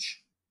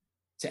message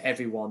to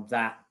everyone,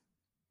 that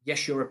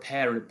yes, you're a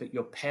parent, but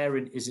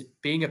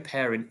being a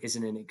parent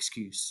isn't an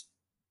excuse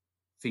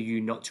for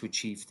you not to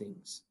achieve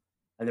things.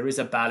 And there is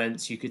a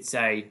balance. You could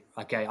say,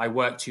 okay, I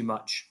work too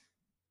much.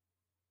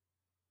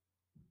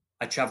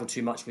 I travel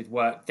too much with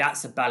work.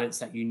 That's a balance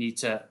that you need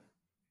to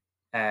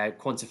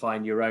quantify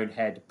in your own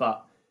head.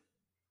 But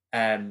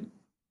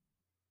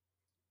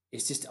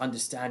it's just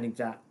understanding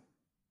that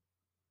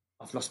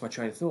I've lost my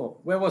train of thought.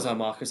 Where was I,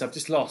 Marcus? I've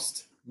just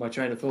lost my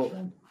train of thought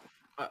then.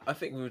 I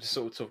think we were just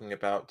sort of talking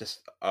about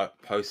just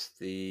post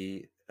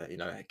the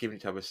giving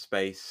each other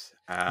space,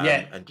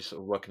 Yeah. and just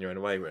sort of working your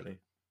own way, really.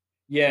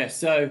 Yeah.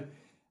 So,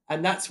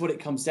 and that's what it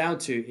comes down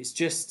to. It's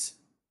just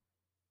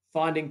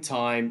finding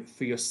time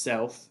for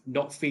yourself,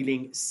 not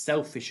feeling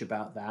selfish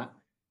about that,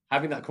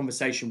 having that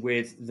conversation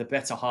with the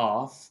better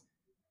half,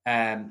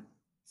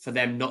 for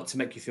them not to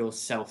make you feel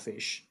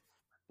selfish,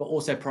 but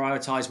also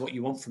prioritize what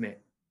you want from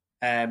it.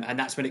 And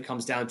that's when it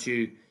comes down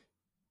to,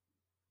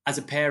 as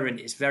a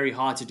parent, it's very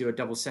hard to do a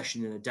double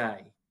session in a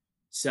day.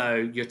 So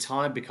your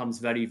time becomes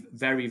very,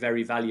 very,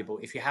 very valuable.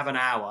 If you have an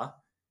hour,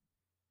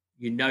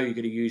 you're going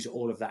to use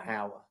all of that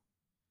hour.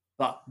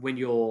 But when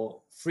you're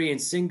free and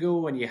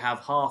single, when you have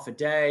half a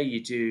day,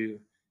 you do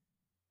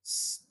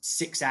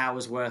 6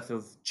 hours worth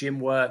of gym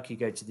work. You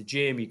go to the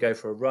gym, you go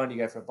for a run, you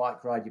go for a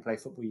bike ride, you play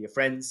football with your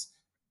friends.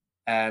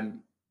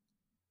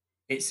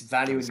 It's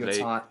valuing your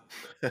time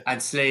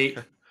and sleep.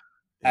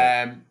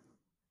 Yeah.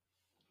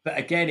 But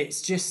again,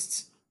 it's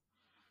just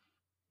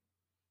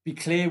be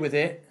clear with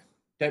it.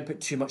 Don't put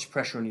too much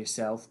pressure on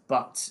yourself,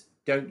 but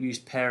don't use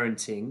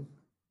parenting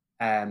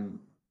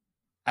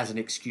as an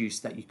excuse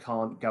that you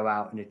can't go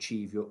out and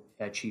achieve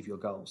your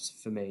goals,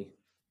 for me.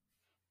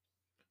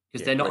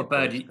 because Yeah, they're not a great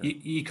bird.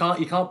 points. You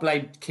can't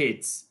blame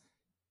kids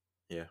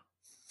Yeah,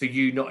 for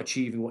you not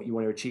achieving what you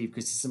want to achieve,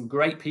 because there's some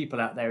great people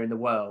out there in the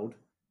world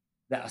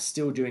that are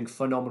still doing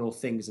phenomenal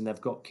things, and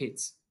they've got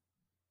kids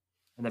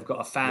and they've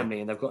got a yeah, family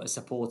and they've got a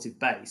supportive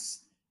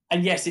base.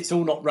 And yes, it's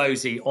all not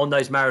rosy on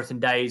those marathon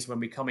days when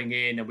we're coming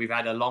in and we've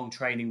had a long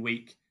training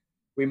week.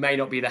 We may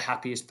not be the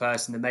happiest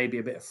person. There may be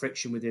a bit of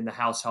friction within the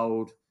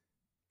household.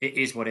 It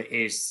is what it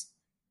is.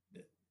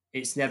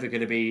 It's never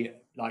going to be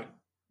like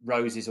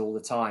roses all the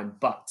time,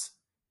 but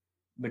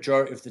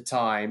majority of the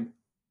time,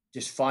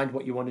 just find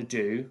what you want to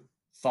do,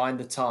 find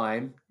the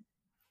time.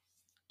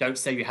 Don't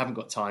say you haven't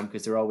got time,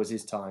 because there always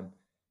is time.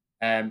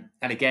 And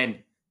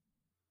again,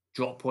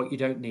 drop what you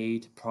don't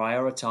need,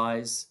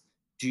 prioritize.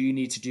 Do you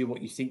need to do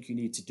what you think you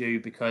need to do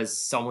because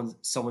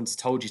someone's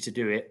told you to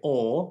do it,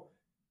 or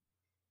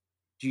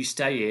do you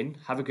stay in,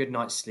 have a good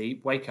night's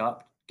sleep, wake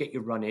up, get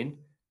your run in,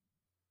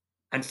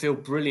 and feel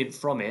brilliant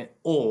from it?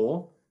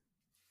 Or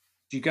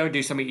do you go and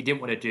do something you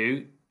didn't want to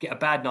do, get a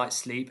bad night's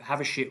sleep,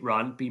 have a shit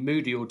run, be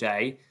moody all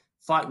day,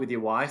 fight with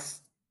your wife?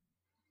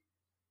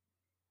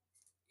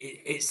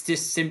 It's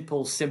this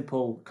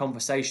simple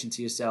conversation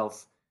to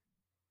yourself.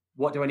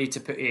 What do I need to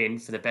put in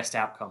for the best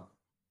outcome?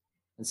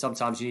 And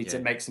sometimes you need to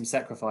yeah, make some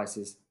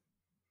sacrifices.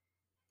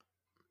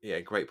 yeah.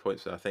 Great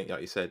points. I think,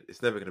 like you said,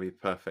 it's never going to be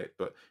perfect,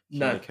 but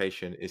No.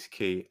 communication is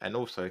key. And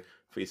also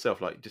for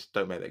yourself, like just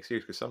don't make that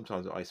excuse, because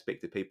sometimes I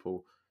speak to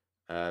people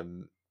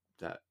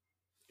that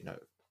you know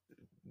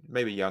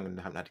maybe young and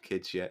haven't had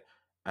kids yet,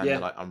 and they're Yeah.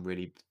 like, "I'm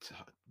really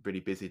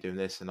busy doing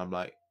this," and I'm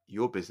like,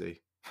 "You're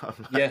busy."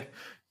 I'm Yeah. like,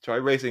 "Try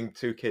raising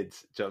two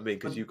kids." Do you know what I mean?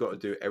 Because Um, you've got to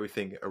do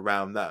everything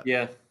around that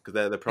yeah. because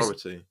they're the It's,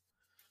 priority.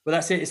 well,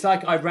 that's it. It's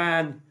like I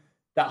ran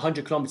that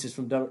 100 kilometers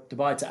from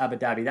Dubai to Abu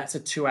Dhabi. That's a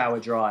 2 hour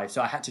drive.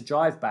 So I had to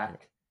drive Yeah,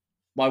 back.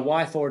 My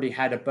wife already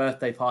had a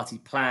birthday party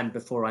planned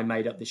before I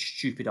made up this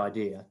stupid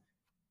idea.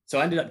 So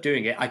I ended up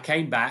doing it. I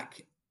came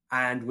back,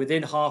 and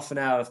within half an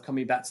hour of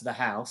coming back to the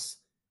house,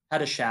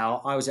 had a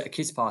shower. I was at a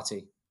kids'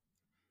 party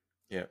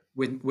yeah,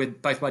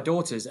 with both my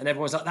daughters, and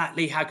everyone was like, "That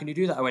Lee, how can you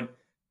do that?" I went,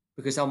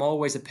 "Because I'm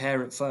always a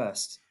parent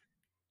first.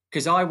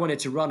 Because I wanted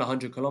to run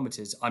 100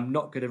 kilometers. I'm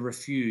not going to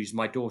refuse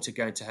my daughter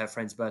going to her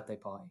friend's birthday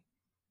party.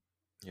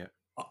 yeah,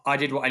 I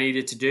did what I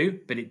needed to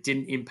do, but it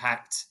didn't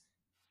impact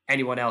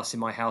anyone else in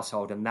my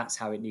household, and that's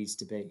how it needs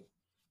to be."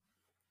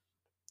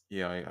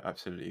 yeah. I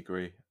absolutely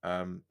agree.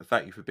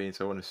 Thank you for being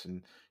so honest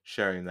and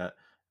sharing that.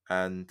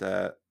 And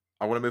I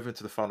want to move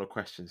into the final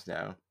questions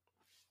now.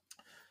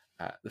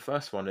 The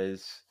first one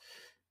is: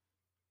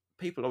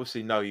 people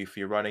obviously know you for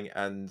your running,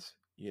 and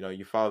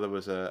your father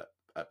was a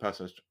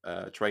personal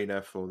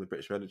trainer for the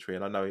British military,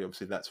 and I know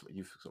obviously that's what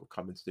you've sort of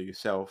come in to do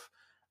yourself.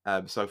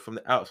 So from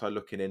the outside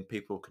looking in,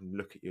 people can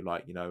look at you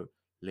like,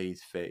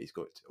 Lee's fit, he's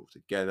got it all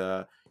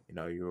together,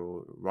 you're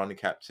a running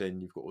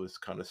captain, you've got all this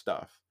kind of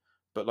stuff.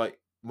 But like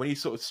when you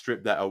sort of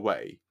strip that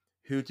away,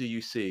 who do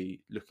you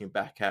see looking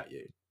back at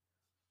you,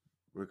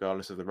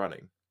 regardless of the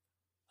running?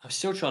 I'm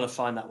still trying to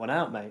find that one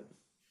out, mate,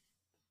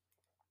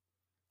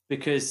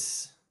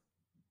 because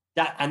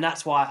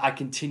that's why I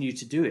continue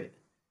to do it.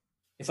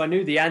 If I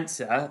knew the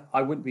answer,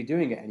 I wouldn't be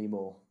doing it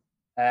anymore.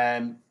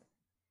 Um,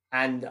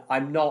 and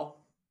I'm not,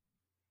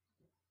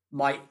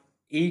 my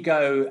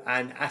ego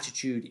and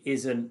attitude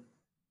isn't,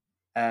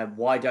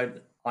 why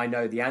don't I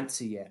know the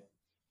answer yet?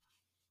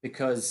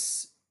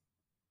 Because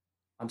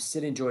I'm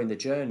still enjoying the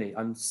journey.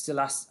 I'm still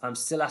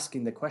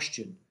asking the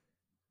question,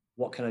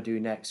 what can I do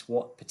next?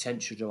 What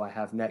potential do I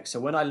have next? So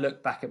when I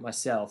look back at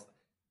myself,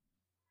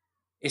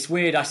 it's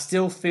weird. I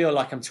still feel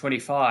like I'm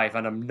 25,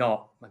 and I'm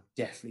not. I'm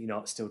definitely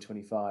not still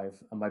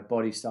 25, and my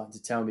body's starting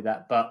to tell me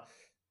that. But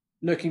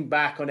looking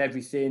back on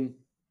everything,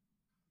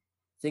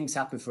 things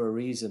happen for a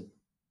reason.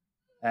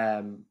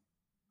 Um,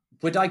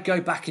 would I go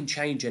back and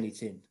change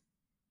anything?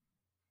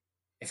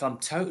 If I'm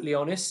totally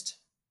honest,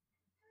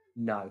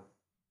 no.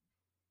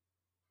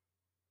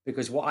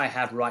 Because what I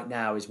have right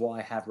now is what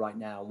I have right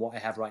now. And what I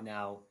have right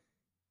now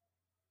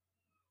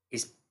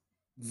is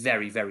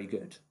very, very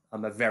good.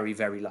 I'm a very,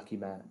 very lucky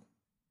man.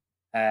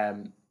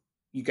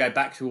 You go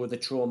back through all the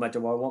trauma.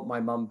 Do I want my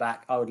mum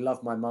back? I would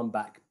love my mum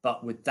back.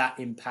 But would that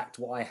impact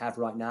what I have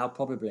right now?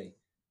 Probably.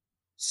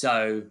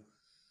 So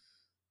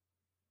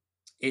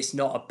it's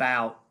not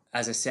about,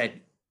 as I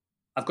said,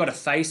 I've got to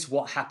face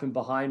what happened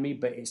behind me,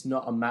 but it's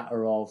not a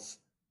matter of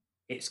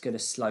it's going to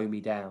slow me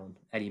down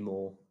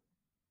anymore.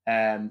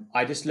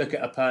 I just look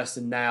at a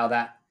person now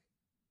that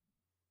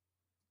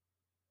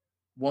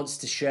wants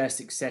to share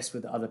success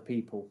with other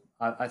people.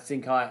 I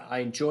think I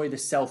enjoy the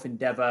self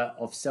endeavor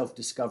of self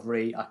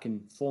discovery. I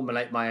can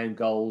formulate my own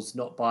goals,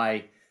 not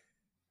by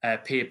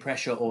peer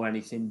pressure or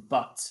anything,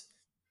 but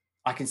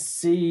I can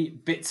see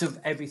bits of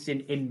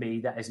everything in me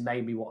that has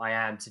made me what I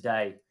am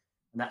today.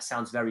 And that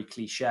sounds very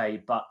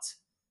cliche, but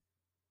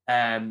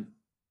um,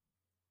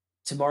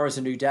 tomorrow's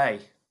a new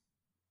day.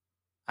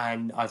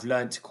 And I've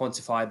learned to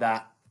quantify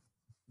that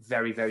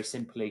very, very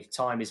simply.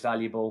 Time is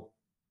valuable.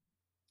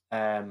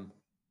 Um,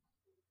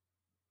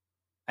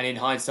 and in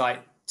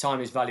hindsight,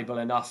 time is valuable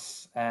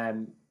enough.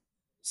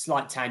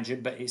 Slight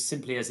tangent, but it's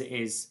simply as it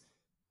is.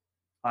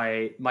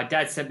 my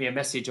dad sent me a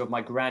message of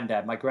my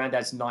granddad. My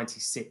granddad's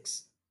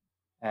 96.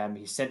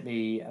 He sent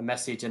me a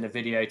message and a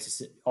video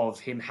of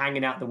him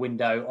hanging out the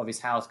window of his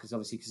house because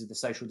obviously because of the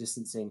social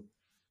distancing.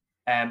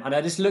 And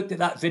I just looked at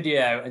that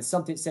video and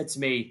something said to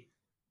me,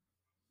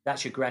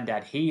 "That's your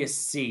granddad. He has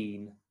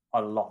seen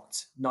a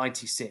lot."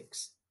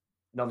 96.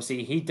 And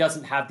obviously, he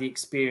doesn't have the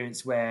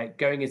experience where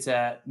going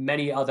into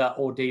many other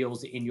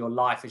ordeals in your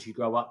life as you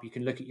grow up, you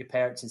can look at your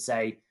parents and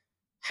say,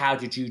 "How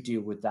did you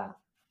deal with that?"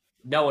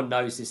 No one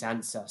knows this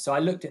answer. So I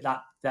looked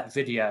at that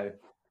video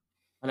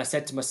and I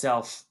said to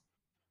myself,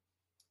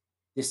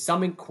 there's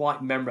something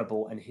quite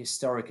memorable and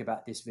historic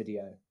about this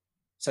video.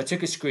 So I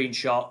took a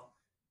screenshot.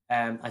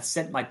 I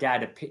sent my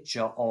dad a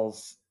picture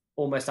of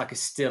almost like a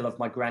still of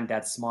my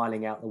granddad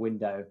smiling out the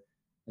window,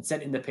 and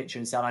sent him the picture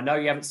and said, "I know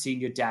you haven't seen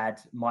your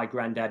dad, my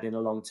granddad, in a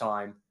long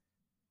time.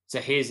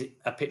 So here's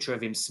a picture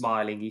of him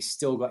smiling. He's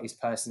still got his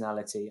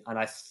personality. And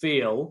I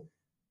feel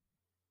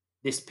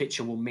this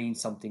picture will mean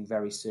something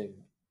very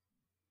soon."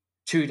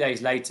 2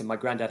 days later, my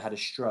granddad had a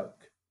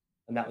stroke,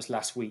 and that was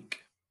last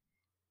week.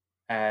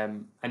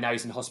 And now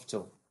he's in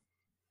hospital.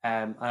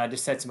 And I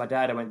just said to my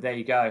dad, I went, "There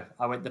you go."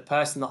 I went, the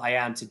person that I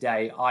am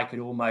today,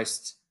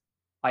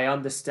 I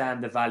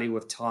understand the value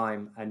of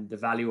time and the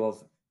value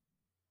of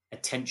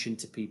attention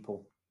to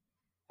people.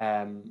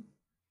 And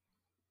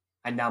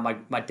now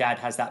my dad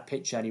has that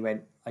picture and he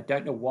went, "I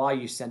don't know why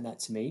you sent that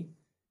to me.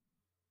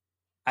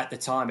 At the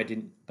time I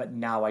didn't, but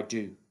now I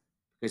do.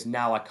 Because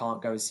now I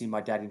can't go and see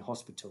my dad in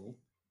hospital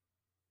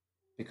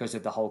because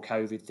of the whole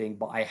COVID thing.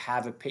 But I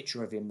have a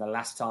picture of him the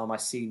last time I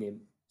seen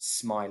him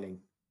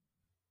smiling."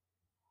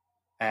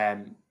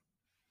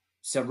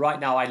 So right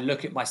now I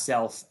look at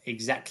myself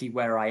exactly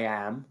where I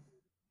am,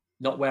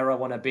 not where I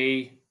want to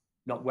be,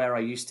 not where I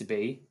used to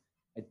be.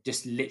 I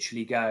just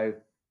literally go,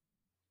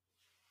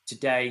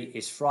 today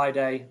is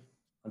Friday.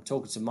 I'm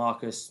talking to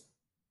Marcus.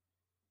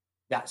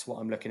 That's what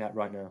I'm looking at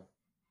right now.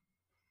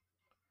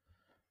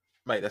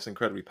 Mate, that's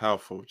incredibly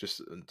powerful,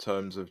 just in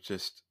terms of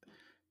just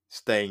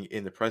staying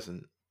in the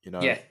present,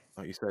 Yeah.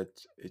 Like you said,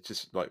 it's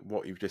just like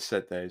what you've just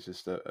said there is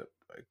just a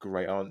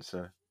great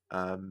answer.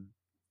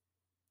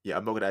 Yeah,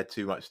 I'm not going to add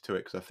too much to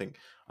it because I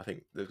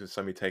think there's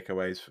so many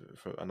takeaways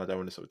from, and I don't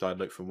want to sort of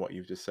dilute from what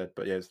you've just said,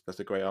 but yes, that's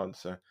a great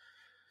answer.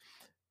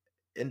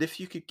 And if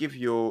you could give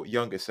your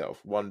younger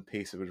self one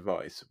piece of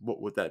advice, what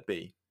would that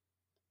be?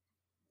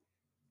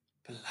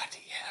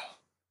 Bloody hell.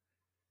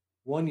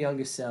 One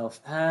younger self.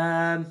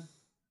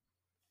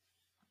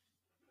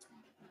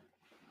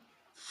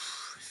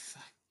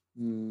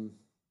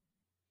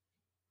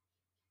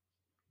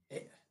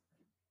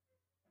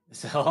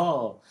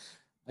 So,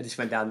 I just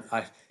went down.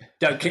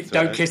 Don't kiss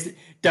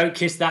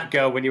that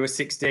girl when you were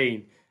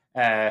 16.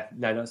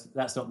 No,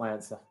 that's not my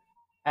answer.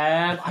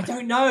 I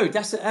don't know.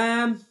 That's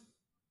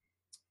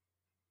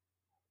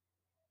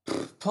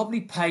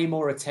probably pay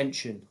more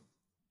attention.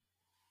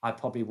 I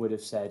probably would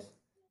have said.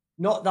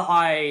 Not that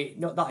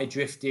I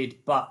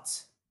drifted,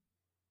 but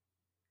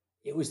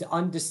it was to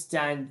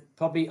understand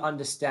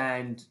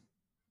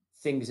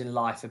things in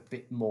life a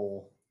bit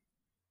more.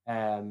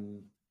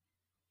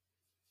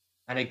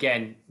 And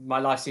again, my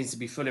life seems to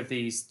be full of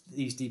these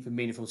deep and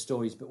meaningful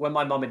stories. But when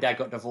my mum and dad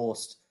got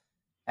divorced,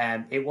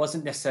 it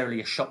wasn't necessarily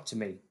a shock to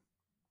me.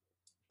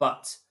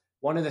 But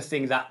one of the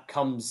things that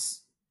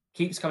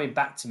keeps coming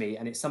back to me,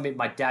 and it's something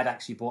my dad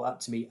actually brought up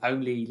to me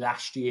only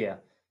last year,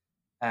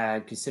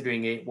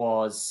 considering it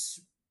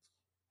was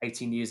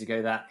 18 years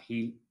ago that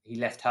he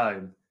left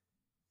home.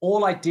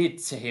 All I did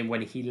to him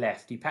when he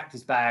left, he packed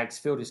his bags,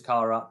 filled his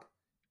car up.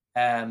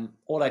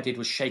 All I did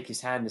was shake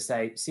his hand and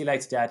say, "See you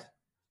later, Dad,"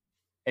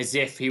 as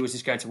if he was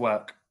just going to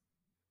work.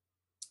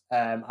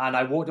 And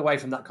I walked away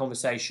from that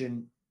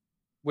conversation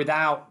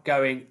without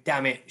going,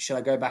 "Damn it, should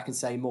I go back and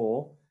say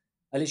more?"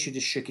 I literally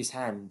just shook his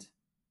hand.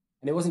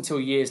 And it wasn't until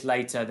years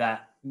later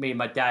that me and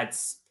my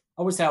dad's,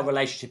 I would say our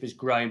relationship has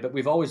grown, but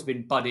we've always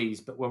been buddies,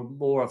 but we're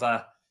more of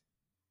a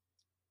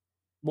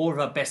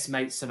best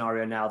mate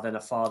scenario now than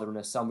a father and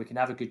a son. We can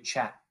have a good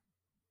chat.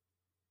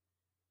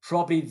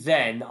 Probably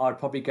then I'd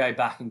probably go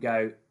back and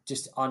go,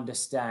 just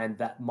understand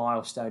that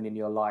milestone in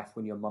your life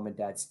when your mum and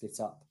dad split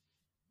up.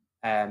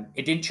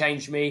 It didn't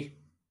change me.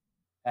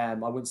 I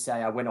wouldn't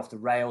say I went off the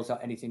rails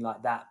or anything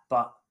like that,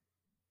 but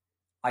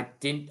I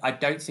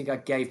don't think I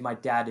gave my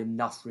dad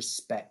enough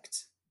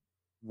respect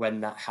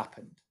when that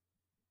happened.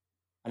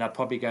 And I'd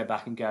probably go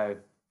back and go,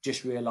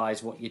 just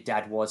realize what your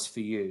dad was for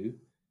you.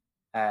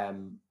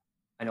 And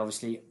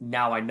obviously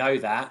now I know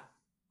that,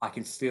 I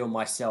can feel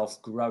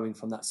myself growing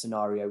from that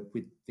scenario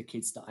with the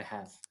kids that I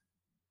have.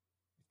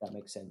 If that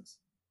makes sense.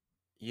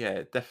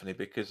 Yeah,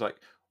 definitely, because like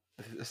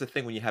that's the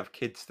thing when you have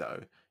kids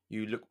though,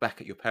 you look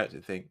back at your parents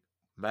and think,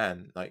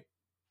 man, like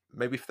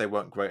maybe if they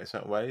weren't great in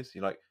certain ways,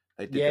 you like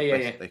they did the Yeah.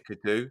 best they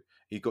could do.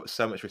 You got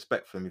so much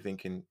respect for them. You're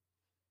thinking,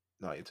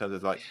 like in terms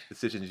of like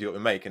decisions you got to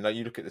make, and like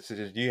you look at the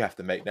decisions you have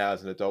to make now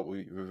as an adult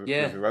with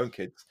Yeah. your own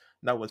kids.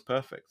 No one's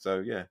perfect, so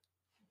yeah.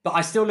 But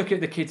I still look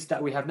at the kids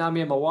that we have now,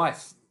 me and my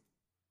wife.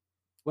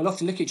 We'll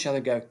often look at each other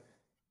and go,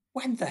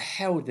 when the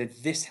hell did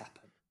this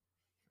happen?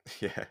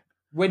 Yeah.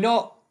 We're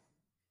not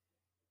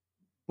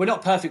we're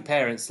not perfect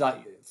parents.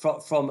 Like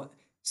from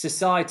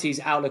society's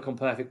outlook on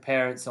perfect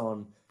parents,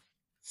 on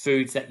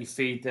foods that you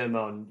feed them,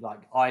 on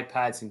like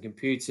iPads and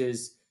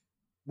computers,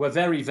 we're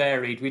very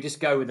varied. We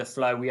just go with the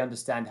flow. We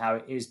understand how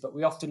it is, but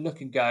we often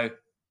look and go,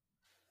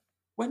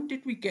 when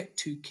did we get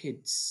 2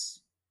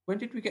 kids? When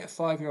did we get a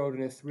 5-year-old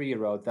and a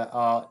 3-year-old that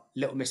are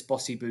little Miss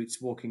Bossy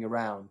Boots walking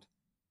around?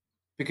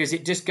 Because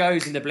it just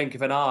goes in the blink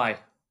of an eye.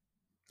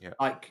 Yeah.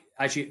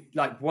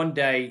 Like one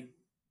day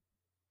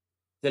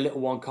the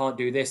little one can't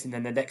do this, and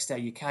then the next day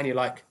you can. You're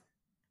like,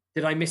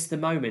 did I miss the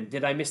moment?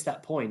 Did I miss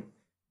that point?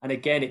 And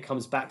again, it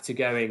comes back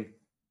to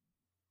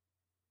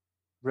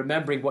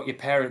remembering what your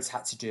parents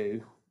had to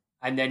do,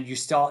 and then you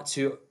start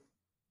to,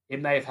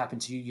 it may have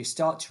happened to you, you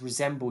start to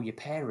resemble your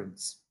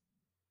parents.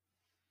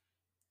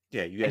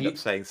 Yeah, you end up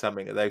saying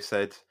something that they've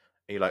said,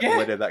 and you're like, yeah.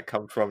 where did that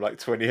come from? Like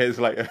 20 years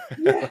later.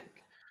 Yeah.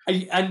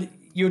 And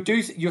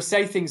you'll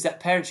say things that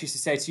parents used to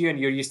say to you, and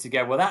you're used to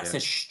go, well, that's a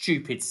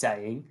stupid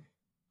saying.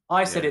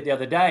 I said it the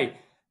other day.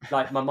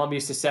 Like my mum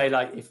used to say,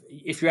 like,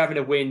 if you're having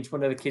a whinge,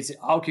 one of the kids,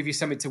 I'll give you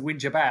something to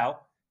whinge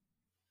about.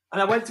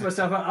 And I went to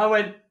myself, I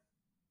went,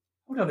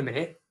 hold on a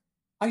minute.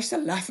 I used to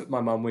laugh at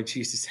my mum when she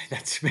used to say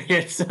that to me.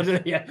 And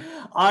suddenly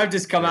I've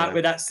just come out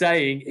with that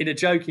saying in a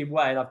joking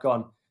way. And I've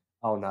gone,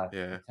 oh no,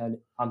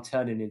 I'm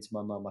turning into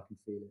my mum. I can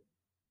feel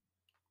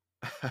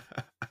it.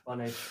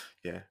 Funny.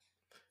 Yeah.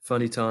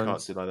 Funny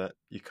times.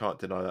 You can't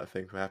deny that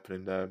thing from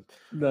happening. No.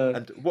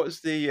 And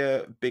what's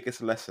the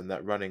biggest lesson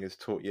that running has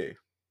taught you?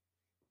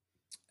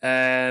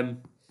 Never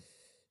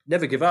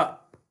give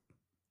up.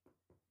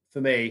 For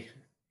me,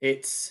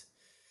 it's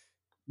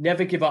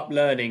never give up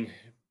learning.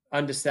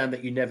 Understand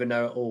that you never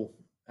know it all.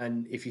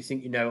 And if you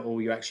think you know it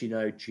all, you actually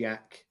know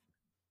jack.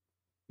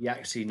 You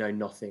actually know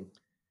nothing.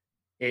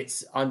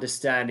 It's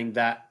understanding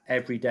that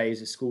every day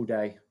is a school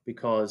day,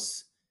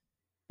 because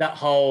that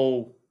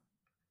whole...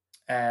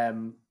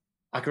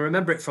 I can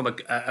remember it from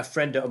a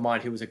friend of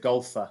mine who was a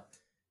golfer.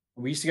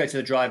 We used to go to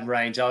the driving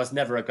range. I was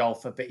never a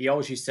golfer, but he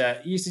always used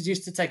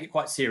to take it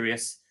quite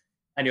serious.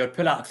 And he would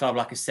pull out a club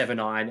like a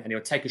 7-iron, and he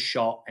would take a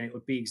shot, and it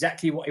would be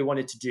exactly what he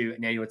wanted to do.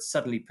 And then he would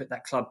suddenly put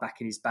that club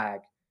back in his bag.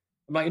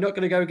 I'm like, you're not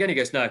going to go again? He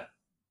goes, no,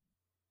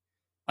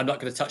 I'm not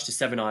going to touch the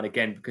 7-iron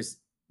again, because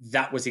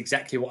that was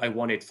exactly what I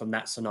wanted from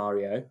that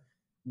scenario.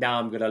 Now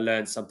I'm going to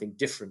learn something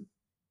different.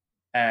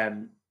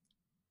 And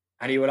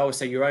he would always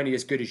say, you're only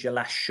as good as your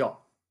last shot.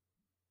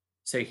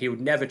 So he would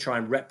never try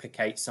and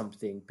replicate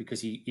something,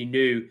 because he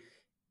knew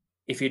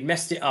if he'd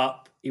messed it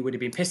up, he would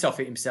have been pissed off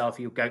at himself.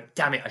 He would go,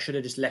 damn it, I should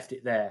have just left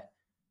it there.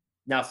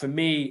 Now, for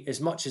me,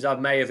 as much as I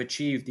may have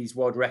achieved these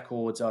world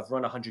records, I've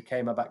run 100K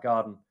in my back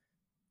garden,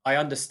 I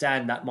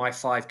understand that my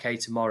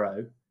 5K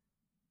tomorrow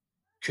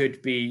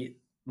could be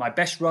my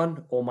best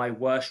run or my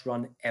worst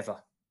run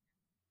ever.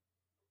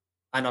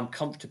 And I'm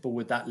comfortable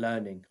with that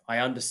learning. I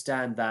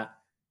understand that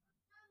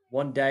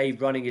one day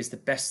running is the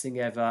best thing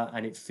ever,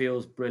 and it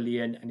feels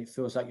brilliant, and it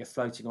feels like you're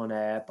floating on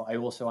air. But I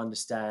also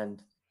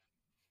understand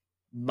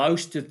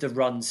most of the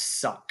runs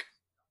suck,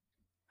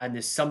 and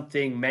there's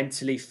something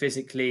mentally,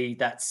 physically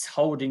that's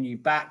holding you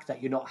back,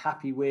 that you're not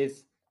happy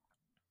with.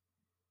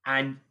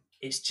 And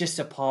it's just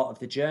a part of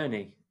the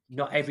journey.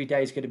 Not every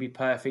day is going to be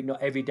perfect.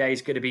 Not every day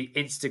is going to be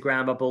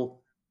Instagrammable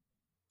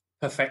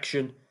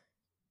perfection.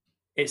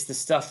 It's the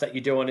stuff that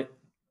you do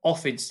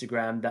off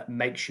Instagram that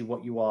makes you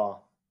what you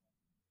are.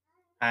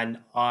 And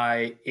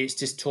it's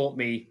just taught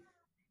me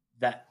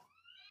that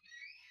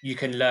you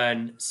can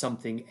learn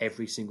something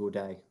every single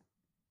day.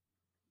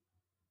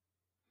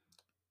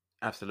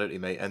 Absolutely,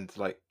 mate. And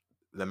like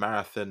the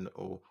marathon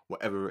or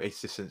whatever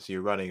race distance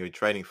you're running or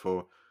training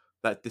for,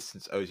 that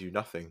distance owes you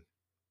nothing.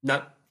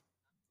 No.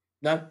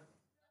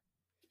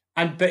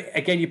 But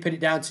again, you put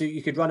it down to,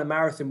 you could run a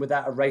marathon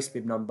without a race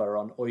bib number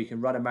on, or you can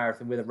run a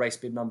marathon with a race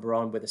bib number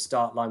on, with a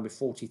start line with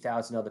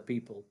 40,000 other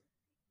people.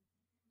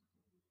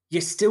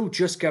 You're still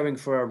just going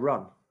for a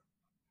run.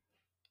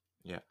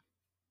 Yeah.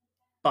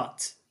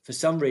 But for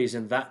some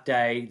reason, that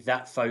day,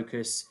 that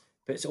focus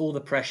puts all the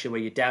pressure where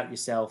you doubt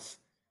yourself.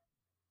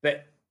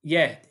 But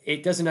yeah,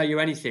 it doesn't owe you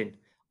anything.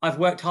 I've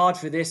worked hard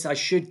for this. I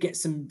should get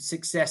some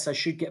success. I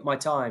should get my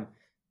time.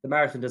 The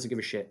marathon doesn't give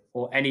a shit,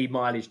 or any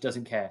mileage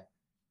doesn't care.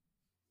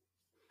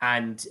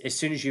 And as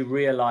soon as you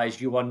realize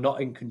you are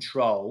not in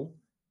control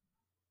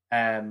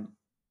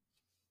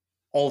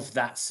of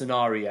that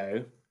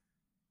scenario,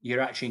 you're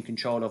actually in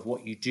control of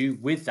what you do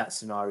with that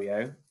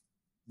scenario,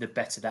 the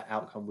better that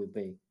outcome will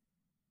be.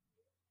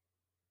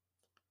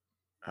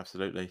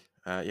 Absolutely.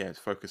 It's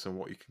focus on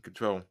what you can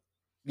control.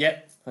 Yeah,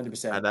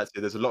 100%. And that's it.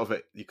 There's a lot of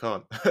it you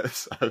can't.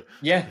 So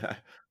yeah,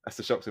 that's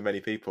the shock to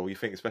many people. You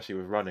think, especially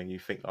with running,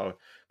 people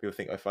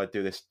think, if I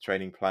do this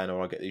training plan,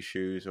 or I get these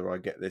shoes, or I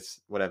get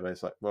this whatever,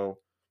 it's like, well,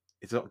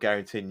 it's not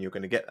guaranteeing you're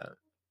going to get that.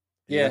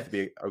 You have to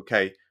be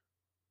okay,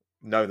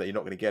 knowing that you're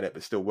not going to get it,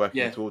 but still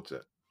working towards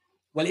it.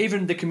 Well,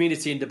 even the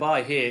community in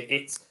Dubai here,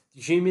 it's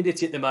the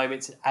humidity at the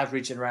moment is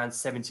averaging around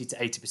 70 to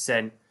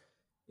 80%.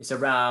 It's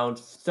around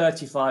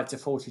 35 to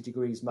 40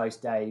 degrees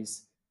most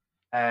days.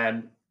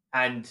 And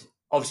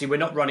obviously we're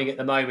not running at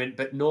the moment,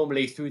 but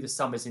normally through the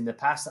summers in the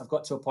past, I've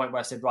got to a point where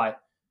I said, right,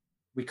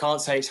 We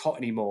can't say it's hot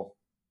anymore.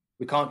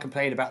 We can't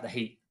complain about the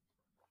heat.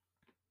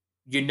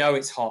 You know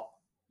it's hot.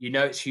 You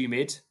know it's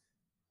humid.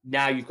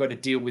 Now you've got to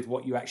deal with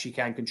what you actually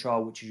can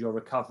control, which is your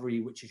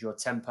recovery, which is your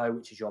tempo,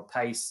 which is your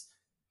pace,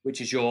 which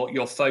is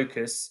your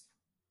focus.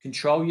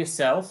 Control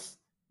yourself,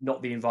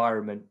 not the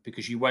environment,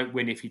 because you won't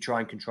win if you try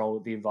and control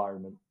the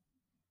environment.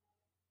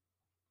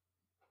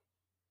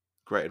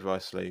 Great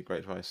advice, Lee.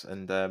 Great advice.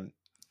 And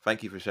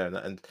thank you for sharing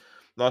that. And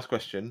last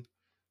question,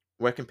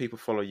 where can people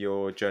follow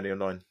your journey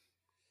online?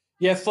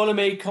 Yeah, follow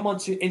me. Come on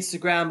to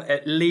Instagram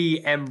at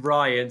Lee M.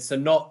 Ryan. So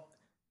not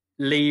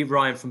Lee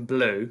Ryan from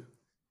Blue.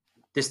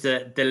 Just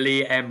the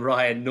Lee M.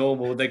 Ryan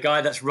normal, the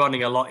guy that's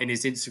running a lot in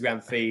his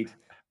Instagram feed.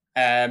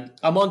 I'm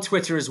on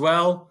Twitter as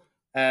well,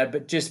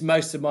 but just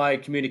most of my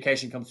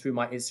communication comes through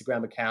my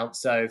Instagram account.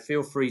 So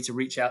feel free to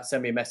reach out,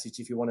 send me a message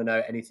if you want to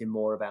know anything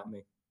more about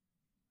me.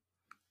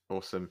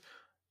 Awesome.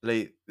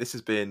 Lee, this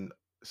has been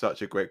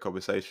such a great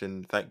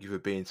conversation. Thank you for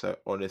being so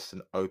honest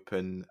and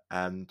open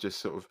and just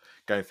sort of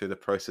going through the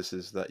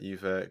processes that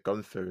you've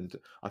gone through. And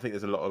I think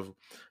there's a lot of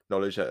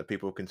knowledge that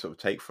people can sort of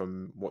take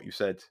from what you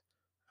said.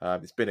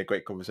 It's been a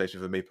great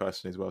conversation for me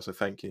personally as well. So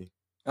thank you.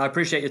 I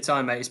appreciate your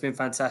time, mate. It's been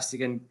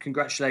fantastic. And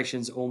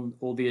congratulations on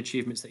all the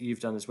achievements that you've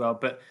done as well.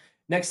 But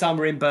next time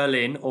we're in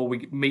Berlin or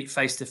we meet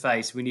face to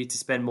face, we need to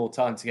spend more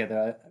time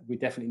together. We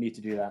definitely need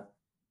to do that.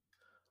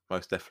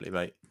 Most definitely,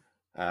 mate.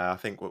 I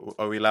think,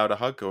 are we allowed a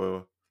hug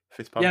or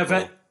fist pump? Yeah,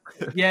 but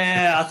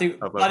yeah, I think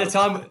by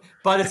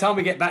the time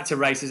we get back to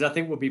races, I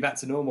think we'll be back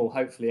to normal,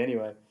 hopefully,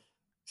 anyway.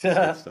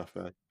 Good stuff,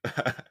 mate.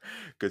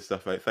 Good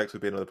stuff, mate. Thanks for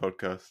being on the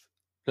podcast.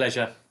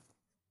 Pleasure.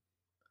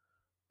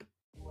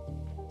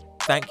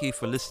 Thank you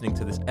for listening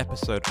to this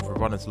episode of A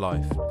Runner's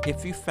Life.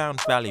 If you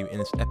found value in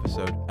this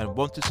episode and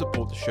want to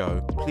support the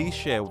show, please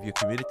share with your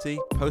community,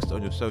 post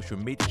on your social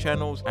media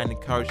channels, and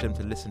encourage them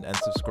to listen and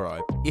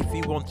subscribe. If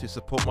you want to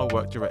support my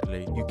work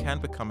directly, you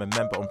can become a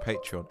member on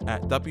Patreon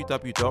at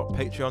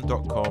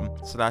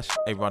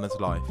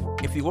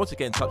www.patreon.com/arunnerslife. If you want to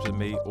get in touch with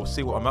me or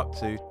see what I'm up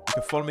to, you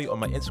can follow me on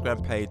my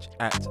Instagram page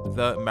at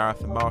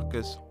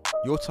 @TheMarathonMarcus.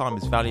 Your time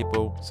is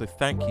valuable, so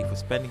thank you for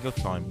spending your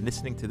time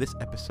listening to this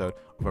episode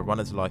of A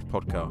Runner's Life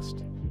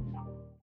podcast.